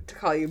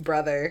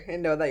brother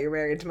and know that you're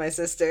married to my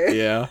sister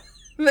Yeah.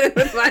 than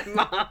with my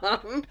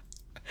mom.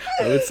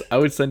 I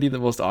would send you the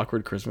most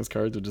awkward Christmas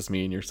cards with just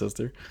me and your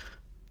sister.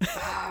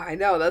 Oh, I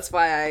know. That's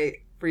why I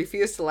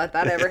refuse to let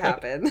that ever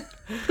happen.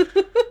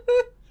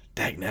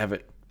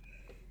 Dagnabbit.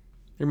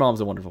 Your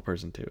mom's a wonderful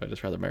person too. I'd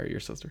just rather marry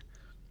your sister.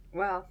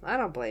 Well, I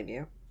don't blame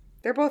you.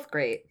 They're both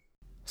great.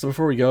 So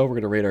before we go, we're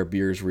going to rate our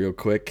beers real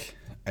quick.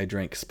 I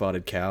drank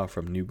Spotted Cow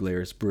from New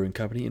Glarus Brewing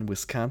Company in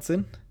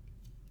Wisconsin.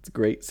 It's a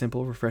great,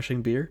 simple,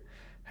 refreshing beer.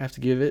 Have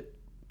to give it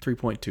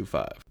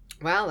 3.25.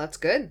 Wow, that's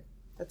good.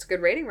 That's a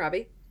good rating,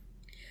 Robbie.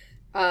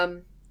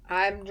 I'm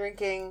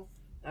drinking...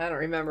 I don't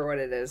remember what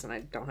it is, and I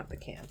don't have the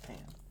can. Hang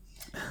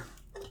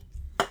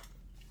on.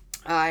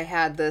 I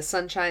had the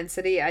Sunshine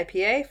City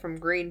IPA from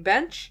Green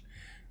Bench,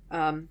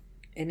 and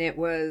it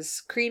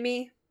was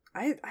creamy.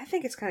 I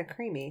think it's kind of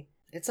creamy.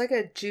 It's like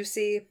a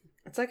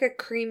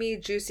creamy,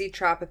 juicy,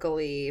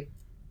 tropical-y,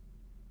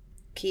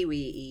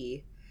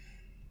 kiwi-y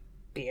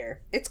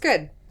beer. It's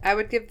good. I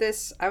would give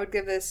this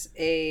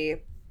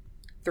a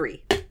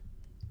 3.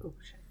 Oh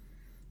shit.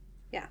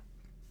 Yeah.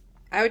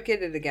 I would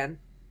get it again.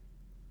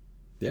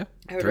 Yeah.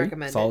 I would 3?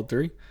 recommend Solid it.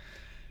 3?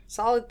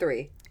 Solid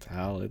 3.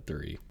 Solid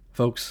 3.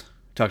 Folks,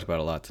 talked about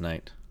a lot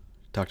tonight.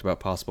 Talked about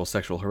possible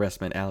sexual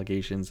harassment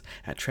allegations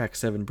at Track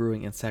 7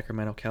 Brewing in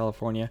Sacramento,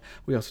 California.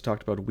 We also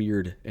talked about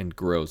weird and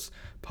gross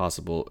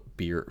possible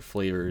beer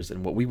flavors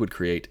and what we would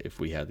create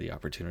if we had the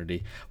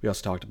opportunity. We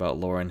also talked about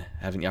Lauren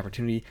having the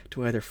opportunity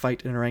to either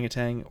fight an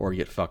orangutan or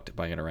get fucked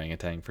by an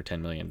orangutan for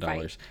 $10 million.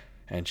 Fight.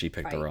 And she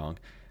picked Fight. the wrong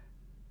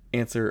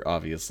answer,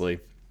 obviously.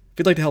 If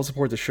you'd like to help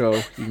support the show,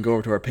 you can go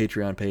over to our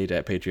Patreon page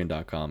at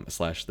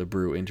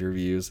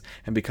patreon.com/thebrewinterviews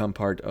and become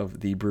part of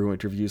the Brew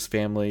Interviews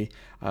family.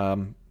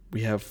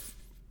 We have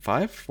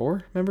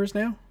 4 members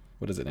now?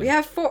 What is it now? We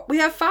have 4. We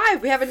have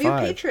 5. We have a new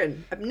 5.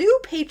 patron. A new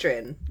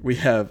patron. We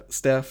have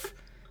Steph,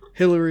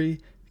 Hillary,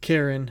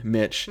 Karen,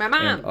 Mitch, My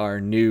mom. and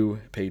our new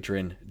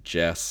patron,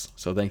 Jess.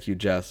 So thank you,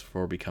 Jess,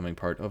 for becoming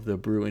part of the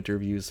Brew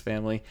Interviews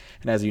family.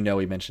 And as you know,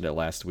 we mentioned it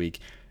last week.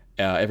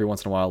 Every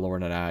once in a while,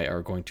 Lauren and I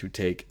are going to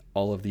take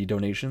all of the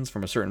donations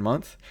from a certain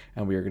month,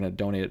 and we are going to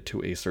donate it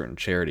to a certain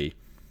charity.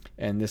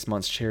 And this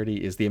month's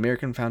charity is the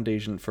American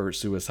Foundation for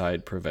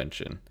Suicide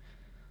Prevention.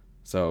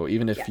 So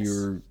even if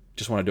you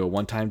just want to do a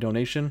one-time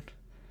donation,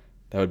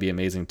 that would be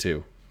amazing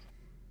too.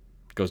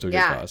 It goes to a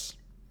good cause.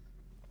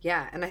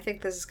 Yeah, and I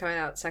think this is coming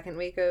out second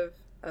week of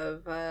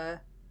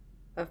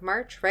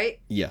March, right?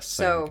 Yes,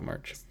 second week of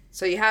March.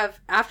 So you have,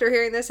 after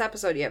hearing this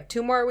episode, you have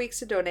 2 more weeks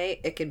to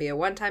donate. It can be a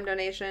one-time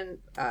donation,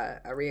 a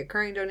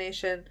reoccurring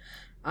donation,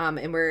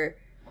 and we're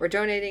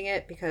donating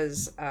it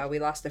because we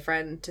lost a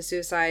friend to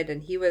suicide,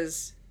 and he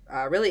was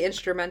really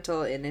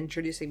instrumental in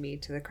introducing me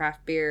to the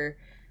craft beer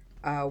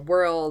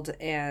world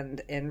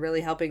and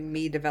really helping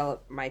me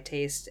develop my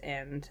taste.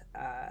 And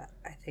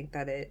I think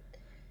that it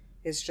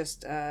is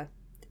just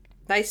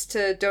nice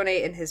to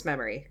donate in his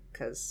memory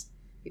because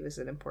he was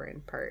an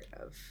important part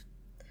of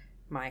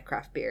my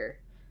craft beer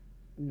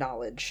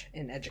knowledge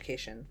and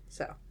education.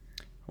 So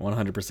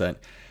 100%.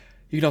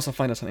 You can also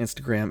find us on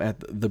Instagram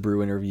at The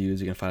Brew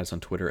Interviews. You can find us on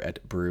Twitter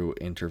at Brew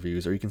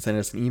Interviews, or you can send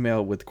us an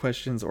email with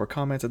questions or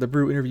comments at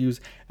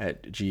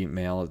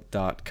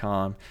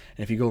thebrewinterviews@gmail.com.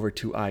 And if you go over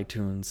to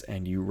iTunes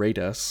and you rate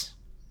us,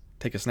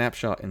 take a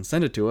snapshot and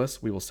send it to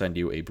us, we will send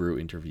you a Brew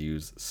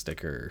Interviews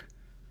sticker.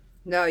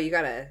 No, you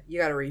gotta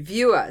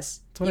review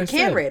us. You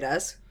can rate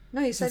us. No,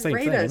 you said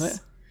rate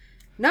us.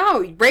 No,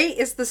 rate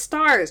is the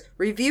stars.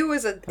 Review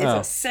is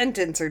a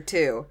sentence or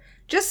two.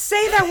 Just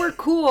say that we're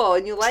cool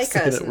and you like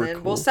us, and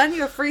then we'll send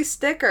you a free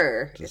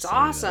sticker. It's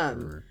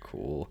awesome. We're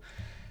cool.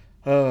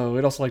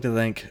 We'd also like to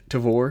thank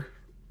Tavour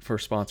for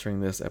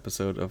sponsoring this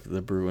episode of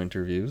the Brew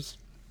Interviews.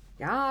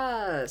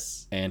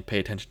 Yes. And pay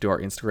attention to our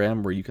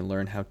Instagram, where you can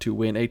learn how to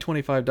win a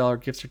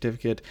 $25 gift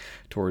certificate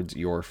towards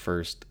your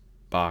first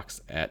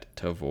box at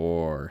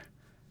Tavour.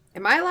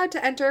 Am I allowed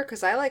to enter?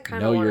 Because I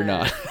kind of No, you're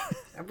not.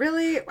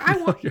 Really?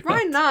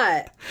 Why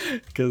not?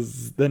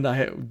 Because then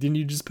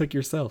you just pick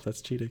yourself.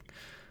 That's cheating.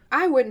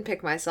 I wouldn't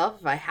pick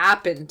myself if I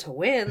happened to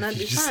win. That'd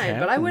be fine.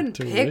 But I wouldn't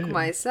pick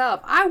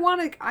myself. I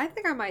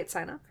think I might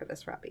sign up for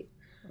this, Robbie.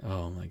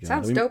 Oh my god.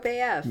 Sounds dope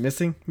AF.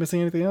 Missing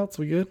anything else?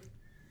 We good?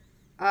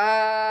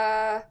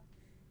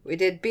 We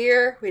did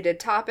beer. We did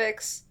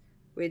topics.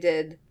 We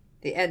did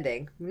the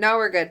ending. No,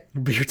 we're good.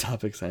 Beer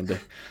topics ending.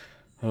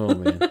 Oh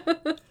man.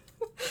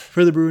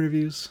 For the Brew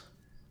Interviews,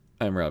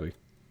 I'm Robbie.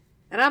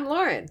 And I'm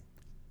Lauren.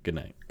 Good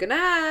night. Good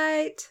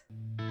night.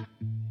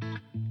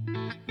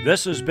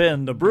 This has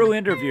been The Brew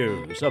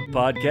Interviews, a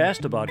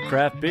podcast about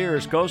craft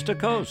beers coast to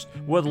coast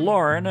with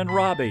Lauren and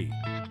Robbie.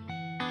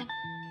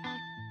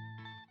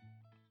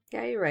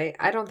 Yeah, you're right.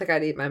 I don't think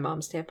I'd eat my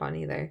mom's tampon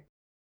either.